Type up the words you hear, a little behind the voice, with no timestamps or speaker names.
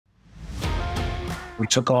We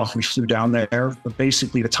took off, we flew down there, but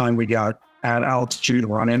basically the time we got at altitude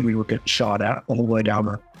running, we were getting shot at all the way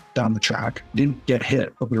down the track. Didn't get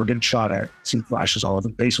hit, but we were getting shot at. Seen flashes all over.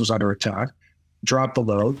 The base was under attack. Dropped the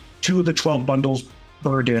load. 2 of the 12 bundles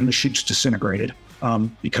burned in. The chutes disintegrated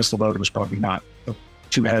because the load was probably not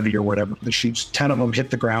too heavy or whatever. The chutes, 10 of them hit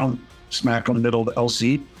the ground, smack on the middle of the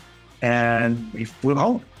LZ, and we flew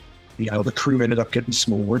home. The crew ended up getting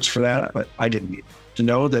some awards for that, but I didn't need to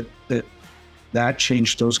know that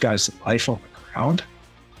changed those guys' life on the ground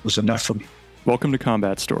was enough for me. Welcome to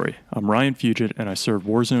Combat Story. I'm Ryan Fugit, and I served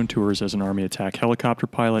Warzone tours as an Army attack helicopter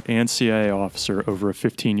pilot and CIA officer over a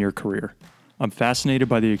 15-year career. I'm fascinated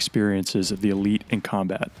by the experiences of the elite in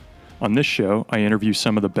combat. On this show, I interview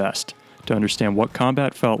some of the best to understand what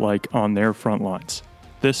combat felt like on their front lines.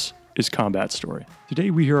 This is Combat Story. Today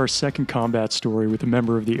we hear our second combat story with a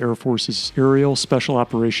member of the Air Force's Aerial Special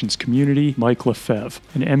Operations Community, Mike LaFeve,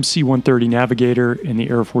 an MC-130 navigator in the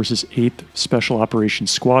Air Force's 8th Special Operations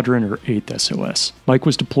Squadron, or 8th SOS. Mike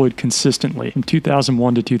was deployed consistently from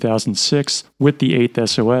 2001 to 2006 with the 8th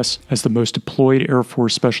SOS as the most deployed Air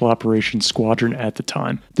Force Special Operations Squadron at the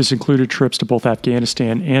time. This included trips to both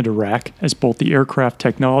Afghanistan and Iraq as both the aircraft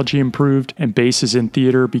technology improved and bases in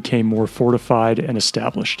theater became more fortified and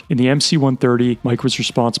established. In the MC-130, Mike was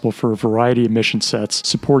responsible for a variety of mission sets,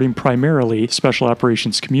 supporting primarily Special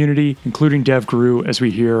Operations Community, including DEVGRU, as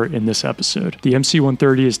we hear in this episode. The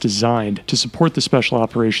MC-130 is designed to support the Special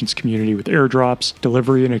Operations Community with airdrops,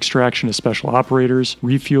 delivery and extraction of special operators,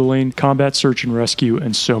 refueling, combat search and rescue,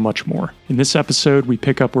 and so much more. In this episode, we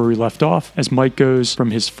pick up where we left off as Mike goes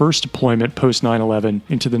from his first deployment post 9/11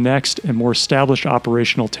 into the next and more established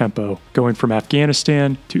operational tempo, going from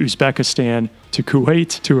Afghanistan to Uzbekistan to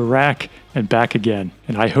Kuwait to Iraq and back again.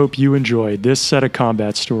 And I hope you enjoyed this set of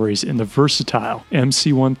combat stories in the versatile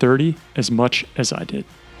MC-130 as much as I did.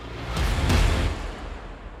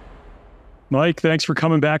 Mike, thanks for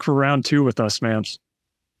coming back for round 2 with us, man.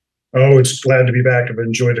 Oh, it's glad to be back. I've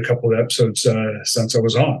enjoyed a couple of episodes since I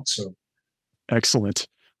was on. So excellent.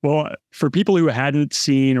 Well, for people who hadn't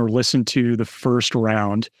seen or listened to the first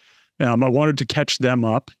round, I wanted to catch them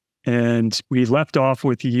up. And we left off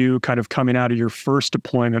with you kind of coming out of your first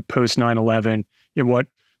deployment post 9/11 in what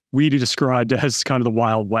we described as kind of the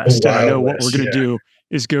Wild West. And I know what we're going to do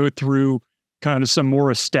is go through kind of some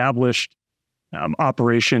more established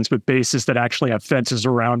operations with bases that actually have fences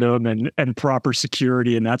around them and proper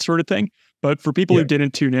security and that sort of thing. But for people who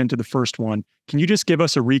didn't tune into the first one, can you just give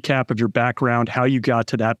us a recap of your background, how you got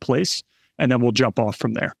to that place, and then we'll jump off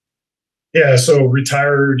from there? Yeah, so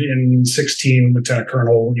retired in 16, Lieutenant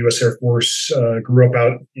Colonel, U.S. Air Force, grew up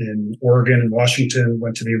out in Oregon and Washington,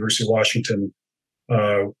 went to the University of Washington,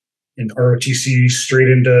 in ROTC, straight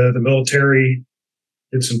into the military,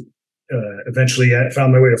 did some, eventually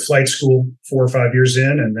found my way to flight school 4 or 5 years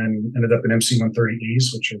in, and then ended up in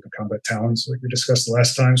MC-130Es, which are the combat talons like we discussed the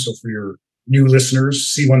last time. So for your new listeners,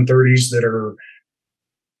 C-130s that are,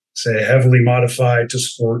 say, heavily modified to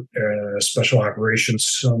support special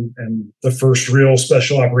operations, and the first real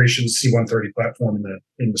special operations C-130 platform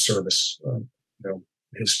in the service.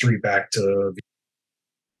 History back to.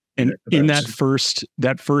 And in that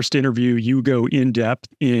first interview, you go in depth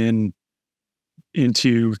into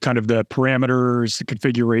kind of the parameters, the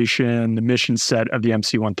configuration, the mission set of the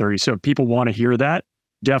MC-130. So if people want to hear that,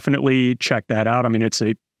 definitely check that out. I mean, it's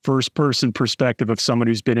a first-person perspective of someone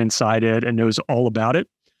who's been inside it and knows all about it.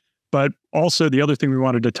 But also the other thing we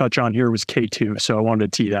wanted to touch on here was K2. So I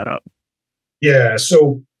wanted to tee that up. Yeah.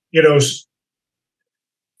 So, for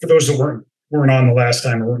those that weren't on the last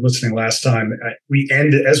time or weren't listening last time,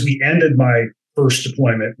 as we ended my first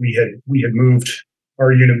deployment,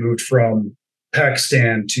 our unit moved from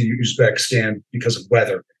Pakistan to Uzbekistan because of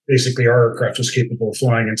weather. Basically, our aircraft was capable of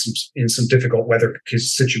flying in some difficult weather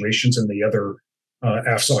situations, and the other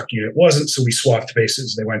AFSOC unit wasn't, so we swapped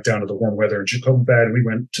bases. They went down to the warm weather in Jacobabad, and we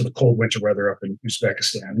went to the cold winter weather up in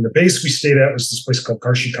Uzbekistan. And the base we stayed at was this place called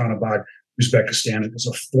Karshi-Khanabad, Uzbekistan. It was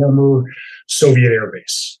a former Soviet air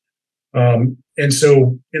base. And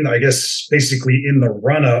so, basically in the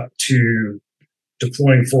run-up to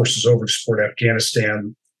deploying forces over to support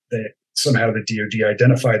Afghanistan, somehow the DoD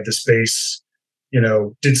identified this base,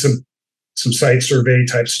 did some site survey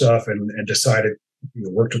type stuff, and decided,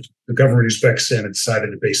 worked with the government of Uzbekistan and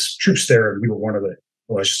decided to base troops there. And we were one of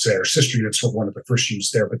our sister units were one of the first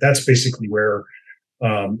units there. But that's basically where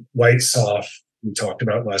light soft we talked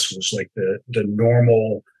about last was like the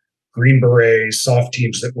normal Green Berets, soft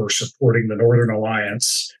teams that were supporting the Northern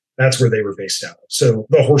Alliance. That's where they were based out. So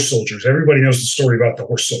the horse soldiers, everybody knows the story about the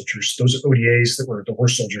horse soldiers. Those ODAs that were the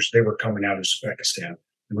horse soldiers, they were coming out of Uzbekistan.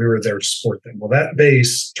 and we were there to support them. Well, that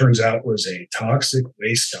base turns out was a toxic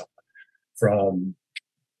waste dump from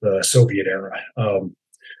the Soviet era.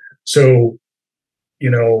 So,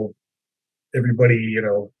 everybody,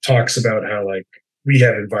 talks about how like we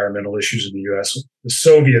have environmental issues in the U.S. The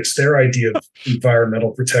Soviets, their idea of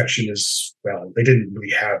environmental protection is, well, they didn't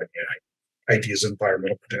really have any ideas of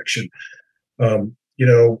environmental protection.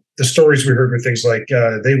 The stories we heard were things like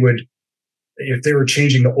they would, if they were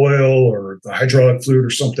changing the oil or the hydraulic fluid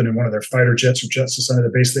or something in one of their fighter jets or jets assigned to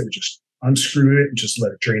the base, they would just unscrew it and just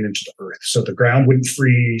let it drain into the earth. So the ground wouldn't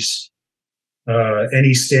freeze.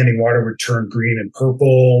 Any standing water would turn green and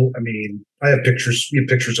purple. I mean, we have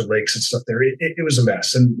pictures of lakes and stuff there. It was a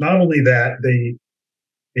mess. And not only that,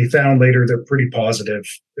 they found later they're pretty positive.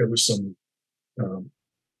 There was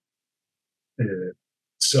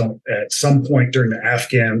at some point during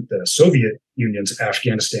the Soviet Union's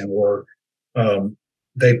Afghanistan war,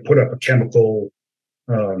 they put up a chemical.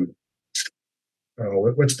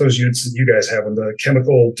 What's those units that you guys have? The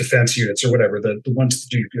chemical defense units or whatever, the ones that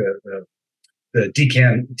do the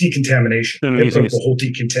decontamination. They put up the whole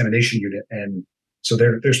decontamination unit, and so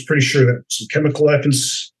there's pretty sure that some chemical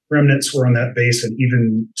weapons remnants were on that base, and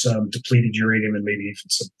even some depleted uranium, and maybe even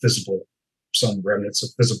some remnants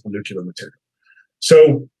of physical nuclear material.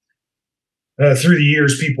 So through the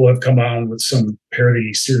years, people have come on with some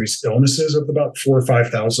fairly serious illnesses of about 4,000 or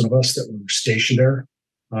 5,000 of us that were stationed there.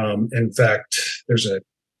 In fact, there's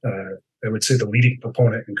I would say the leading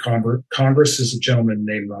proponent in Congress is a gentleman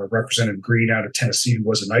named Representative Green out of Tennessee, who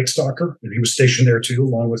was a Night Stalker, and he was stationed there too,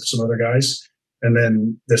 along with some other guys. And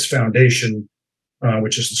then this foundation,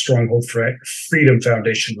 which is the Stronghold Freedom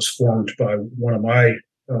Foundation, was formed by one of my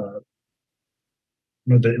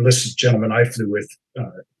the enlisted gentleman I flew with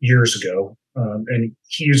years ago. And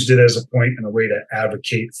he used it as a point and a way to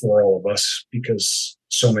advocate for all of us, because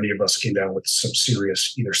so many of us came down with some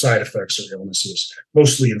serious either side effects or illnesses,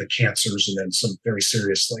 mostly in the cancers, and then some very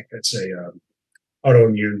serious, like I'd say,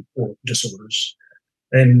 autoimmune disorders.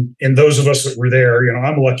 And those of us that were there,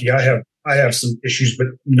 I'm lucky. I have some issues, but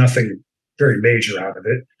nothing very major out of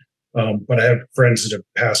it. But I have friends that have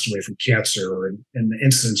passed away from cancer, and the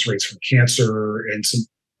incidence rates from cancer and some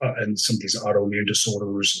of these autoimmune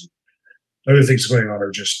disorders and other things going on are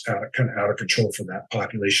just kind of out of control for that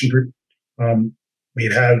population group.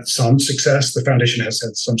 We've had some success. The foundation has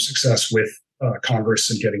had some success with Congress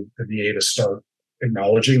and getting the VA to start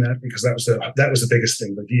acknowledging that, because that was the biggest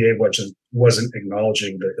thing. The VA wasn't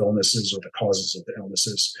acknowledging the illnesses or the causes of the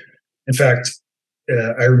illnesses. In fact,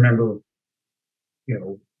 I remember,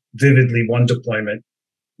 vividly one deployment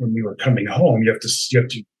when we were coming home.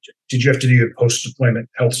 Did you have to do your post-deployment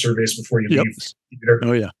health surveys before you leave?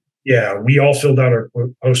 Oh yeah. Yeah, we all filled out our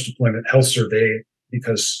post-deployment health survey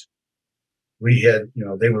because we had,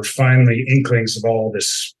 they were finally inklings of all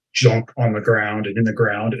this junk on the ground and in the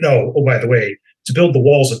ground. And oh, by the way, to build the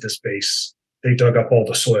walls at this base, they dug up all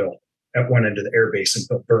the soil at one end of the air base and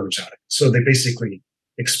built berms out of it. So they basically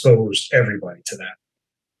exposed everybody to that.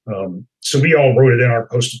 So we all wrote it in our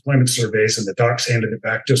post-deployment surveys, and the docs handed it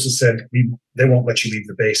back to us and said, they won't let you leave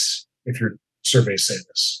the base if your surveys say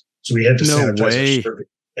this. So we had to sanitize our survey.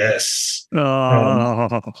 Yes.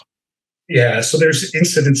 Yeah. So there's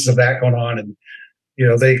incidents of that going on, and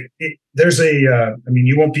there's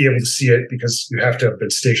you won't be able to see it because you have to have been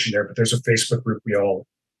stationed there, but there's a Facebook group we all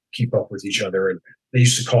keep up with each other, and they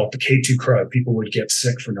used to call it the K2 crowd. People would get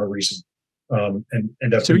sick for no reason, and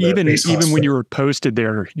end up. So even when you were posted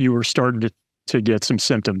there, you were starting to get some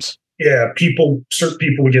symptoms. Yeah, certain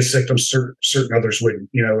people would get symptoms, certain others wouldn't.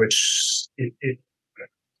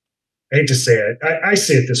 I hate to say it. I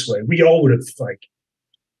say it this way. We all would have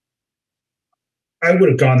I would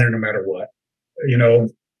have gone there no matter what,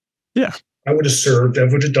 Yeah. I would have served. I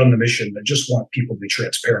would have done the mission. I just want people to be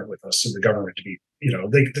transparent with us and the government to be,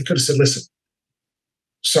 they could have said, listen,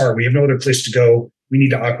 sorry, we have no other place to go. We need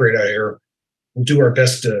to operate out here. We'll do our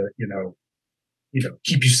best to,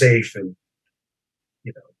 keep you safe and,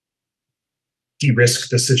 de-risk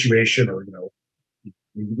the situation or,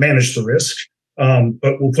 manage the risk.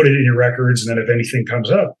 But we'll put it in your records. And then if anything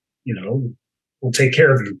comes up, we'll take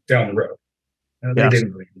care of you down the road. They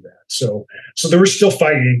didn't really do that. So they were still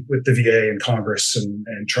fighting with the VA and Congress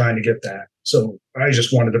and trying to get that. So I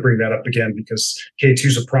just wanted to bring that up again because K2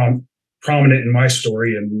 is prominent in my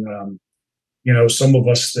story. And, some of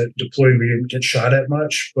us that deployed, we didn't get shot at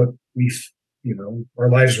much, but our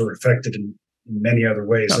lives were affected in many other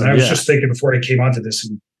ways. And I was just thinking before I came onto this,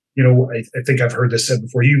 and, I think I've heard this said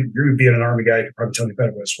before, you're being an Army guy, you could probably tell me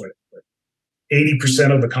better what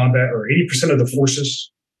 80% of the combat or 80% of the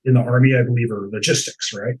forces in the Army, I believe, are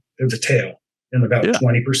logistics, right? They're the tail, and about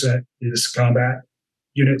 20% is combat.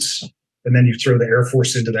 units, and then you throw the Air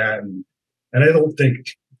Force into that, and I don't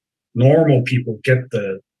think normal people get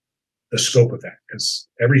the scope of that, because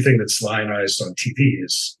everything that's lionized on TV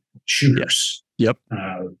is shooters. Yep.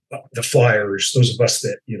 The flyers, those of us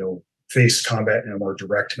that, face combat in a more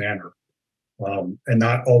direct manner, and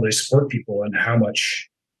not always support people, and how much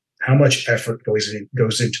effort goes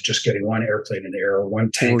into just getting one airplane in the air, or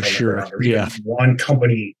one tank on the ground, or even one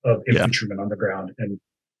company of infantrymen on the ground. And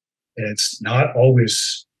it's not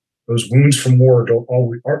always, those wounds from war don't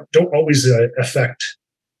always affect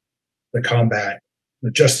the combat,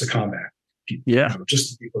 just the combat people,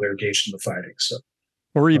 just the people that are engaged in the fighting. So,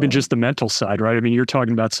 or even just the mental side, right? I mean, you're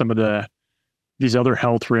talking about some of these other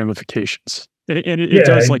health ramifications. And it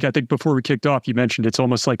does, like, I think before we kicked off, you mentioned it's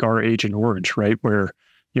almost like our Agent Orange, right? Where,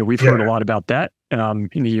 we've heard a lot about that in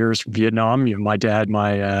the years from Vietnam. My dad,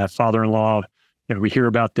 my father-in-law, we hear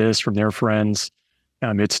about this from their friends.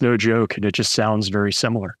 It's no joke, and it just sounds very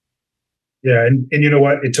similar. Yeah, and you know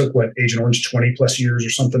what? It took, Agent Orange 20 plus years or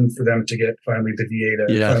something for them to get finally the VA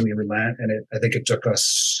to finally relent. And I think it took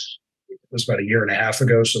us, it was about a year and a half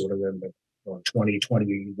ago, so it would have been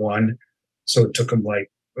 2021. So it took them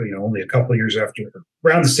only a couple of years after,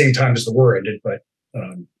 around the same time as the war ended. But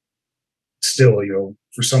still,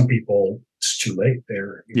 for some people, it's too late.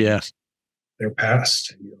 They're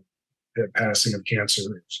past. They're passing of cancer.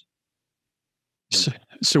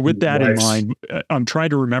 So with that in mind, I'm trying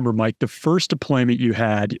to remember, Mike, the first deployment you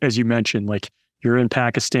had, as you mentioned, you're in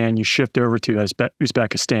Pakistan, you shift over to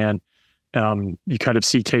Uzbekistan, you kind of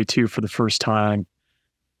see K2 for the first time.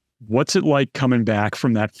 What's it like coming back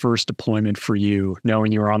from that first deployment for you,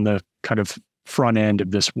 knowing you're on the kind of front end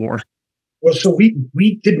of this war? Well, so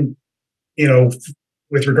we didn't,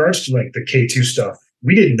 with regards to the K2 stuff,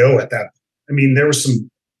 we didn't know at that. I mean, there was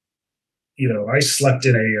some, I slept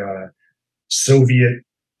in a Soviet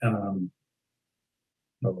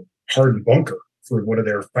hardened bunker for one of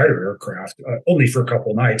their fighter aircraft, only for a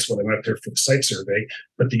couple of nights while they went up there for the site survey.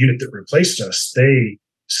 But the unit that replaced us, they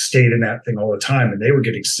stayed in that thing all the time, and they were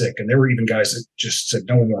getting sick. And there were even guys that just said,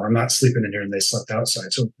 "No more, I'm not sleeping in here," and they slept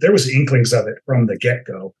outside. So there was inklings of it from the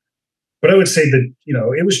get-go. But I would say that,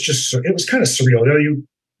 it was kind of surreal. You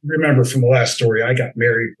remember from the last story, I got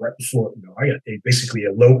married right before, I basically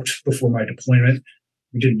eloped before my deployment.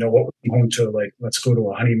 We didn't know what we were going to, let's go to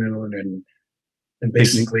a honeymoon, and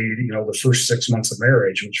basically, the first 6 months of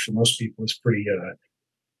marriage, which for most people is pretty,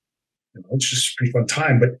 it's just a pretty fun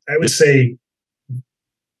time. But I would say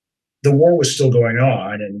the war was still going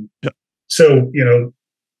on. And so,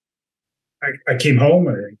 I came home,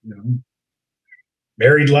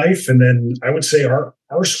 married life. And then I would say our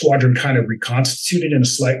squadron kind of reconstituted in a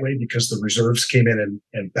slight way, because the reserves came in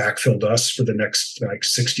and backfilled us for the next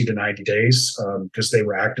 60 to 90 days, because they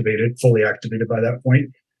were fully activated by that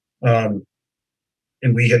point.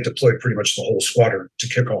 And we had deployed pretty much the whole squadron to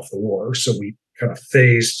kick off the war. So we kind of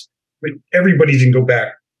phased, everybody didn't go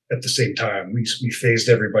back at the same time. We phased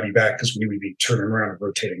everybody back because we knew we'd be turning around and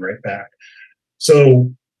rotating right back.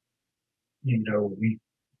 So,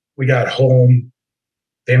 we got home.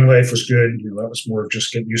 Family life was good. That was more of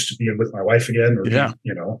just getting used to being with my wife again.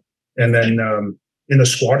 And then in the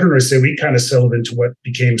squadron, I say we kind of settled into what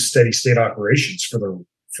became steady state operations for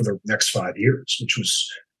the next 5 years, which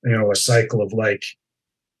was, a cycle of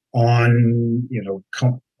on,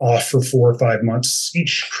 off for 4 or 5 months.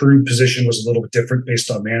 Each crew position was a little bit different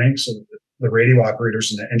based on manning. So the radio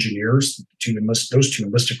operators and the engineers, those two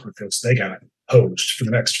enlisted recruits, they got hosed for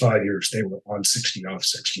the next 5 years. They were on 60, off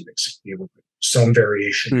 60, basically. Some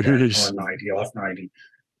variation on 90, off 90.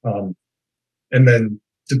 And then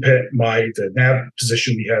the nav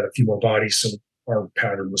position, we had a few more bodies. So our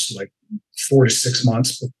pattern was 4 to 6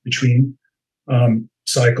 months between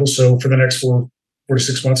cycles. So for the next 4 to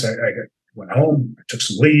 6 months, I went home, I took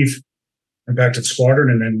some leave, went back to the squadron,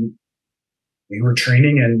 and then we were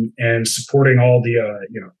training and supporting all the,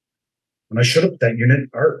 when I showed up at that unit,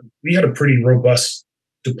 we had a pretty robust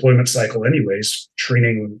deployment cycle anyways.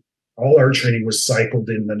 All our training was cycled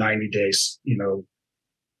in the 90 days,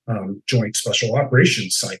 joint special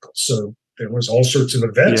operations cycle. So there was all sorts of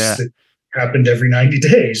events that happened every 90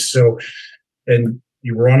 days. So, and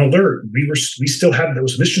you were on alert. We still had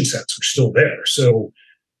those mission sets were still there. So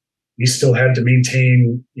we still had to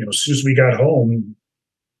maintain, as soon as we got home,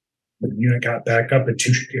 the unit got back up and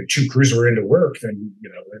two crews were into work. Then,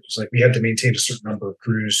 it was we had to maintain a certain number of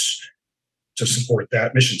crews to support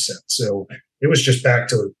that mission set. So it was just back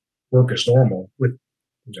to work as normal with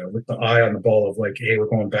the eye on the ball of hey, we're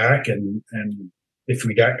going back, and if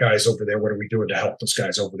we got guys over there, what are we doing to help those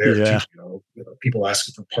guys over there? Too, people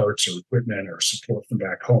asking for parts or equipment or support from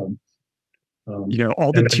back home.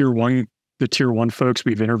 All the tier one the tier 1 folks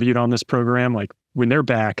we've interviewed on this program, like when they're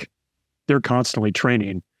back, they're constantly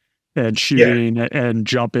training and shooting and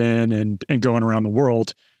jumping and going around the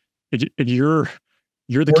world. And you're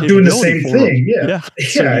the We're doing the same for thing. them. Yeah.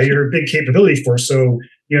 So you're a big capability force. So,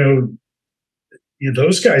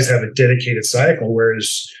 those guys have a dedicated cycle,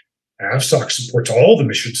 whereas AFSOC supports all the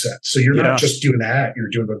mission sets. So you're not just doing that. You're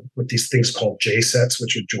doing what these things called J sets,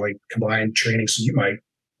 which are joint combined training. So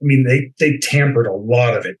they tampered a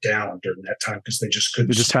lot of it down during that time because they just couldn't.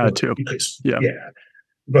 They just had to.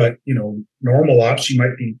 But normal ops, you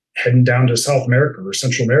might be heading down to South America or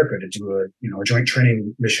Central America to do a joint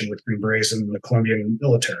training mission with Green Berets and the Colombian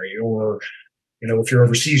military, or if you're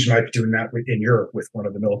overseas, you might be doing that in Europe with one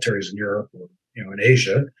of the militaries in Europe or in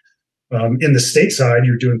Asia. In the stateside,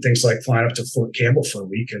 you're doing things like flying up to Fort Campbell for a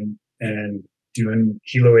week and doing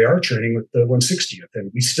Hilo AR training with the 160th, and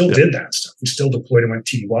we still did that stuff. We still deployed and went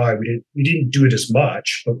TDY. We didn't do it as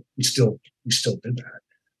much, but we still did that.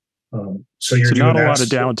 So you're doing not a lot of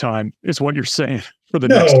downtime, is what you're saying, for the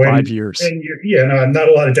next 5 years. And not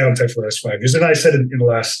a lot of downtime for the last 5 years. And I said in the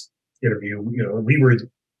last interview,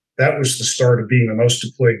 that was the start of being the most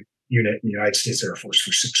deployed unit in the United States Air Force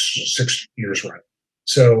for six years running.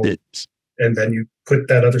 So, and then you put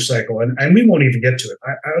that other cycle, and we won't even get to it.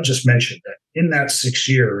 I'll just mention that in that 6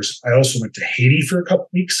 years, I also went to Haiti for a couple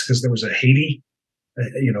of weeks because there was a Haiti,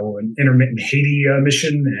 an intermittent Haiti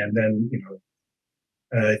mission. And then,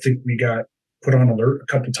 I think we got put on alert a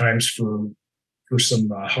couple of times for some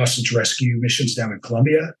hostage rescue missions down in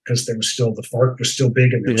Colombia because there was still, the FARC was still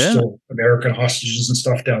big and there was still American hostages and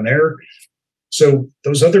stuff down there. So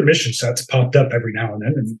those other mission sets popped up every now and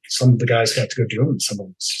then, and some of the guys got to go do them, and some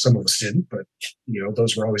of us didn't. But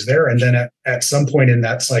those were always there. And then at some point in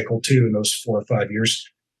that cycle too, in those 4 or 5 years,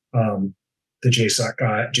 the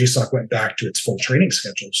JSOC went back to its full training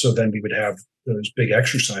schedule. So then we would have those big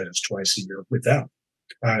exercises twice a year with them.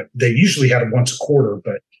 They usually had them once a quarter,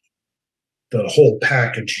 but the whole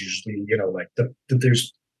package usually,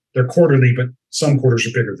 they're quarterly, but some quarters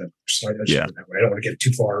are bigger than others. So I just put it that way. I don't want to get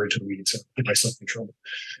too far into the weeds and get myself in trouble.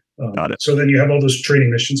 Got it. So then you have all those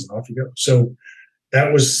training missions and off you go. So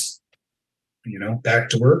that was, back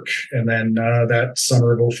to work. And then that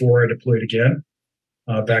summer of 2004, I deployed again,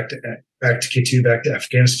 back to K2, back to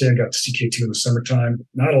Afghanistan, got to see K2 in the summertime.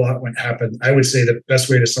 Not a lot happened. I would say the best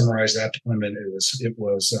way to summarize that deployment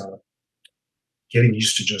was getting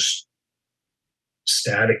used to just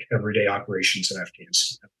static everyday operations in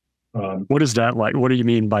Afghanistan. What is that like? What do you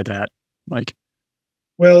mean by that, Mike?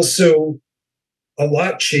 Well, so a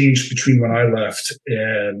lot changed between when I left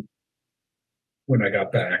and when I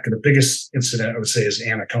got back. And the biggest incident I would say is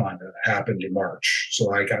Anaconda happened in March.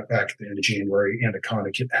 So I got back at the end of January.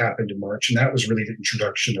 Anaconda happened in March. And that was really the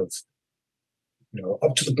introduction of,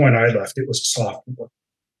 up to the point I left, it was a soft war.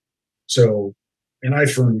 So, and I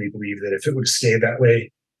firmly believe that if it would have stayed that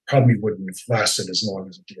way, probably wouldn't have lasted as long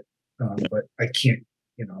as it did. But I can't,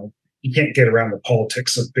 you can't get around the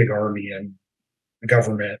politics of big army and the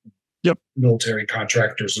government, military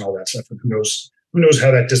contractors and all that stuff. And who knows how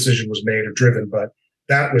that decision was made or driven, but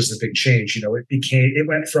that was the big change. It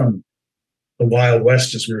went from the Wild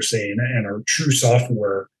West, as we were saying, and our true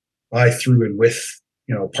software by, through, and with,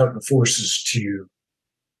 partner forces to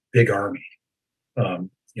big army. And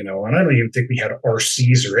I don't even think we had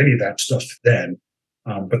RCs or any of that stuff then.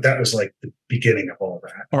 But that was like the beginning of all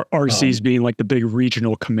that. RCs being like the big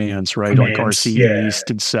regional commands, right? Like RC East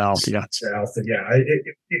and South. Yeah. South. And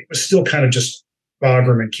it was still kind of just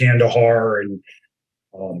Bagram and Kandahar. And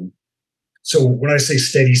so when I say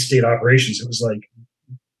steady state operations, it was like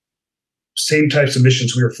same types of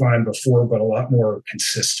missions we were flying before, but a lot more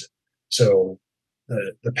consistent. So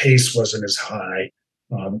the pace wasn't as high.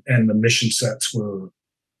 And the mission sets were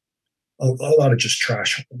a lot of just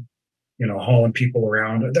trash, hauling people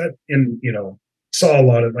around that. And, saw a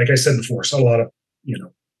lot of, like I said before, saw a lot of,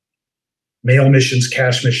 mail missions,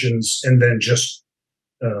 cash missions, and then just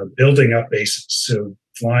building up bases. So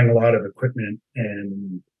flying a lot of equipment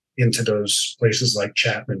and into those places like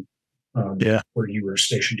Chapman, where you were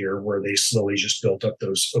stationed here, where they slowly just built up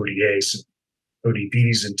those ODAs and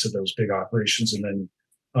ODBs into those big operations. And then,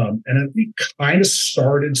 and we kind of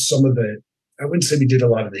started some of I wouldn't say we did a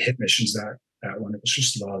lot of the hit missions that one. It was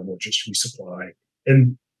just a lot of more just resupply.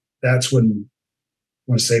 And that's when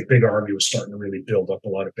I say big army was starting to really build up a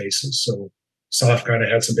lot of bases. So SOF kind of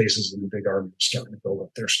had some bases and the big army was starting to build up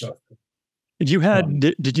their stuff. Did you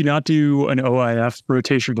not do an OIF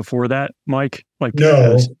rotation before that, Mike?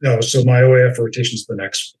 No. So my OIF rotation is the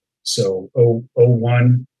next one. So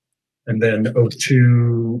 01 and then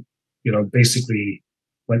 02, basically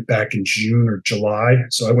went back in June or July.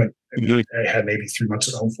 So I had maybe 3 months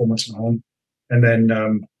at home, 4 months at home. and then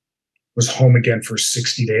was home again for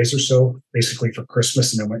 60 days or so, basically for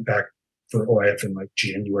Christmas, and then went back for OIF in like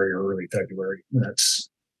January or early February. And that's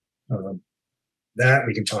that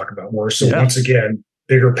we can talk about more. So once again,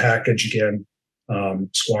 bigger package again.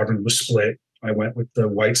 Squadron was split. I went with the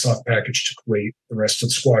white soft package to Kuwait. The rest of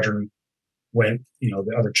the squadron went,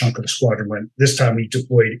 the other chunk of the squadron went. This time we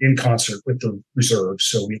deployed in concert with the reserves.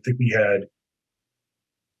 So we think we had,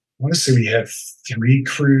 I want to say we had 3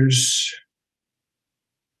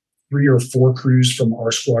 or 4 crews from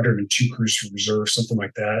our squadron and 2 crews from reserve, something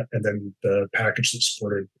like that. And then the package that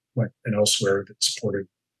supported went and elsewhere that supported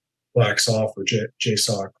Black Soft or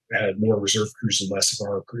JSOC had more reserve crews and less of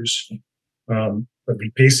our crews. But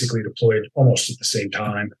we basically deployed almost at the same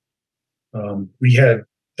time.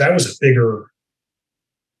 That was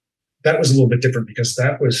a little bit different because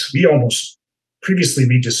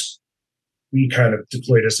we kind of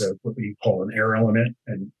deployed as what we call an air element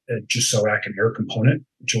and just JSOC an air component,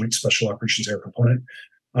 Joint Special Operations Air Component.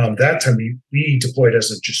 That time we deployed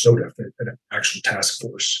as a JSODF, an actual task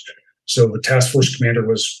force. So the task force commander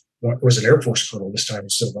was an Air Force colonel this time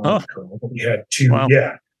instead of an Army colonel, but we had 2. Wow.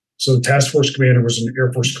 Yeah. So the task force commander was an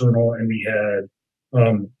Air Force colonel, and we had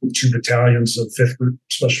 2 battalions of 5th Group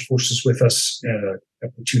Special Forces with us and a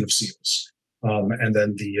platoon of SEALs. And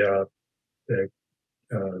then the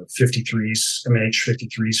 53s,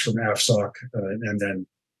 MH-53s from AFSOC, and then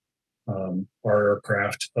our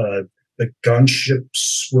aircraft. The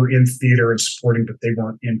gunships were in theater and supporting, but they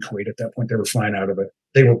weren't in Kuwait at that point. They were flying out of it.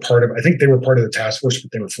 I think they were part of the task force,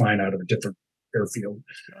 but they were flying out of a different airfield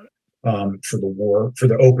for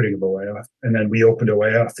the opening of OIF. And then we opened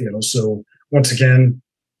OIF, so once again,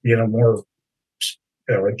 more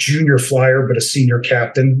a junior flyer, but a senior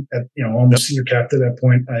captain almost senior captain at that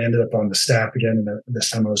point. I ended up on the staff again. And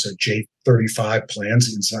this time I was at J35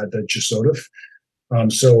 plans inside the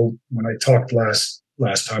JSODF. So when I talked last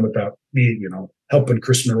time about me, helping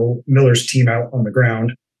Chris Miller's team out on the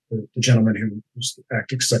ground, the gentleman who was the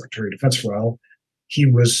acting Secretary of Defense for a while, he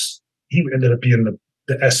ended up being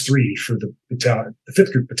the S3 for the battalion, the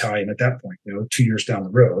 5th Group Battalion at that point, 2 years down the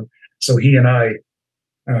road. So he and I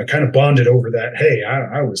kind of bonded over that. Hey,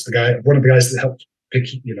 I was one of the guys that helped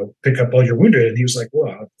pick up all your wounded. And he was like,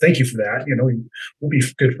 well, thank you for that. We'll be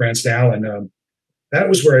good friends now. And that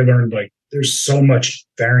was where I learned, like, there's so much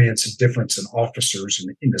variance and difference in officers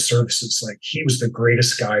and in the services. Like, he was the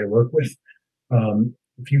greatest guy to work with.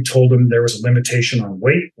 If you told him there was a limitation on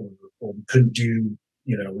weight or we couldn't do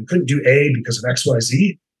A because of X, Y,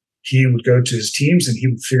 Z, he would go to his teams and he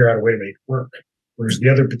would figure out a way to make it work. Whereas the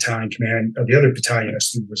other battalion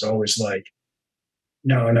S3 was always like,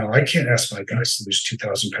 no, I can't ask my guys to lose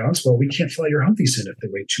 2,000 pounds. Well, we can't fly your Humvees in if they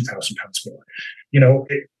weigh 2,000 pounds more.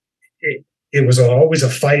 It was always a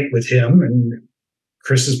fight with him. And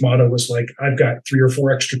Chris's motto was like, I've got 3 or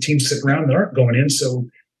 4 extra teams sitting around that aren't going in. So,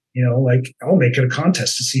 I'll make it a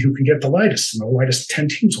contest to see who can get the lightest. And the lightest 10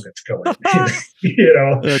 teams will get to go in.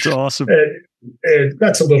 That's awesome. And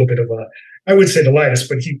that's a little bit of I would say the lightest,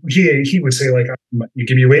 but he would say, like, you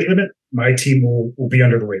give me a weight limit, my team will be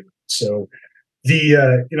under the weight limit. So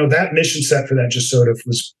that mission set for that JSODF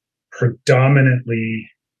was predominantly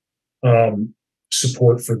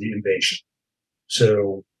support for the invasion.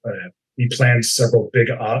 So we planned several big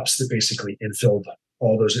ops that basically infilled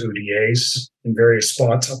all those ODAs in various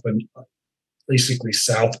spots up in basically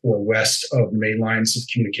south or west of main lines of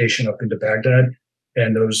communication up into Baghdad.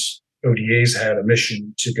 And those ODAs had a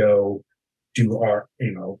mission to go do our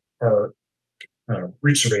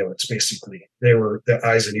route surveillance. Basically, they were the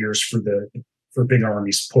eyes and ears for Big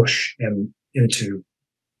Army's push and into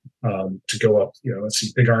to go up. Let's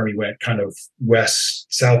see, Big Army went kind of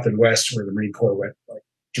south and west, where the Marine Corps went like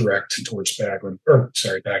direct towards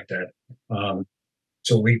Baghdad.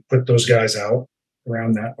 So we put those guys out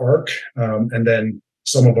around that arc, and then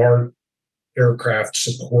some of our aircraft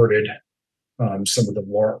supported some of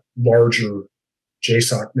the larger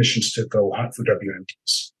JSOC missions to go hunt for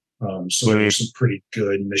WMDs. So there's some pretty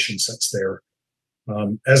good mission sets there.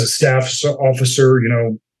 As a staff officer,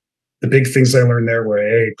 the big things I learned there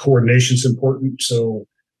were coordination is important. So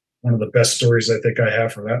one of the best stories I think I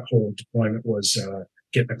have for that whole deployment was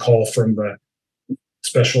getting a call from the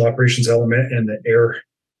Special Operations Element and the Air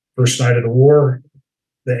first night of the war,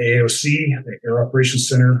 the AOC, the Air Operations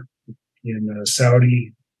Center in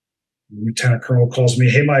Saudi. Lieutenant Colonel calls me,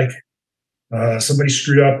 "Hey, Mike, somebody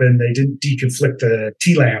screwed up and they didn't deconflict the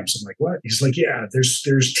TLAMs." I'm like, "What?" He's like, "Yeah, there's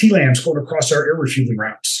TLAMs going across our air refueling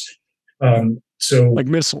routes." So like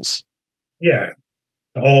missiles. Yeah.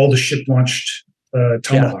 All the ship launched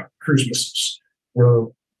Tomahawk cruise missiles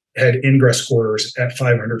had ingress quarters at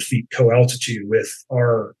 500 feet co-altitude with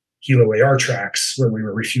our Hilo AR tracks where we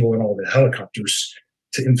were refueling all the helicopters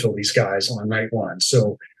to infill these guys on night one.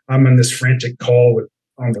 So I'm on this frantic call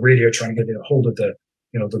on the radio trying to get a hold of the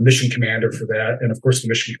mission commander for that. And of course, the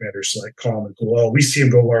mission commander's like calm and cool. Oh, we see him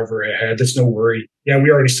go over ahead. There's no worry. Yeah,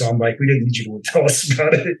 we already saw him, Mike. We didn't need you to tell us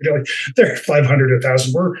about it. Like, they're 500,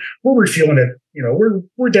 1,000. We're refueling it.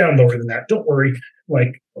 We're down lower than that. Don't worry.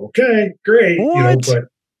 Like, okay, great. What? But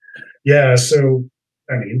yeah, so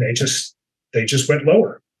I mean, they just went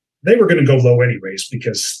lower. They were going to go low anyways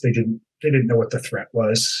because they didn't know what the threat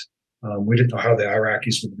was. We didn't know how the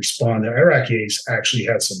Iraqis would respond. The Iraqis actually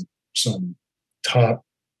had some top,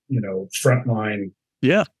 frontline,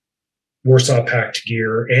 Warsaw Pact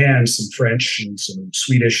gear, and some French and some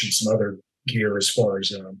Swedish and some other gear as far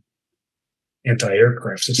as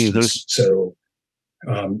anti-aircraft systems. So,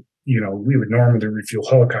 we would normally refuel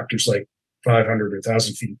helicopters like 500 or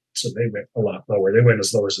 1,000 feet. So they went a lot lower. They went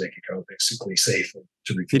as low as they could go, basically safely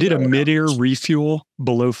to refuel. They did a mid-air refuel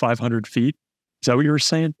below 500 feet. Is that what you were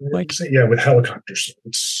saying, Mike? Yeah, with helicopters.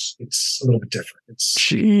 It's a little bit different.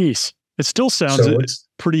 Jeez. It still sounds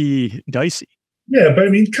pretty dicey. Yeah, but I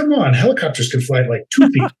mean, come on. Helicopters can fly at like 2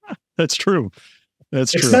 feet. That's true.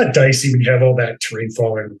 It's not dicey when you have all that terrain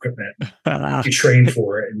following equipment. You train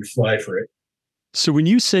for it and you fly for it. So when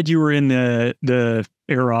you said you were in the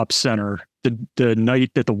Air Ops Center the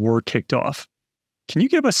night that the war kicked off, can you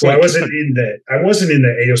give us? Well, I wasn't in the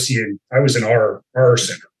AOC, and I was in our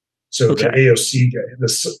center. So the AOC,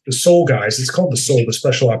 the SOL guys, it's called the SOL, the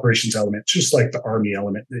Special Operations Element, just like the Army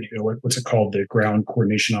element. What's it called? The Ground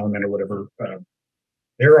Coordination Element or whatever.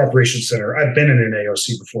 Air Operations Center. I've been in an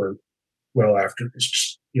AOC before. Well, after it's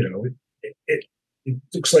just it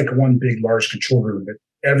looks like one big large control room, but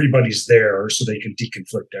everybody's there so they can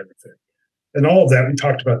deconflict everything. And all of that, we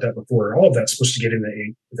talked about that before. All of that's supposed to get in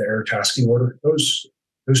the air tasking order. Those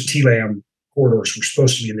TLAM corridors were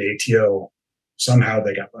supposed to be in the ATO. Somehow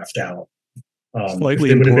they got left out. Slightly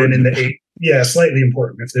if they would have been important. Slightly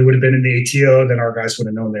important. If they would have been in the ATO, then our guys would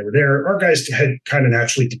have known they were there. Our guys had kind of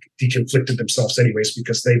naturally deconflicted themselves anyways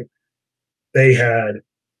because they had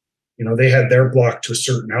their block to a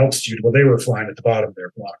certain altitude. Well, they were flying at the bottom of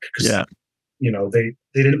their block because they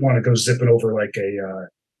didn't want to go zipping over like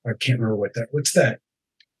I can't remember what's that?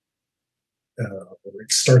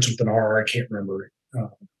 It starts with an R. I can't remember.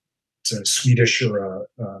 It's a Swedish or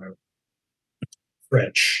a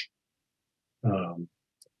French.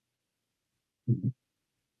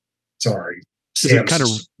 Sorry. Is it kind of?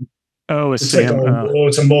 Oh, it's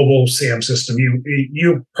a mobile SAM system.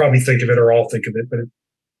 You probably think of it, or I'll think of it, but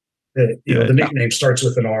the nickname starts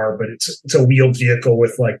with an R, but it's a wheeled vehicle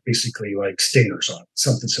with basically stingers on it,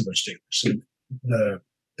 something similar to stingers. And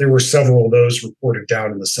there were several of those reported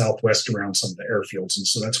down in the southwest around some of the airfields, and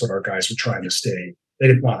so that's what our guys were trying to stay. They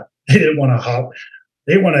didn't want to hop.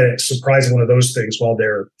 They want to surprise one of those things while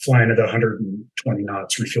they're flying at 120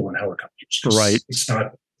 knots, refueling helicopters. Right. It's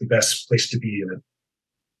not the best place to be.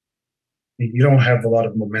 You don't have a lot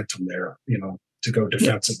of momentum there, to go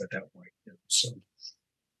defensive at that point. So.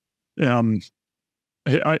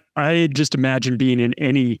 I just imagine being in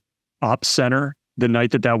any ops center the night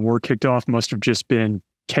that war kicked off must have just been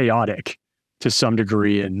chaotic to some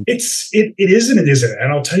degree. And it is and it isn't.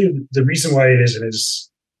 And I'll tell you the reason why it isn't is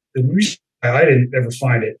the reason I didn't ever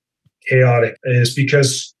find it chaotic is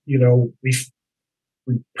because,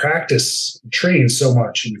 we practice, train so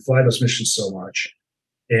much and we fly those missions so much.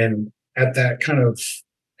 And at that kind of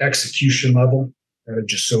execution level, at a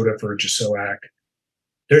JSOTF or a JSOAC,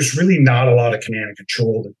 there's really not a lot of command and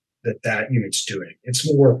control that unit's doing.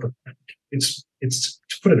 It's more, it's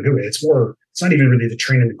to put it a good way, it's not even really the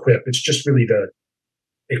train and equip. It's just really the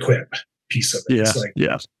equip piece of it.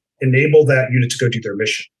 Yeah, it's enable that unit to go do their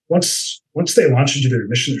mission. Once they launch into their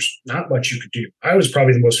mission, there's not much you could do. I was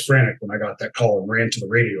probably the most frantic when I got that call and ran to the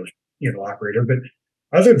radio, operator. But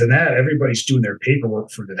other than that, everybody's doing their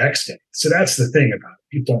paperwork for the next day. So that's the thing about it.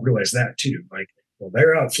 People don't realize that too.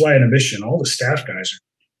 They're out flying a mission. All the staff guys are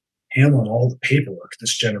handling all the paperwork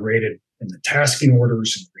that's generated in the tasking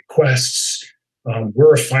orders and requests.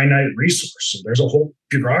 We're a finite resource. So there's a whole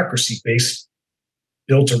bureaucracy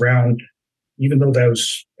built around, even though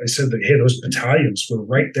those battalions were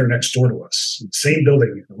right there next door to us, in the same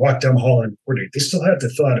building. You can walk down the hall and coordinate. They still had to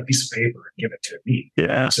fill out a piece of paper and give it to me.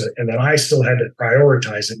 Yeah. And then I still had to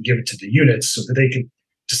prioritize it and give it to the units so that they could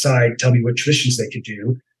tell me which missions they could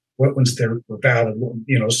do, what ones were valid,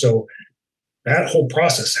 so that whole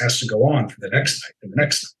process has to go on for the next night and the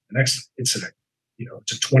next night, the next night.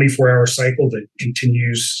 It's a 24-hour cycle that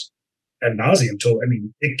continues ad nauseum until,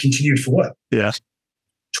 it continued for what? Yeah.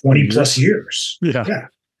 20 plus years. Yeah.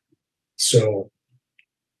 So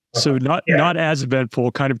So not as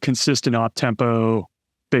eventful, kind of consistent op tempo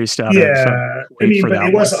based out of. Yeah, I mean, but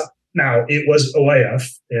it was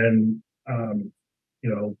OIF, and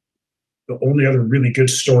the only other really good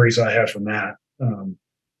stories I had from that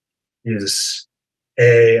is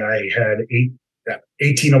I had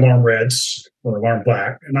 18 alarm reds or alarm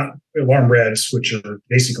black, not alarm reds, which are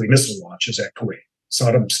basically missile launches at Kuwait.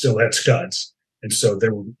 Saddam still had Scuds, and so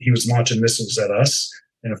he was launching missiles at us.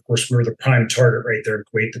 And of course, we were the prime target right there in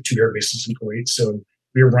Kuwait, the 2 air bases in Kuwait. So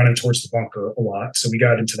we were running towards the bunker a lot. So we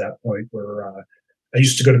got into that point where I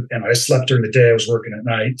used to go to, and I slept during the day. I was working at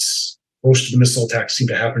nights. Most of the missile attacks seemed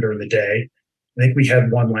to happen during the day. I think we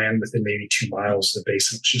had one land within maybe 2 miles of the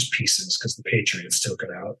base, and it was just pieces because the Patriots took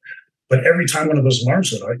it out. But every time one of those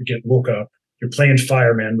alarms went out, you get woke up. You're playing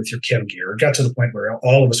fireman with your chem gear. It got to the point where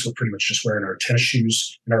all of us were pretty much just wearing our tennis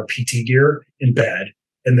shoes and our PT gear in bed.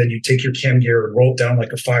 And then you take your chem gear and roll it down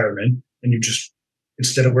like a fireman. And you just,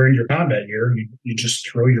 instead of wearing your combat gear, you just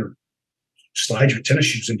slide your tennis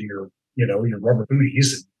shoes into your rubber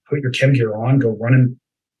booties and put your chem gear on, go run.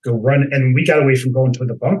 And we got away from going to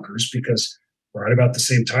the bunkers because right about the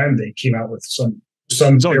same time they came out with some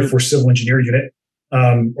Air Force civil engineer unit.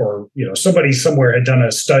 Somebody somewhere had done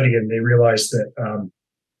a study and they realized that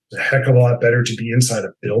it's a heck of a lot better to be inside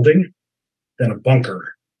a building than a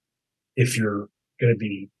bunker if you're going to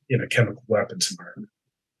be in a chemical weapons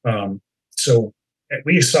environment. So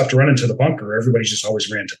we stopped running to the bunker. Everybody just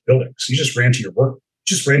always ran to the building. So you just ran to your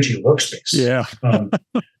workspace. Yeah.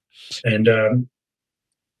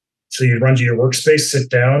 So you'd run to your workspace, sit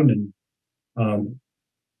down, and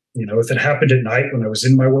if it happened at night when I was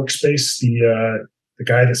in my workspace, the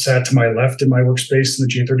guy that sat to my left in my workspace in the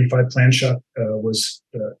J-35 plan shop was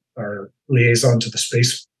our liaison to the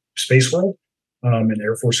space world, an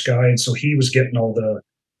Air Force guy. And so he was getting all the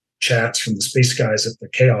chats from the space guys at the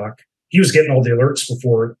KAOC. He was getting all the alerts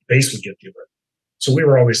before base would get the alert. So we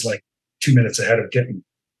were always like 2 minutes ahead of getting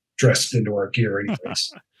dressed into our gear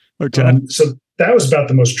anyways. Okay. So that was about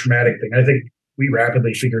the most traumatic thing. I think we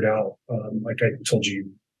rapidly figured out, like I told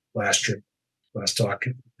you last talk,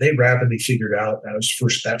 they rapidly figured out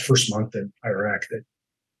that first month in Iraq that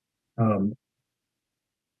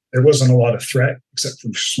there wasn't a lot of threat except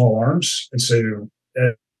from small arms. And so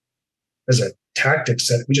as a tactic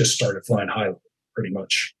set, we just started flying high pretty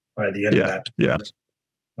much by the end of that deployment.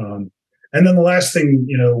 And then the last thing,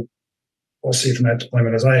 I'll say from that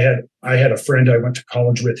deployment is I had a friend I went to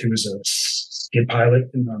college with who was a skid pilot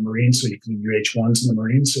in the Marines, so he flew UH-1s in the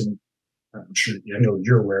Marines. And I'm sure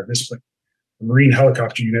you're aware of this, but the Marine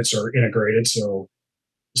helicopter units are integrated. So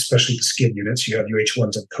especially the skid units, you have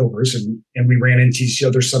UH-1s and Cobras, and we ran into each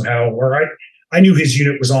other somehow. Or I knew his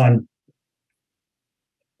unit was on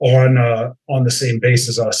the same base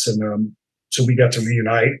as us, and so we got to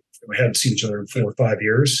reunite. We hadn't seen each other in 4 or 5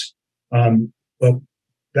 years. Well,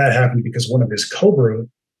 that happened because one of his Cobra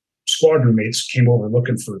squadron mates came over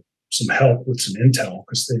looking for some help with some intel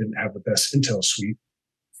because they didn't have the best intel suite,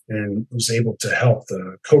 and was able to help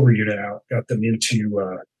the Cobra unit out, got them into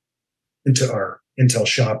our intel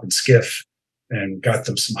shop and skiff, and got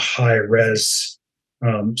them some high res,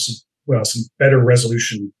 some better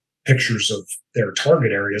resolution pictures of their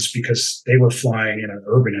target areas because they were flying in an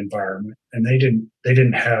urban environment and they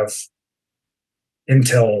didn't have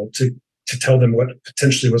intel to tell them what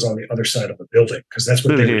potentially was on the other side of a building, because that's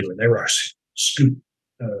what they were doing. They were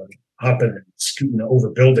hopping and scooting over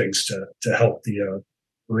buildings to help the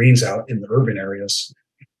Marines out in the urban areas.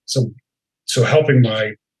 So helping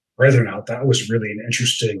my brethren out, that was really an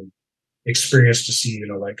interesting experience to see,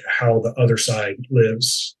 like how the other side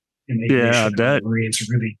lives in aviation. Yeah, the Marines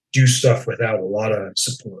really do stuff without a lot of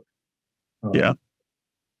support.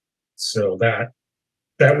 So that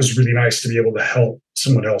was really nice to be able to help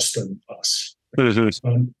someone else than us.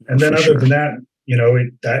 And then other than that,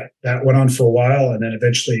 that went on for a while. And then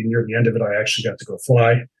eventually near the end of it, I actually got to go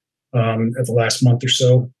fly at the last month or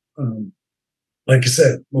so. Like I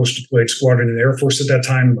said, most deployed squadron in the Air Force at that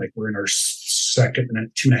time, like we're in our second and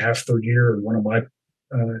 2.5, third year. And one of my,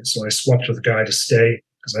 so I swapped with a guy to stay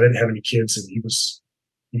because I didn't have any kids, and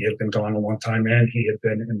he had been gone a long time, and he had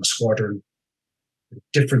been in the squadron, a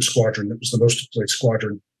different squadron that was the most deployed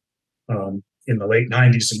squadron in the late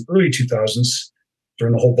 90s and early 2000s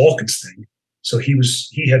during the whole Balkans thing. So he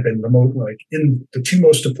had been remote, like in the 2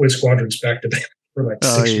 most deployed squadrons back to back for like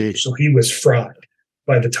 6 years. So he was fried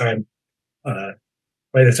by the time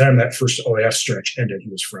that first OIF stretch ended. He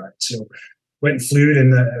was fried. So went and flew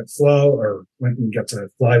in the went and got to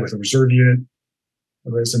fly with a reserve unit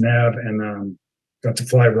as a nav, and got to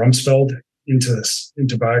fly Rumsfeld into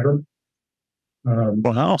Bagram.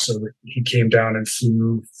 Wow! So he came down and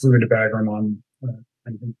flew into Bagram on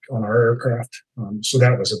I think, on our aircraft. So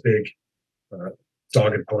that was a big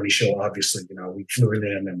dog and pony show. Obviously, we flew it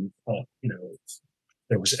in, and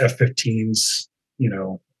there was F-15s,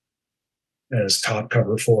 as top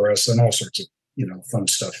cover for us, and all sorts of fun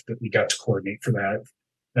stuff that we got to coordinate for that.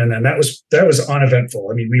 And then that was uneventful.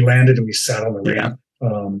 I mean, we landed and we sat on the ramp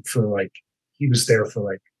for he was there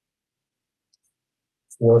for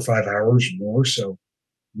 4 or 5 hours or more. So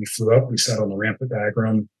we flew up, we sat on the ramp at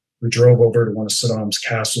Bagram. We drove over to one of Saddam's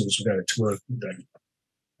castles. We got a tour.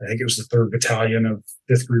 I think it was the 3rd Battalion of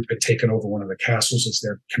 5th Group had taken over one of the castles as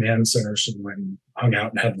their command center. So we went and hung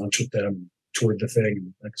out and had lunch with them, toured the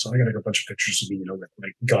thing. So I got a bunch of pictures of me, with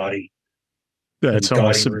gaudy, that's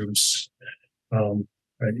awesome. Rooms.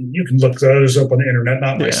 You can look those up on the internet,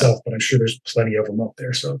 not myself, but I'm sure there's plenty of them up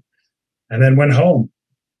there. So, and then went home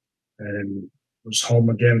and was home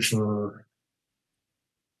again for,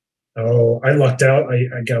 I lucked out.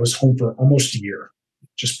 I was home for almost a year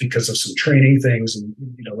just because of some training things. And,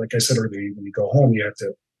 like I said earlier, when you go home, you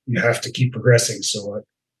have to keep progressing. So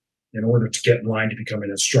in order to get in line to become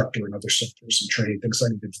an instructor in other sectors and training things I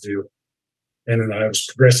needed to do. And then I was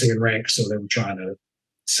progressing in rank. So they were trying to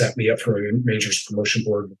set me up for a major's promotion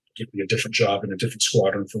board, give me a different job in a different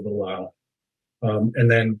squadron for a little while. And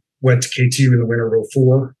then went to K2 in the winter of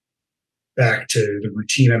 04, back to the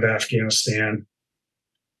routine of Afghanistan,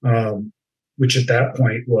 which at that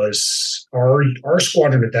point was our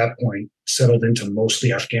squadron at that point settled into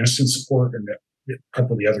mostly Afghanistan support, and a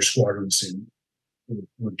couple of the other squadrons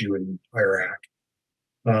were doing Iraq.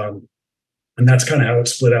 And that's kind of how it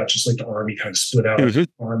split out, just like the Army kind of split out. Mm-hmm.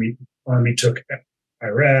 Army took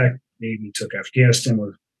Iraq, Navy took Afghanistan,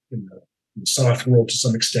 was in the soft world to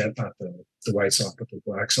some extent, not the white soft, but the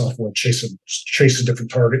black soft world, chasing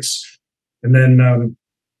different targets. And then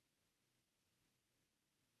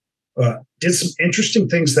did some interesting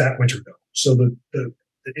things that winter, though. So the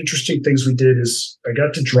interesting things we did is I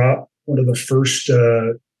got to drop one of the first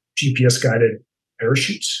GPS-guided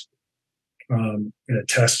parachutes in a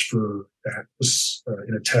test for that. Was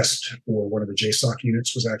in a test for one of the JSOC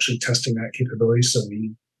units was actually testing that capability. So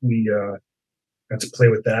we got to play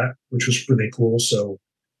with that, which was really cool. So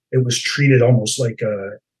it was treated almost like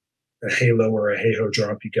a halo or a hey-ho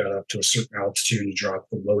drop. You got up to a certain altitude, you drop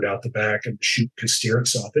the load out the back, and the chute could steer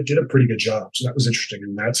itself. It did a pretty good job. So that was interesting.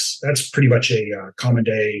 And that's pretty much a common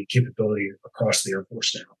day capability across the Air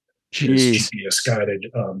Force now. GPS guided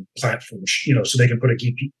platforms, so they can put a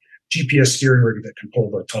GPS steering rig that can pull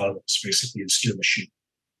the toggles basically and steer the chute.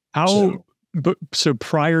 So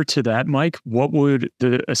prior to that, Mike, what would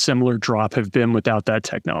a similar drop have been without that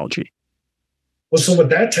technology? Well, so what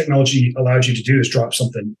that technology allowed you to do is drop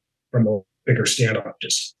something from a bigger standoff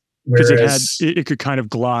distance. Because it could kind of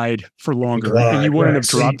glide for longer, and you wouldn't have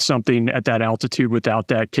dropped something at that altitude without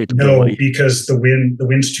that capability. No, because the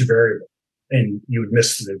wind's too variable, and you would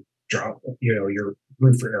miss the drop. Your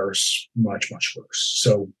room for error is much, much worse.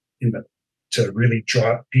 So to really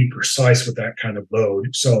be precise with that kind of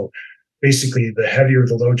load. So basically, the heavier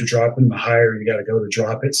the load you're dropping, the higher you got to go to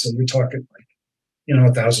drop it. So we're talking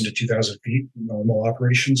 1,000 to 2,000 feet normal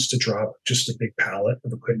operations to drop just a big pallet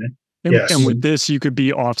of equipment. And with this, you could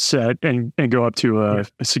be offset and go up to a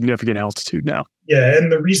significant altitude now. Yeah,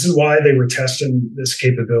 and the reason why they were testing this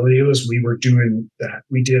capability was we were doing that.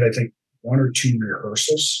 We did, I think, 1 or 2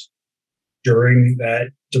 rehearsals during that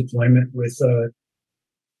deployment with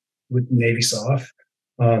Navy SOF,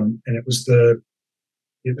 and it was the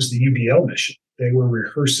UBL mission. They were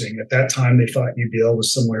rehearsing at that time. They thought UBL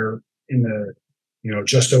was somewhere in the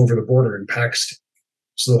just over the border in Pakistan.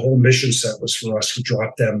 So the whole mission set was for us to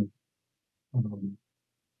drop them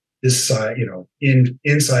this side,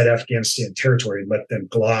 inside Afghanistan territory, and let them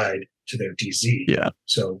glide to their DZ. Yeah.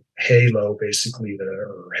 So Halo, basically,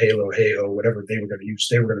 or Halo, Hey-Ho, whatever they were going to use,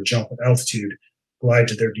 they were going to jump at altitude, glide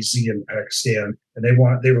to their DZ in Pakistan, and they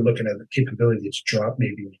were looking at the capability to drop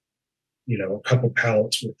maybe, a couple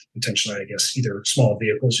pallets with potentially, I guess, either small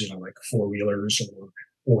vehicles, like 4-wheelers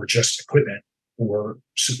or just equipment or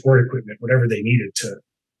support equipment, whatever they needed to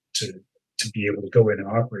be able to go in and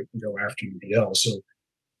operate and go after UBL. So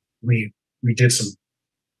we did some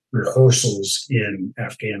rehearsals in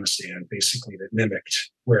Afghanistan, basically, that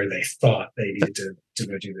mimicked where they thought they needed to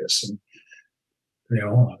go do this. And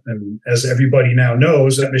and as everybody now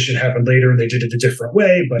knows, that mission happened later and they did it a different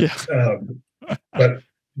way, but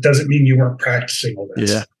doesn't mean you weren't practicing all that.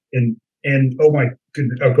 Yeah. And oh my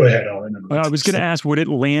goodness. Oh, go ahead, Alan. I was going to ask, would it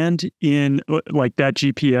land in that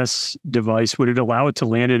GPS device? Would it allow it to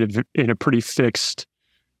land in a pretty fixed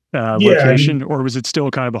location, or was it still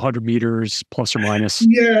kind of 100 meters plus or minus?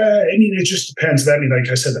 Yeah, it just depends. Like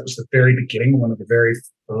I said, that was the very beginning, one of the very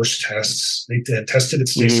first tests. They had tested it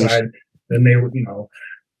stateside. Then they were,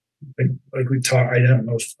 like we talked, I don't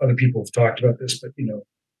know if other people have talked about this, but,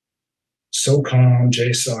 SOCOM,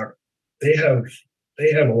 JSOC, they have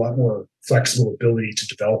a lot more flexible ability to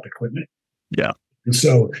develop equipment. Yeah. And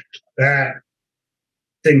so that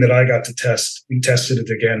thing that I got to test, we tested it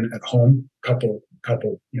again at home a couple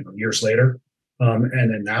years later. And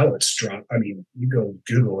then now it's dropped. I mean, you go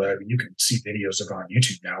Google it, you can see videos of it on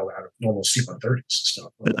YouTube now out of normal C-130s and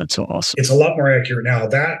stuff. That's so awesome. It's a lot more accurate now.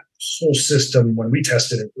 That whole system, when we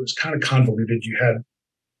tested it, it was kind of convoluted.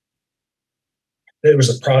 There was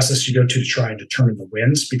a process you go to try and determine the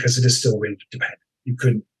winds, because it is still wind dependent. You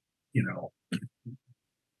couldn't,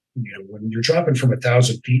 when you're dropping from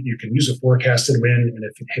 1,000 feet, you can use a forecasted wind, and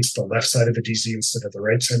if it hits the left side of the DZ instead of the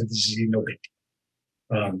right side of the DZ, no big deal.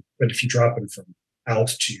 But if you're dropping from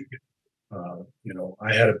altitude,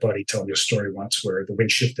 I had a buddy tell me a story once where the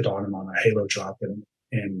wind shifted on him on a halo drop,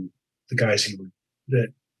 and the guys he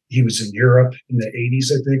was in Europe in the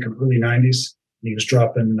 80s, I think, or early 90s, and he was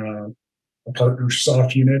dropping a partner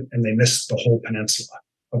soft unit, and they missed the whole peninsula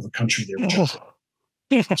of the country they were dropping.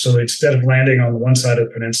 So instead of landing on the one side of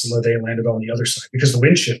the peninsula, they landed on the other side because the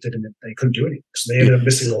wind shifted and they couldn't do anything. So they ended up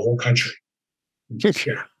missing the whole country.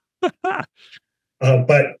 Yeah.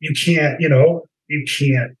 But you can't,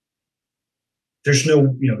 there's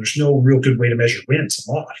no real good way to measure winds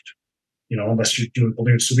aloft, unless you're doing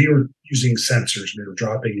balloons. So we were using sensors. We were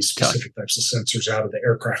dropping these specific types of sensors out of the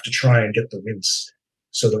aircraft to try and get the winds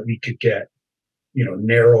so that we could get,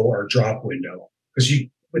 narrow our drop window. Because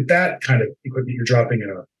with that kind of equipment, you're dropping in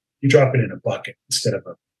a bucket instead of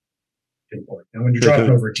a pinpoint. And when you're dropping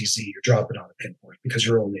over a DZ, you're dropping on a pinpoint because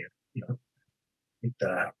you're only,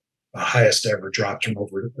 the highest ever dropped from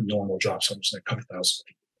over a normal drop zone was like a couple thousand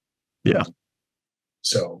feet. Yeah.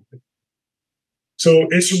 So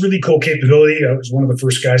it's a really cool capability. I was one of the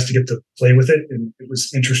first guys to get to play with it, and it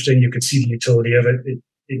was interesting. You could see the utility of it.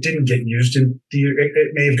 It didn't get used it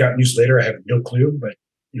may have gotten used later. I have no clue, but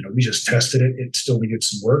we just tested it. It still needed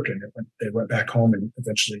some work, and they went back home, and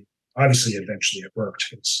eventually it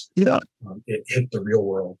worked. It hit the real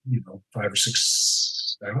world, 5 or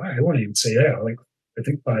 6. I won't even say I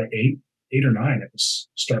think by 8 or 9, it was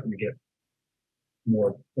starting to get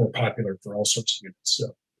more popular for all sorts of units.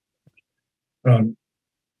 So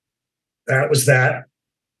that was that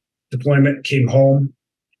deployment. Came home,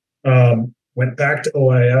 went back to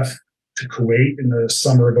OIF to Kuwait in the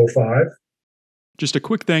summer of 2005. Just a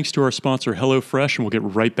quick thanks to our sponsor, HelloFresh, and we'll get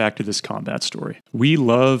right back to this combat story. We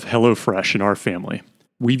love HelloFresh in our family.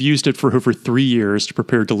 We've used it for over 3 years to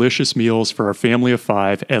prepare delicious meals for our family of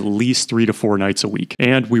 5 at least 3 to 4 nights a week.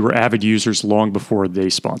 And we were avid users long before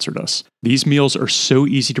they sponsored us. These meals are so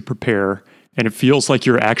easy to prepare, and it feels like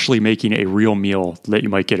you're actually making a real meal that you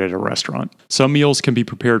might get at a restaurant. Some meals can be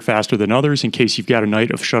prepared faster than others in case you've got a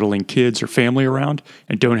night of shuttling kids or family around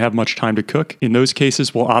and don't have much time to cook. In those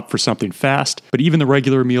cases, we'll opt for something fast, but even the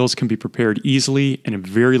regular meals can be prepared easily and in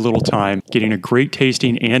very little time, getting a great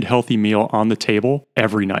tasting and healthy meal on the table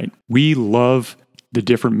every night. We love the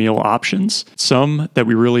different meal options. Some that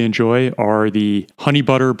we really enjoy are the honey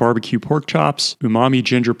butter barbecue pork chops, umami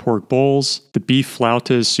ginger pork bowls, the beef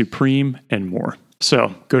flautas supreme, and more.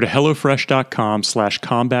 So go to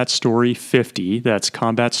hellofresh.com/combatstory50, that's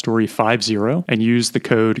combatstory50, and use the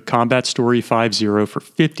code combatstory50 for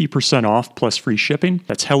 50% off plus free shipping.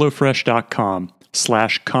 That's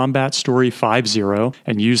hellofresh.com/combatstory50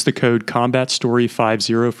 and use the code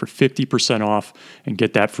combatstory50 for 50% off and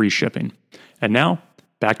get that free shipping. And now,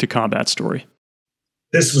 back to Combat Story.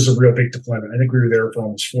 This was a real big deployment. I think we were there for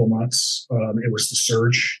almost 4 months. It was the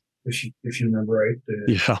surge, if you remember right.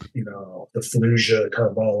 The Fallujah,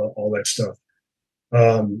 Karbala, all that stuff.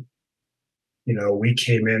 We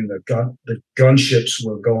came in, the gunships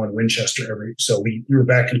were going Winchester so we were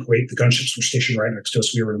back in Kuwait. The gunships were stationed right next to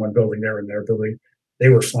us. We were in one building, they were in their building. They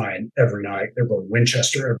were flying every night. They were going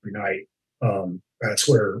Winchester every night. That's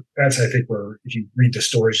I think where, if you read the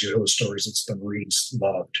stories, you know the stories, it's the Marines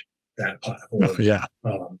loved that platform. Oh, yeah.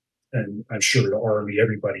 And I'm sure the Army,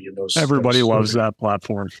 everybody in those. Everybody loves that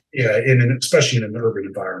platform. Yeah. Especially in an urban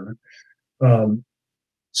environment.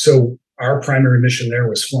 So our primary mission there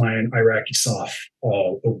was flying Iraqi SOF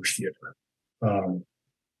all over theater.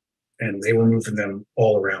 And they were moving them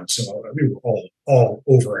all around. So we were all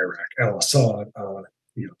over Iraq, Al-Assad,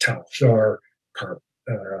 Tal Afar,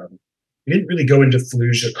 we didn't really go into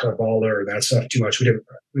Fallujah, Karbala, or that stuff too much. We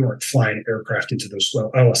weren't flying aircraft into those.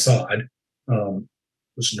 Well, Al-Assad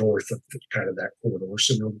was north of kind of that corridor,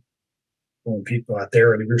 so we were pulling people out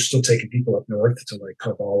there, and we were still taking people up north to like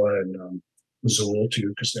Karbala and Mosul too,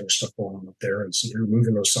 because there was stuff going on up there, and so we were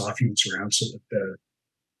moving those soft units around so that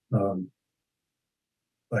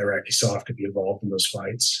Iraqi SOF to be involved in those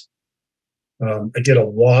fights. I did a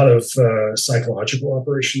lot of psychological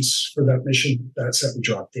operations for that mission. That set, we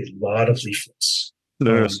dropped a lot of leaflets.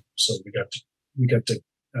 So we got to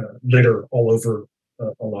litter all over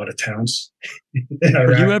a lot of towns. In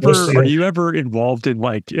Iraq. Are you ever involved in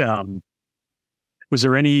like? Was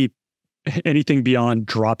there anything beyond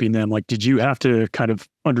dropping them? Like, did you have to kind of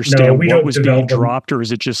understand what was being dropped, or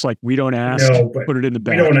is it just like we don't ask, put it in the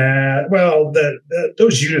bag? We don't ask. Well,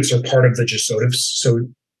 those units are part of the JSOTFs, so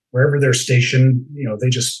wherever they're stationed,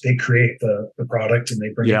 they create the product and they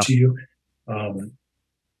bring it to you.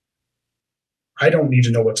 I don't need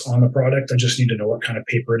to know what's on the product. I just need to know what kind of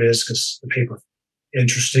paper it is, because the paper,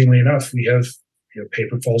 interestingly enough, we have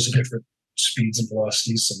paper falls at different speeds and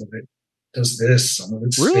velocities. Some of it does this, some of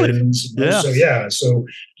it spins. So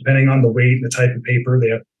depending on the weight and the type of paper, they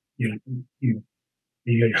have you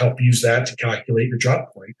help use that to calculate your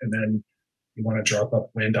drop point, and then you want to drop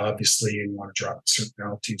upwind, obviously, and you want to drop at a certain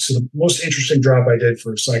altitude. So the most interesting drop I did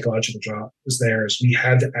for a psychological drop we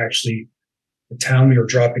had to actually, the town we were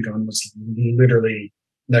dropping on was literally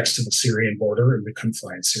next to the Syrian border, and we couldn't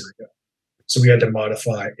fly in Syria. So we had to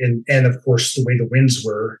modify, and of course, the way the winds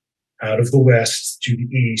were out of the west to the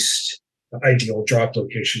east, the ideal drop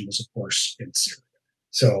location was, of course, in Syria.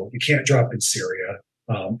 So you can't drop in Syria.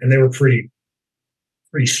 And they were pretty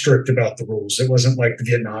strict about the rules. It wasn't like the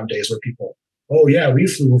Vietnam days where people, oh yeah, we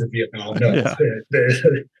flew over Vietnam. No,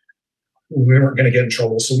 we weren't going to get in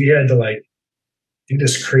trouble. So we had to do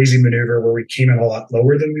this crazy maneuver where we came in a lot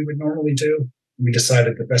lower than we would normally do. We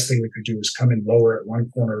decided the best thing we could do was come in lower at one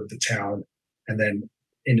corner of the town and then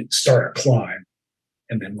start a climb,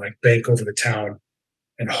 and then bank over the town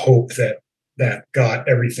and hope that got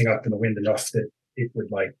everything up in the wind enough that it would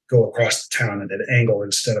go across the town at an angle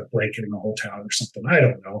instead of blanketing the whole town or something. I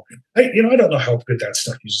don't know. I don't know how good that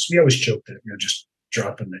stuff uses. We always joke that just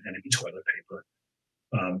dropping the enemy toilet paper,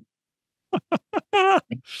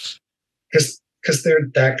 because they're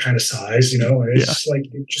that kind of size, and it's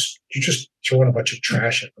you're just throwing a bunch of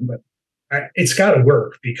trash at them. But it's got to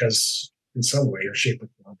work, because in some way or shape or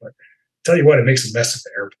form. But tell you what, it makes a mess of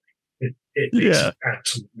the airplane. It makes an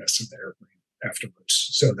absolute mess of the airplane afterwards.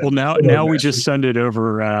 So now we just send it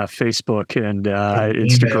over Facebook and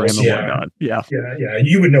Instagram emails, and whatnot. Yeah.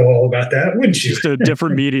 You would know all about that, wouldn't you? Just a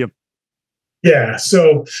different medium. Yeah.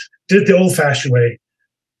 So did the old-fashioned way.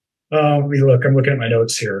 I'm looking at my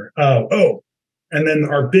notes here. And then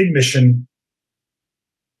our big mission,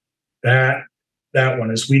 that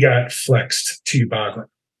one is we got flexed to Bagram.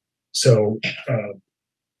 So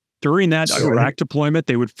during that Iraq deployment,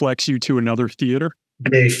 they would flex you to another theater?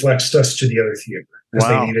 They flexed us to the other theater because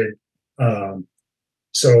they needed.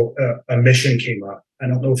 So a mission came up. I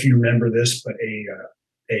don't know if you remember this, but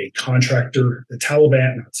a contractor, the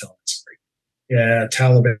Taliban,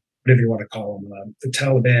 Taliban, whatever you want to call them, the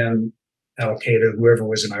Taliban, Al Qaeda, whoever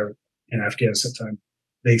was in Afghanistan at the time,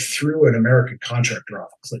 they threw an American contractor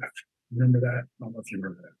off a cliff. Remember that? I don't know if you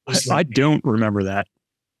remember that. I don't remember that.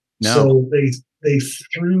 No. So they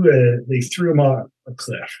threw him off a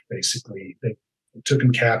cliff. Basically, they took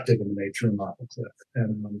him captive and they threw him off a cliff.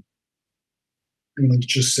 And let's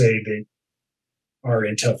just say our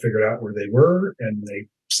intel figured out where they were, and they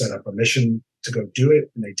set up a mission to go do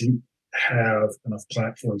it. And they didn't have enough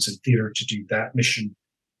platforms in theater to do that mission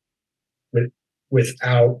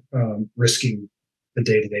without risking the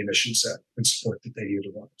day-to-day mission set and support that they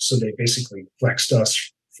needed. So they basically flexed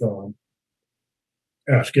us from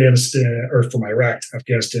Afghanistan, or from Iraq to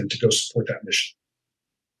Afghanistan, to go support that mission.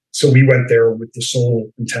 So we went there with the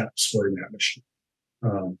sole intent of supporting that mission.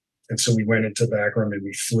 And so we went into Bagram and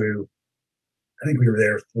we flew. I think we were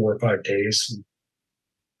there 4 or 5 days,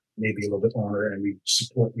 maybe a little bit longer. And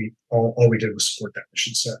all we did was support that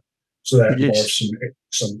mission set. So that involved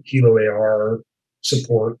some Hilo AR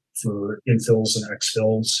support for infills and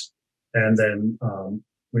exfills. And then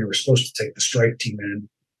we were supposed to take the strike team in.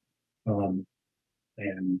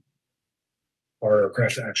 And our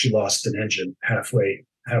aircraft actually lost an engine halfway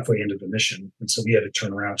into the mission, and so we had to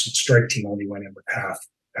turn around. So the strike team only went in with half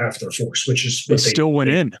their force, which is what they still went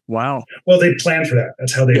in. Wow. Well, they planned for that.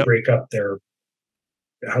 That's how they break up their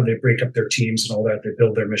teams and all that. They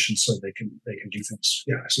build their missions so they can do things.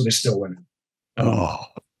 Yeah. So they still went in.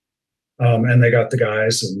 And they got the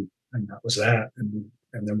guys, and that was that. And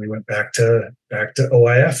then we went back to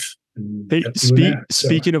OIF.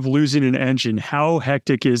 Speaking of losing an engine, how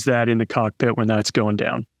hectic is that in the cockpit when that's going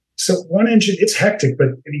down? So one engine, it's hectic, but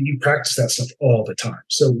you practice that stuff all the time.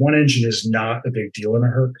 So one engine is not a big deal in a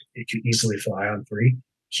Herc. It can easily fly on 3. You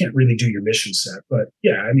can't really do your mission set, but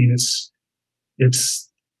yeah, it's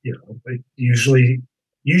usually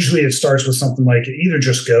usually it starts with something like it either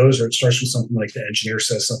just goes or it starts with something like the engineer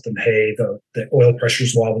says something, hey, the oil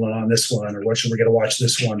pressure's wobbling on this one, or what should we get to watch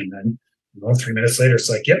this one? And then 3 minutes later, it's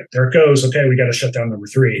like, yep, there it goes. Okay, we got to shut down number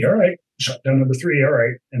 3. All right, shut down number 3. All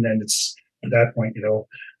right. And then it's at that point,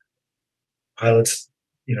 pilots,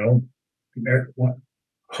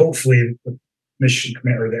 hopefully the mission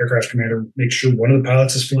commander or the aircraft commander makes sure one of the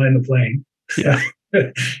pilots is flying the plane. Yeah.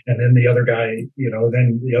 And then the other guy,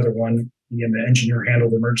 then the other one, and the engineer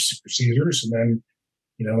handled emergency procedures. And then,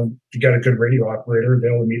 if you got a good radio operator,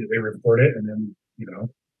 they'll immediately report it. And then,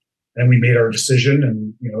 then we made our decision,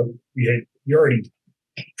 and, you already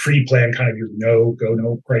pre-planned kind of your go,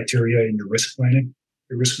 no criteria in your risk planning,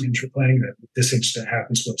 your risk management planning, that if this incident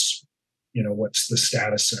happens, what's the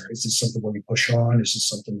status there? Is this something where we push on? Is this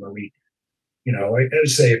something where we, I would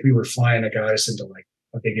say if we were flying guys into like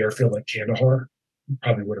a big airfield like Kandahar, we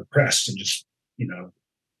probably would have pressed and just,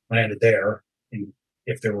 landed there. And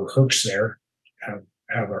if there were hooks there, have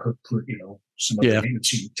a hook crew, some other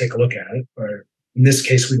maintenance, you take a look at it. But in this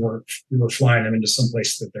case, we were flying them into some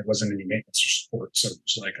place that there wasn't any maintenance or support. So it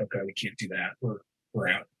was like, okay, we can't do that. We're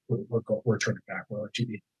out. We're turning back. We're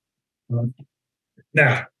RTB.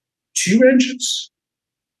 Now, 2 engines,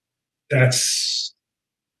 that's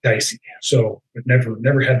dicey. So I've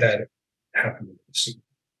never had that happen. So,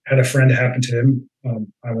 had a friend happen to him.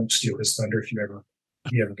 I won't steal his thunder if you ever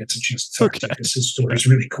gets a chance to talk to him, because his story is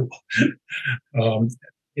really cool.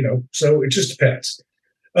 So it just depends.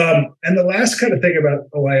 And the last kind of thing about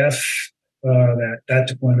OIF, that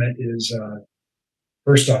deployment is,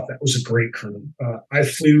 first off, that was a great crew. I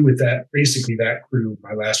flew with that crew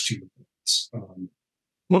my last 2 deployments.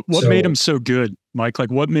 What made them so good, Mike? Like,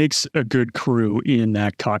 what makes a good crew in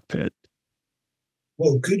that cockpit?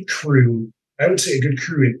 Well, good crew, I would say a good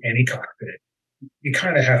crew in any cockpit, you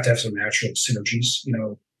kind of have to have some natural synergies.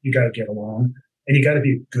 You got to get along, and you got to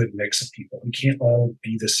be a good mix of people. You can't all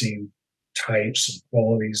be the same types and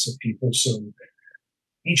qualities of people. So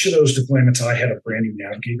each of those deployments, I had a brand new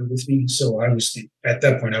navigator with me. So at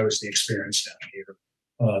that point, I was the experienced navigator.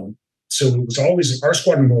 So it was always, our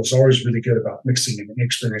squadron was always really good about mixing an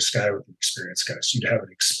inexperienced guy with an experienced guy. So you'd have an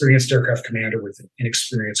experienced aircraft commander with an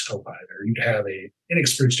inexperienced co-pilot, or you'd have an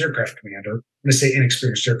inexperienced aircraft commander. When I say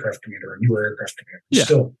inexperienced aircraft commander, a newer aircraft commander,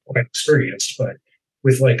 still quite experienced, but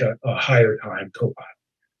with like a higher time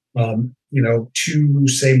co-pilot. 2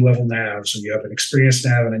 same level navs, so you have an experienced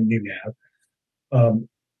nav and a new nav.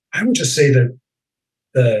 I would just say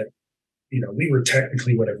that we were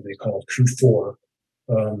technically whatever they called crew 4.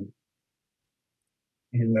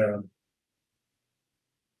 And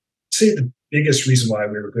say the biggest reason why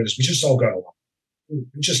we were good is we just all got along. We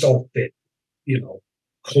just all fit,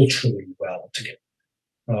 culturally well together.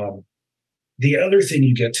 The other thing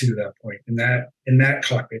you get to that point in that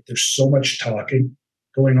cockpit, there's so much talking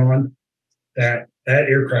going on that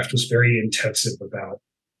aircraft was very intensive about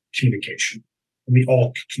communication. And we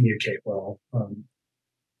all communicate well.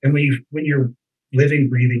 And when you're living,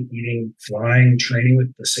 breathing, eating, flying, training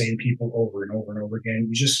with the same people over and over and over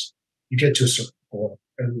again, you get to a certain point.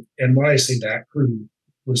 And why I say that crew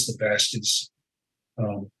was the best is,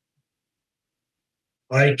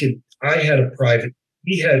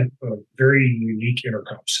 we had a very unique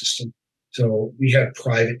intercom system. So we had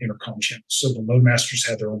private intercom channels. So the loadmasters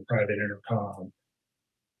had their own private intercom.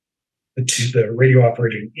 The radio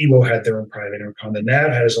operating EWO had their own private intercom. The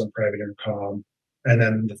nav had his own private intercom. And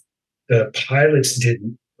then the pilots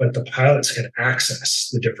didn't, but the pilots could access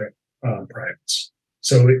the different privates.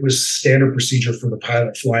 So it was standard procedure for the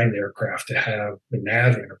pilot flying the aircraft to have the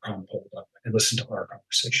nav intercom pulled up and listen to our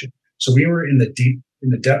conversation. So we were in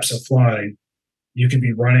the depths of flying. You could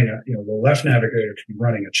be running the left navigator could be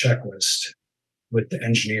running a checklist with the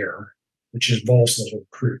engineer, which involves the whole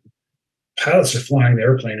crew. Pilots are flying the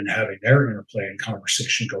airplane and having their interplane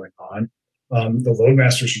conversation going on. The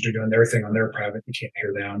loadmasters are doing their thing on their private. You can't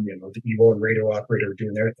hear them. The EVO and radio operator are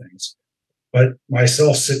doing their things. But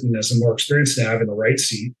myself sitting as a more experienced nav in the right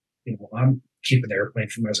seat, I'm keeping the airplane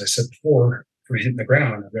from, as I said before, from hitting the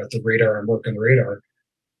ground. I've got the radar. I'm working the radar.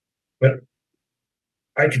 But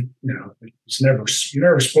I could, you're never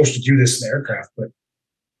supposed to do this in the aircraft, but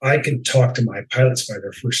I could talk to my pilots by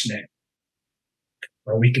their first name,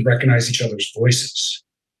 or we could recognize each other's voices.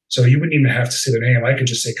 So you wouldn't even have to say their name. I could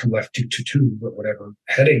just say, come left 222, or whatever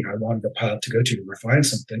heading I wanted the pilot to go to refine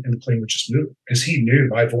something, and the plane would just move because he knew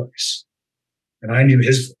my voice and I knew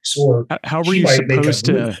his voice. Or how were you supposed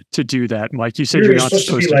to do that, Mike? You said you're not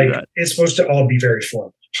supposed to do that. It's supposed to all be very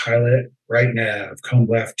formal. Pilot, right nav, come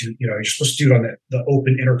left. You're supposed to do it on the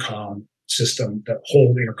open intercom system, the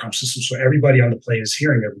whole intercom system, so everybody on the plane is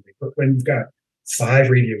hearing everything. But when you've got 5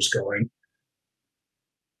 radios going,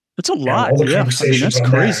 That's a lot. All the Yeah. conversations that's on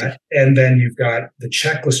crazy. that. And then you've got the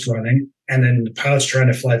checklist running, and then the pilot's trying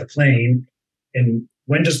to fly the plane. And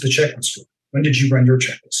when does the checklist run? When did you run your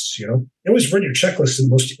checklists? You always run your checklist in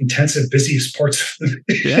the most intensive, busiest parts of the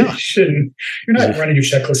mission. You're not running your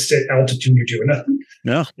checklist at altitude. You're doing nothing.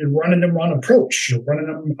 No. You're running them on approach. You're running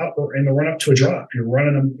them up in the run up to a drop. You're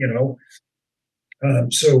running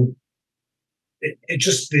them, so it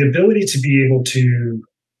just, the ability to be able to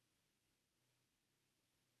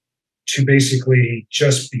basically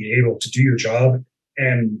just be able to do your job.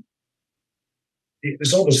 And it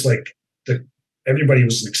was almost like everybody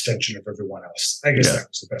was an extension of everyone else. I guess that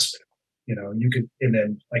was the best bit. You could, and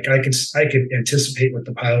then like I could anticipate what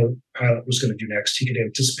the pilot was going to do next. He could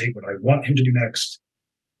anticipate what I want him to do next.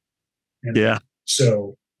 And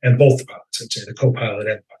so, and both the pilots, I'd say the co-pilot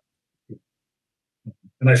and the pilot.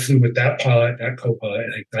 And I flew with that pilot, that co-pilot,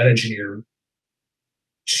 and that engineer,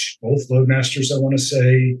 both loadmasters, I want to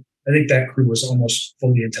say. I think that crew was almost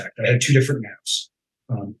fully intact. I had two different naps,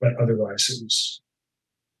 but otherwise it was.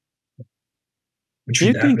 Do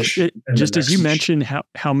you think, just as you mentioned,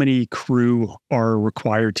 how many crew are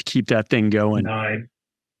required to keep that thing going? 9.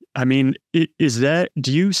 I mean, is that,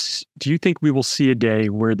 do you think we will see a day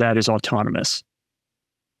where that is autonomous?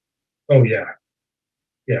 Oh yeah.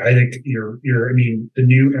 Yeah, I think I mean, the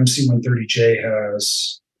new MC-130J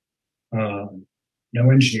has no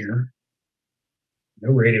engineer,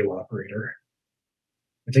 no radio operator.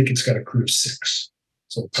 I think it's got a crew of 6.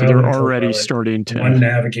 So they're already starting to 1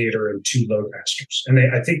 navigator and 2 loadmasters, and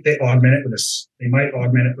I think they augment it with they might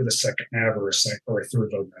augment it with a second nav or a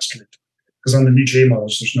 3rd loadmaster. Because on the new J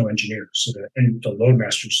models, there's no engineers, so and the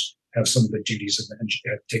loadmasters have some of the duties of the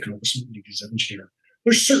engineer, have taken over some of the duties of engineer.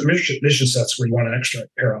 There's certain mission sets where you want an extra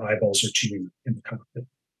pair of eyeballs or 2 in the cockpit.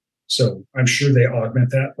 So I'm sure they augment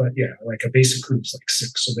that, but yeah, like a basic crew is like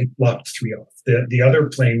 6, so they lopped 3 off. The other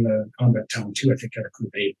plane, the Combat Talon 2, I think had a crew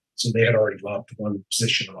of 8. So they had already lopped 1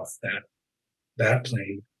 position off that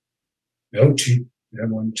plane. No, 2. They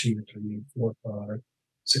had 1, 2, 3, 4, 5,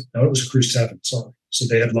 6. No, it was a crew 7. Sorry. So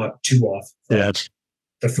they had lopped 2 off.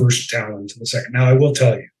 The first Talon to the second. Now I will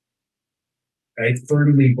tell you, I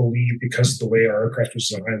firmly believe, because of the way our aircraft was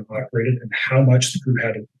designed and operated, and how much the crew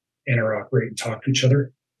had to interoperate and talk to each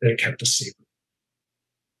other, that it kept us safer.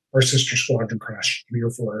 Our sister squadron crashed 3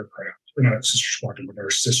 or 4 aircraft. Or not sister squadron, but our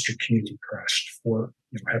sister community crashed 4.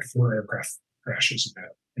 Had 4 aircraft crashes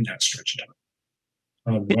in that stretch of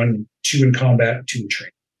time. 2 in combat, 2 in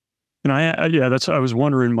training. And I was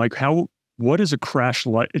wondering, Mike, what is a crash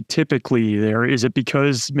like typically there? Is it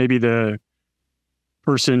because maybe the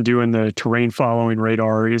person doing the terrain following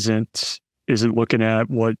radar isn't looking at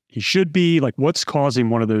what he should be? Like, what's causing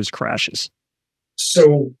one of those crashes?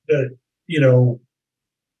 So,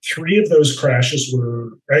 3 of those crashes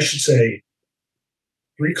were, I should say,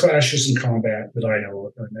 3 crashes in combat that I know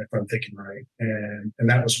of, if I'm thinking right. And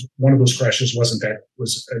that was one of those crashes was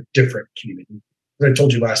a different community. As I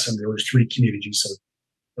told you last time, there were 3 communities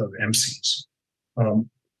of MCs.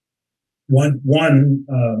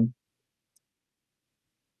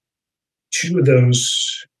 Two of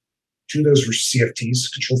those were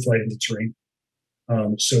CFTs, control flight into terrain.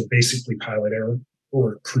 So basically pilot error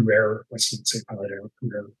or crew error. Let's not say pilot error,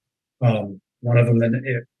 crew error. One of them, then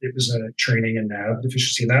it was a training and nav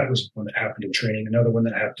deficiency. That was one that happened in training. Another one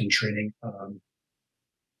that happened in training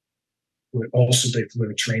also they flew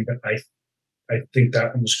in train, but I think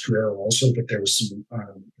that one was crew error also, but there was some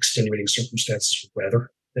extenuating circumstances with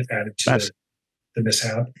weather that added to the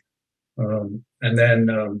mishap. And then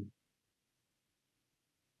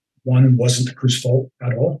one wasn't the crew's fault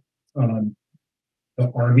at all. The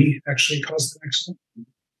Army actually caused the accident.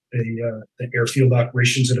 The airfield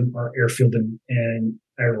operations at our airfield in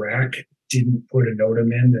Iraq didn't put a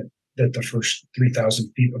NOTAM in that the first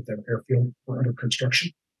 3,000 feet of their airfield were under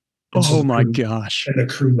construction. And my gosh. And the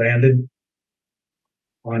crew landed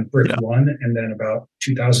on brick 1, and then about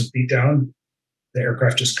 2,000 feet down, the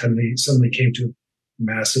aircraft just suddenly came to a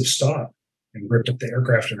massive stop and ripped up the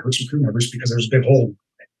aircraft and hurt some crew members because there was a big hole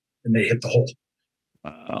and they hit the hole.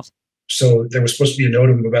 Wow. So there was supposed to be a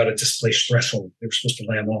NOTAM about a displaced threshold. They were supposed to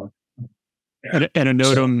land on. Yeah. And a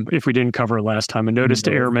NOTAM, if we didn't cover it last time, a notice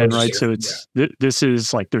to airmen, right? So it's this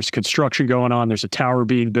is like there's construction going on, there's a tower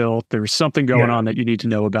being built, there's something going on that you need to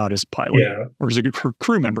know about as a pilot or as a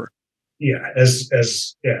crew member. Yeah, as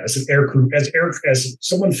an aircrew, as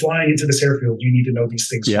someone flying into this airfield, you need to know these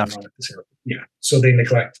things going on at this airfield. Yeah, so they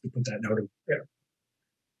neglected to put that NOTAM.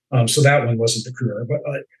 Yeah. So that one wasn't the crew error, but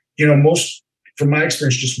most. From my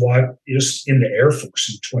experience, just in the Air Force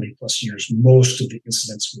in 20 plus years, most of the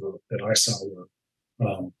incidents that I saw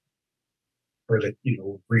were or that,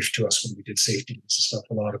 briefed to us when we did safety and stuff.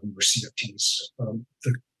 A lot of them were CFTs.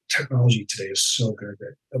 The technology today is so good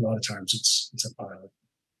that a lot of times it's a pilot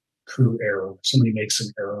crew error. Somebody makes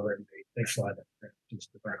an error and they fly that into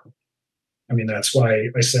the ground. I mean, that's why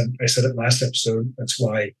I said it last episode. That's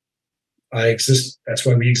why I exist. That's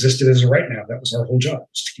why we existed as of right now. That was our whole job,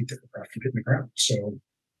 was to keep the aircraft from hitting the ground. So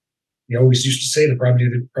we always used to say the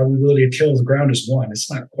probability of kill of the ground is 1. It's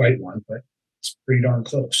not quite 1, but it's pretty darn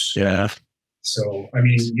close. Yeah. So, I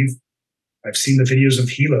mean, I've seen the videos of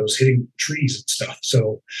helos hitting trees and stuff.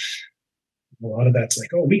 So a lot of that's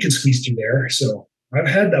like, oh, we can squeeze through there. So I've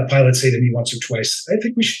had that pilot say to me once or twice, I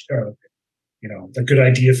think we should, the good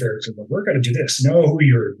idea for it. We're going to do this. No,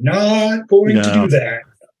 you're not going to do that.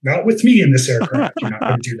 Not with me in this aircraft. You're not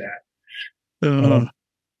going to do that.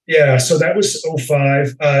 Yeah. So that was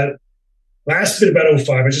 05. Last bit about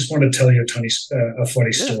 05. I just want to tell you a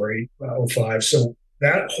funny story about 05. So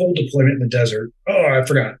that whole deployment in the desert. Oh, I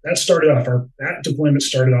forgot. That deployment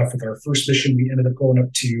started off with our first mission. We ended up going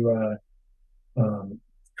up to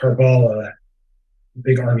Karbala,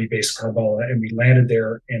 big army base Karbala, and we landed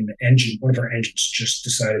there. And one of our engines just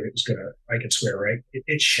decided it was gonna. I could swear, right?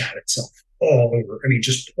 It shat itself all over. I mean,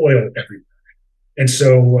 just oil everywhere. And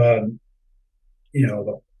so,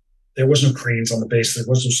 there was no cranes on the base. There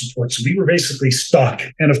was no support. So we were basically stuck.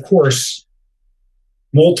 And of course,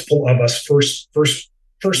 multiple of us first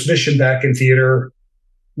mission back in theater,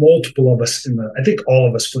 multiple of us I think all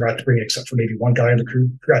of us forgot to bring, except for maybe one guy in the crew,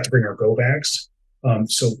 forgot to bring our go bags.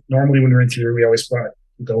 So normally when we're in theater, we always brought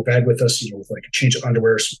a go bag with us, with like a change of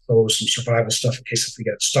underwear, some clothes, some survival stuff in case if we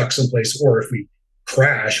get stuck someplace, or if we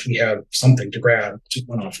crash, we have something to grab to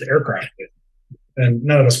run off the aircraft with. And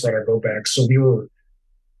none of us brought our go bags. So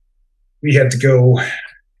we had to go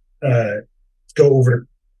over to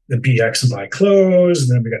the BX and buy clothes.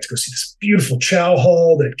 And then we got to go see this beautiful chow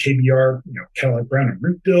hall that KBR, Cadillac Brown and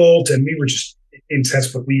Root built. And we were just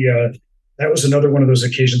intense, but that was another one of those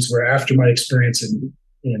occasions where after my experience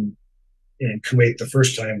in Kuwait the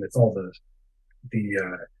first time with all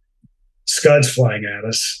the Scuds flying at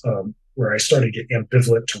us, where I started getting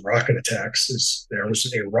ambivalent to rocket attacks, is there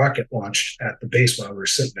was a rocket launched at the base while we were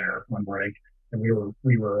sitting there one morning. And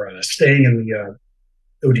we were staying in the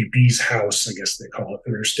ODB's house, I guess they call it.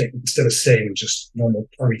 We were staying, instead of staying in just normal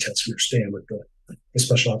army tents, we were staying with the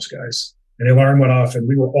special ops guys. And the alarm went off, and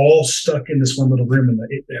we were all stuck in this one little room. And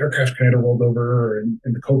the aircraft commander rolled over, and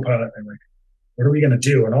the co-pilot. And like, what are we going to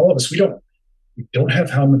do? And all of us, we don't have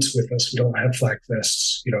helmets with us. We don't have flak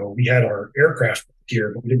vests. We had our aircraft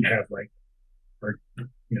gear, but we didn't have our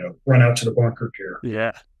run out to the bunker gear.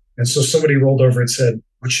 Yeah. And so somebody rolled over and said,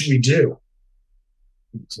 "What should we do?"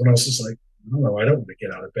 Someone else is like, "I don't know. I don't want to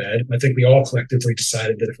get out of bed." I think we all collectively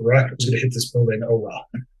decided that if a rocket was going to hit this building, oh well.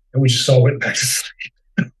 And we just all went back to sleep.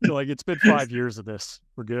 Like, it's been 5 years of this.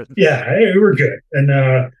 We're good. Yeah, hey, we're good. And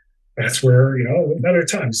that's where, another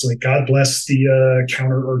time. It's like, God bless the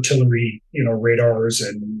counter artillery, radars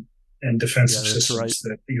and defensive systems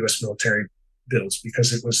that the U.S. military builds,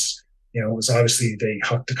 because it was obviously they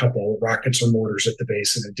hucked a couple rockets or mortars at the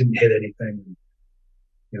base and it didn't hit anything.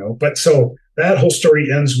 But so that whole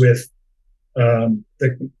story ends with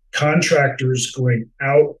the contractors going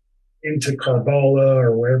out into Karbala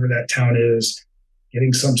or wherever that town is,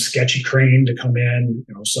 getting some sketchy crane to come in,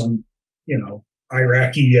 some,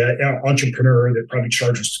 Iraqi entrepreneur that probably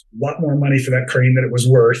charges a lot more money for that crane than it was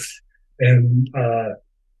worth. And I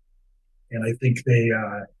think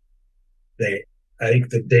I think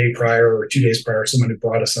the day prior or 2 days prior, someone had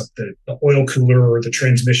brought us up the oil cooler or the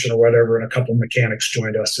transmission or whatever, and a couple of mechanics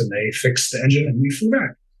joined us and they fixed the engine and we flew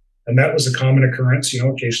back. And that was a common occurrence.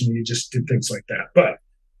 Occasionally you just did things like that. But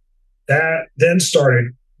that then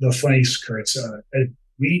started the funniest occurrence.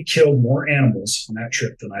 We killed more animals on that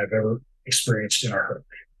trip than I've ever experienced in our herd.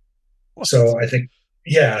 So I think,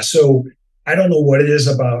 so I don't know what it was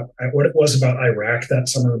about Iraq that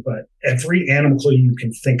summer, but every animal club you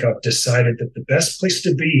can think of decided that the best place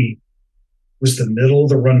to be was the middle of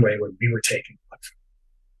the runway when we were taking off.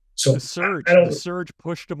 So the surge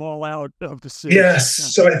pushed them all out of the city. Yes.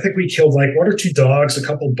 So I think we killed like 1 or 2 dogs, a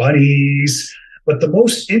couple bunnies. But the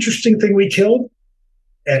most interesting thing we killed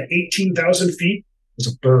at 18,000 feet was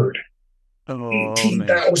a bird.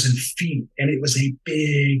 18,000 feet. And it was a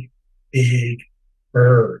big, big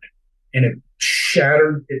bird. And it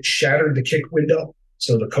shattered the kick window.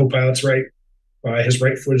 So the co-pilot's his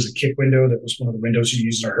right foot is a kick window. That was one of the windows you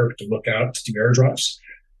use in our herc to look out to do airdrops.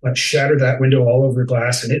 But shattered that window all over the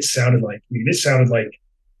glass, and it sounded like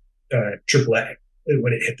AAA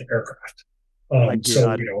when it hit the aircraft.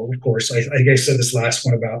 So, of course, I think I said this last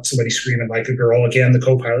one about somebody screaming like a girl. Again, the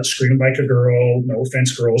co-pilot screaming like a girl. No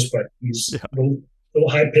offense, girls, but he's a little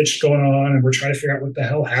high pitched going on, and we're trying to figure out what the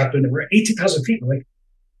hell happened. And we're at 18,000 feet. We're like,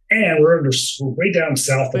 and we're way down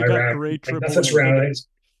south in Iraq. Like, nothing's around us.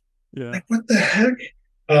 Yeah. Like, what the heck?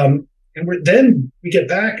 And then we get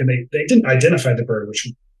back, and they didn't identify the bird, which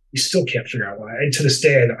we still can't figure out why. And to this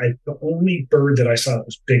day, the only bird that I saw that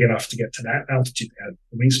was big enough to get to that altitude, that had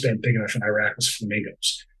a wingspan big enough in Iraq, was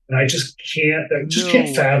flamingos. And I just can't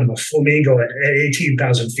fathom a flamingo at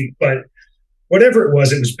 18,000 feet. But whatever it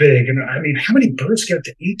was big. And I mean, how many birds get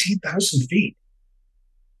to 18,000 feet?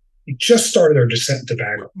 We just started our descent to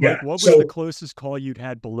DEVGRU. What was the closest call you'd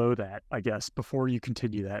had below that, I guess, before you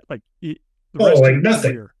continue that? Like, nothing.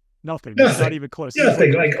 Nothing. Not even close.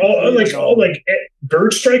 Nothing.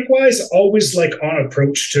 Bird strike wise, always like on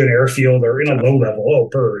approach to an airfield or in a low level. Oh,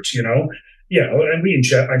 birds, and we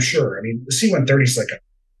inject, I'm sure. I mean, the C-130 is like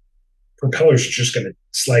propellers are just going to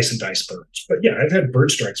slice and dice birds. But yeah, I've had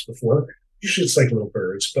bird strikes before. Usually it's like little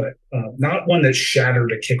birds, but not one that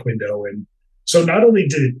shattered a kick window. And so not only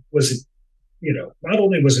was it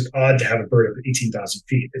odd to have a bird of 18,000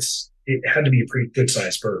 feet, it had to be a pretty good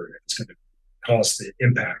sized bird. It's going to cause the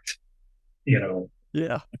impact,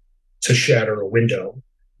 to shatter a window. I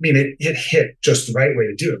mean, it hit just the right way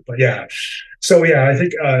to do it. But yeah, so yeah, I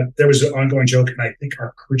think there was an ongoing joke, and I think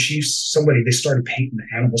our crew chiefs, they started painting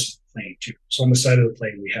the animals on the plane too. So on the side of the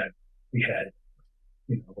plane, we had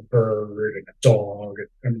a bird and a dog.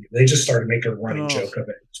 I mean, they just started making a running joke of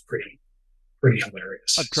it. It's pretty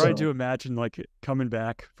hilarious. I've tried to imagine like coming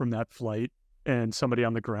back from that flight and somebody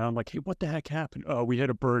on the ground like, hey, what the heck happened? Oh, we hit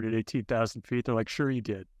a bird at 18,000 feet. They're like, sure you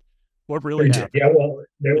did. What really happened? Yeah, well,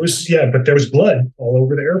 but there was blood all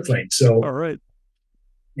over the airplane. So, all right.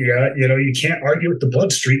 Yeah, you can't argue with the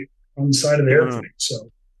blood streak on the side of the airplane.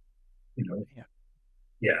 So, yeah.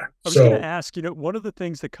 I was going to ask, one of the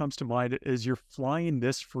things that comes to mind is you're flying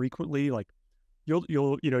this frequently. Like you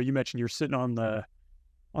mentioned you're sitting on the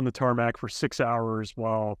tarmac for 6 hours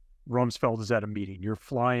while Rumsfeld is at a meeting. You're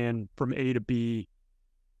flying from A to B,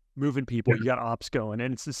 moving people. You got ops going,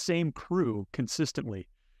 and it's the same crew consistently.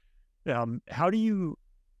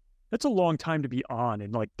 That's a long time to be on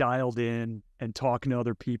and like dialed in and talking to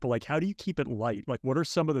other people. Like, how do you keep it light? Like, what are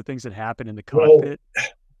some of the things that happen in the cockpit?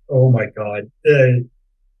 Oh my God.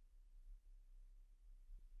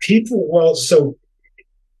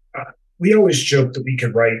 We always joke that we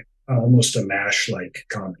could write almost a MASH-like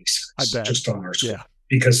comedy series just on our script.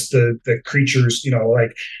 Because the creatures,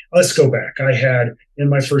 let's go back. In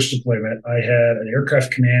my first deployment, I had an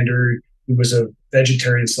aircraft commander who was a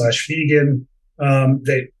vegetarian / vegan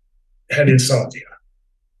that had insomnia.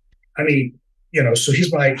 I mean, so he's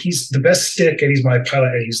the best stick, and he's my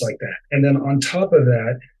pilot, and he's like that. And then on top of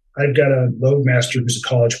that, I've got a loadmaster who's a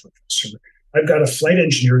college professor. I've got a flight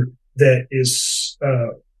engineer that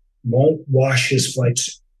won't wash his flight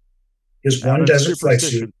suit. His one desert flight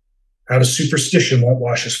suit, out of superstition, won't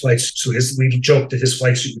wash his flight suit. So we joked that his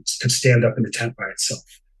flight suit could stand up in the tent by itself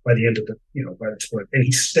by the end of by the deployment, and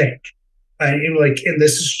he stank. And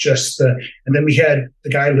this is just and then we had the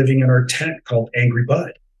guy living in our tent called Angry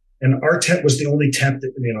Bud, and our tent was the only tent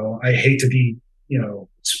that I hate to be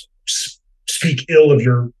speak ill of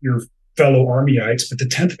your fellow Armyites, but the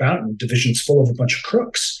 10th Mountain Division's full of a bunch of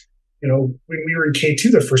crooks. When we were in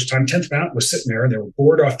K2 the first time, 10th Mountain was sitting there and they were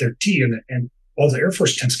bored off their tea, and all the Air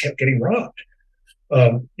Force tents kept getting robbed.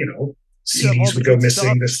 CDs would go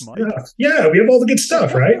missing. Yeah, we have all the good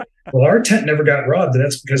stuff, right? Well, our tent never got robbed, and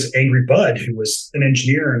that's because Angry Bud, who was an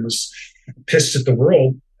engineer and was pissed at the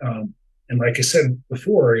world, and like I said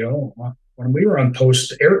before, when we were on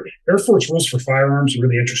post, Air Force rules for firearms are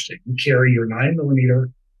really interesting. You carry your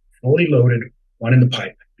 9mm fully loaded, one in the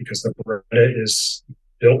pipe, because the Beretta is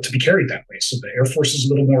built to be carried that way. So the Air Force is a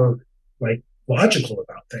little more logical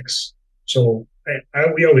about things. So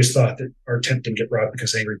we always thought that our tent didn't get robbed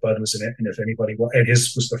because Angry Bud was in it, and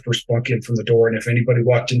his was the first bunk in from the door, and if anybody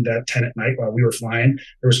walked into that tent at night while we were flying,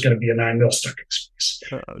 there was going to be a 9mm stuck in his face.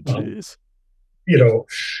 Oh, jeez.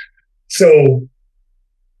 So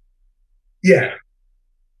yeah,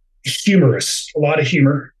 humorous, a lot of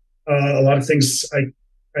humor, a lot of things I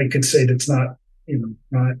could say that's not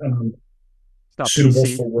suitable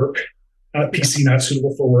PC. For work, not PC, not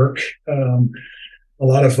suitable for work. A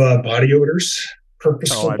lot of body odors,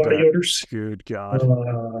 purposeful body odors. Good God.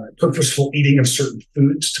 Purposeful eating of certain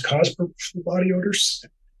foods to cause purposeful body odors.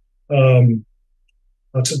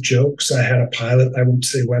 Lots of jokes. I had a pilot, I won't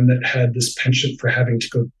say when, that had this penchant for having to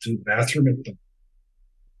go to the bathroom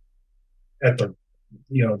at the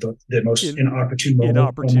most inopportune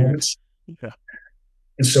moments. Yeah.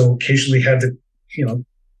 And so occasionally had to,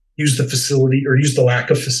 use the facility or use the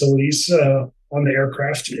lack of facilities on the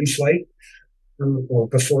aircraft in flight or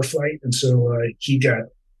before flight. And so he got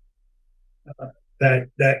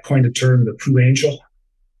that coined the term the poo angel.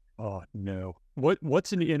 Oh no!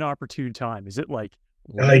 What's an inopportune time? Is it like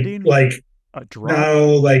landing? A drop?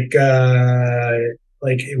 No, like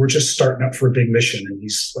we're just starting up for a big mission, and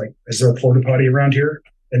he's like, "Is there a porta potty around here?"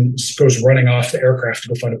 And goes running off the aircraft to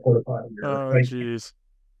go find a porta potty. Oh, jeez.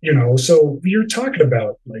 So you're talking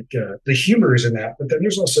about like the humor is in that, but then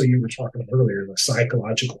there's also, you were talking about earlier, the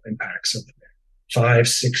psychological impacts of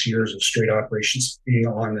 5-6 years of straight operations, being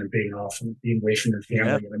on and being off and being away from their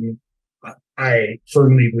family. Yeah. I mean, I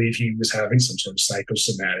firmly believe he was having some sort of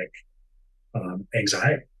psychosomatic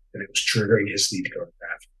anxiety, and it was triggering his need to go to the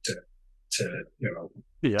bathroom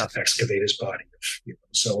to excavate his body.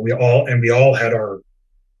 So we all had our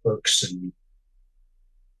quirks and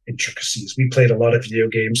intricacies. We played a lot of video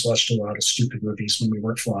games, watched a lot of stupid movies when we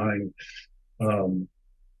weren't flying. Told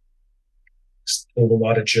a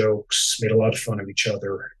lot of jokes, made a lot of fun of each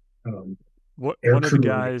other. One of the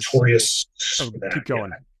guys notorious. Keep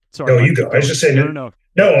going. Yeah. Sorry. No, you go. I was just saying. No,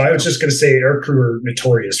 I was just going to say Aircrew are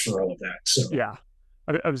notorious for all of that. So yeah,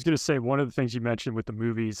 I was going to say one of the things you mentioned with the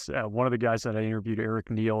movies. One of the guys that I interviewed, Eric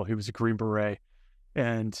Neal, who was a Green Beret,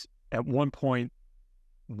 and at one point,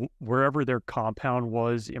 wherever their compound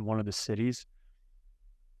was in one of the cities,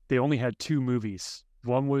 they only had 2 movies.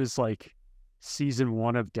 One was like season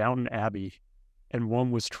 1 of Downton Abbey, and one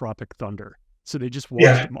was Tropic Thunder. So they just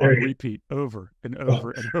watched them on repeat over and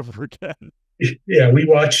over and over again. Yeah, we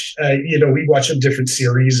watch, we watch a different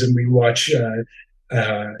series, and we watch,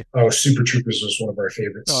 Super Troopers was one of our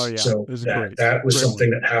favorites. Oh yeah, so that was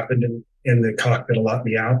something that happened in the cockpit a lot.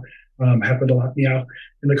 Happened a lot.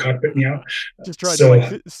 In the cockpit. Just tried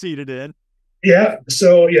to seat it in. Yeah.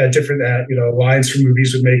 So different that, lines from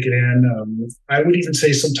movies would make it in. I would even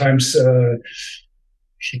say sometimes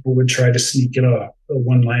people would try to sneak in a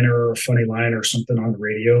one-liner or a funny line or something on the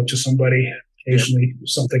radio to somebody. Occasionally,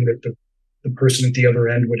 something that the person at the other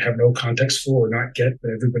end would have no context for or not get,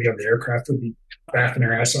 but everybody on the aircraft would be laughing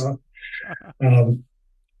their ass off.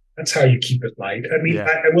 That's how you keep it light. I mean,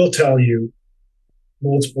 I will tell you,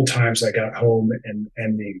 multiple times I got home and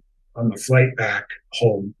on the flight back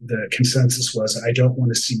home, the consensus was, I don't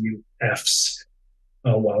want to see you Fs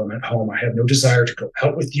while I'm at home. I have no desire to go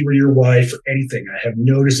out with you or your wife or anything. I have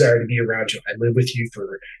no desire to be around you. I live with you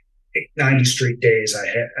for 90 straight days.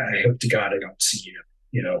 I hope to God I don't see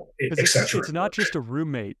you, etc. It's not just a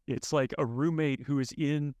roommate. It's like a roommate who is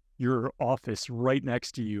in your office right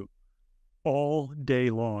next to you all day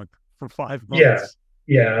long for 5 months.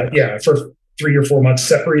 Yeah. For 3 or 4 months,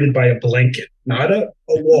 separated by a blanket, not a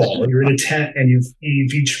wall. You're in a tent, and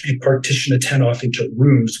you've each partitioned a tent off into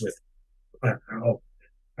rooms with.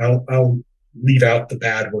 I'll leave out the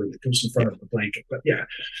bad word that goes in front of the blanket, but yeah.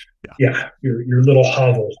 Your little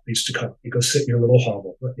hovel used to come. You go sit in your little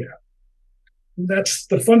hovel, but that's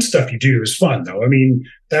the fun stuff you do. Is fun though. I mean,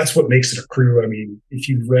 that's what makes it a crew. I mean, if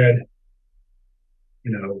you've read,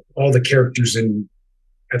 all the characters in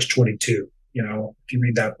Catch-22. If you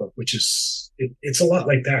read that book, which is, it's a lot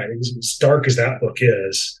like that. As dark as that book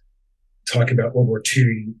is, talking about World War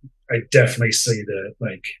II, I definitely see the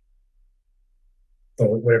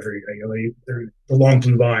long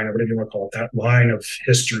blue line, or whatever you want to call it, that line of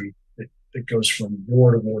history that goes from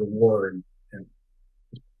war to war to war, and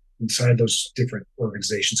inside those different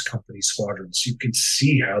organizations, companies, squadrons, you can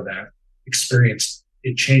see how that experience,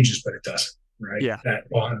 it changes, but it doesn't, right? Yeah. That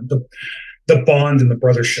bond, the bond and the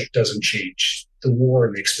brothership doesn't change. The war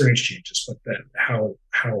and the experience changes, but then how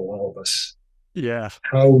all of us,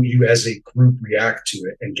 how you as a group react to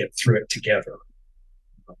it and get through it together.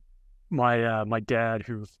 My dad,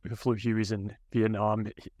 who flew Hueys in Vietnam,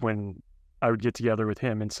 when I would get together with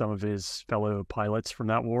him and some of his fellow pilots from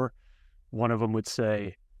that war, one of them would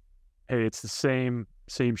say, "Hey, it's the same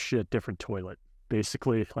shit, different toilet."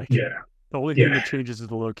 Basically, the only thing that changes is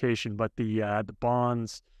the location, but the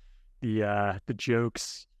bonds, the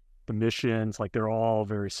jokes, the missions, they're all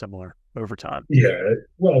very similar over time.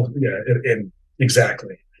 And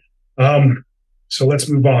exactly. So let's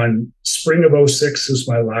move on. Spring of 06 was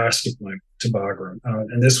my last deployment to Bagram.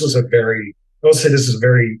 And this was I'll say this is a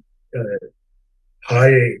very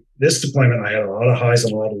high, this deployment, I had a lot of highs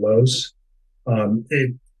and a lot of lows.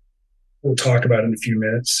 We'll talk about it in a few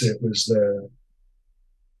minutes. It was the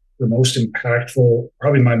most impactful,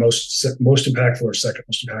 probably my most impactful or second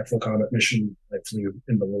most impactful combat mission I flew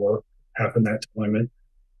in the war, happened that deployment.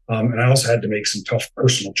 And I also had to make some tough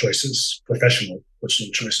professional choices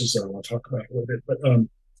that I want to talk about a little bit, but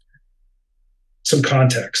some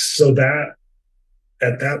context. So that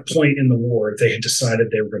at that point in the war, they had decided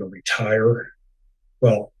they were going to retire.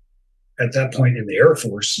 Well, at that point in the Air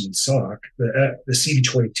Force and SOC, the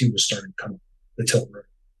CV-22 was starting to come up the tilt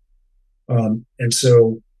road. And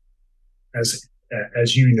so,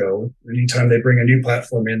 as you know, anytime they bring a new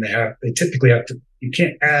platform in, they typically have to. You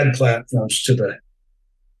can't add platforms to the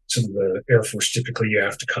Air Force. Typically, you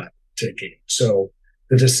have to cut to gain. So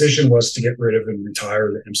the decision was to get rid of and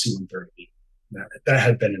retire the MC-130. That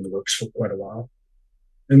had been in the works for quite a while.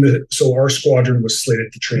 And so our squadron was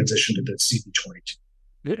slated to transition to the CV-22.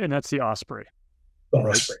 And that's the Osprey. The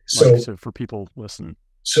right? Osprey. So for people listening.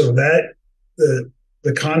 So that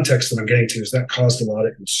the context that I'm getting to is that caused a lot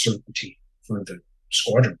of uncertainty for the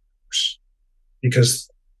squadron members, because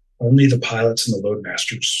only the pilots and the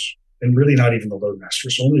loadmasters, and really not even the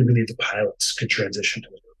loadmasters, only really the pilots could transition to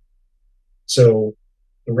the load. So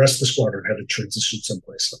the rest of the squadron had to transition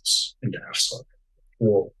someplace else into AFSOC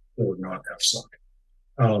or not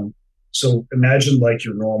AFSOC. So imagine like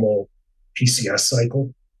your normal PCS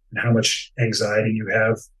cycle and how much anxiety you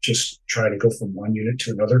have just trying to go from one unit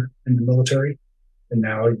to another in the military. And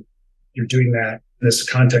now you're doing that in this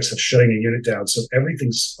context of shutting a unit down. So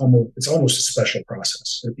everything's almost a special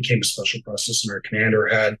process. It became a special process, and our commander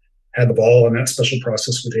had the ball in that special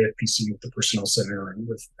process with AFPC, with the personnel center, and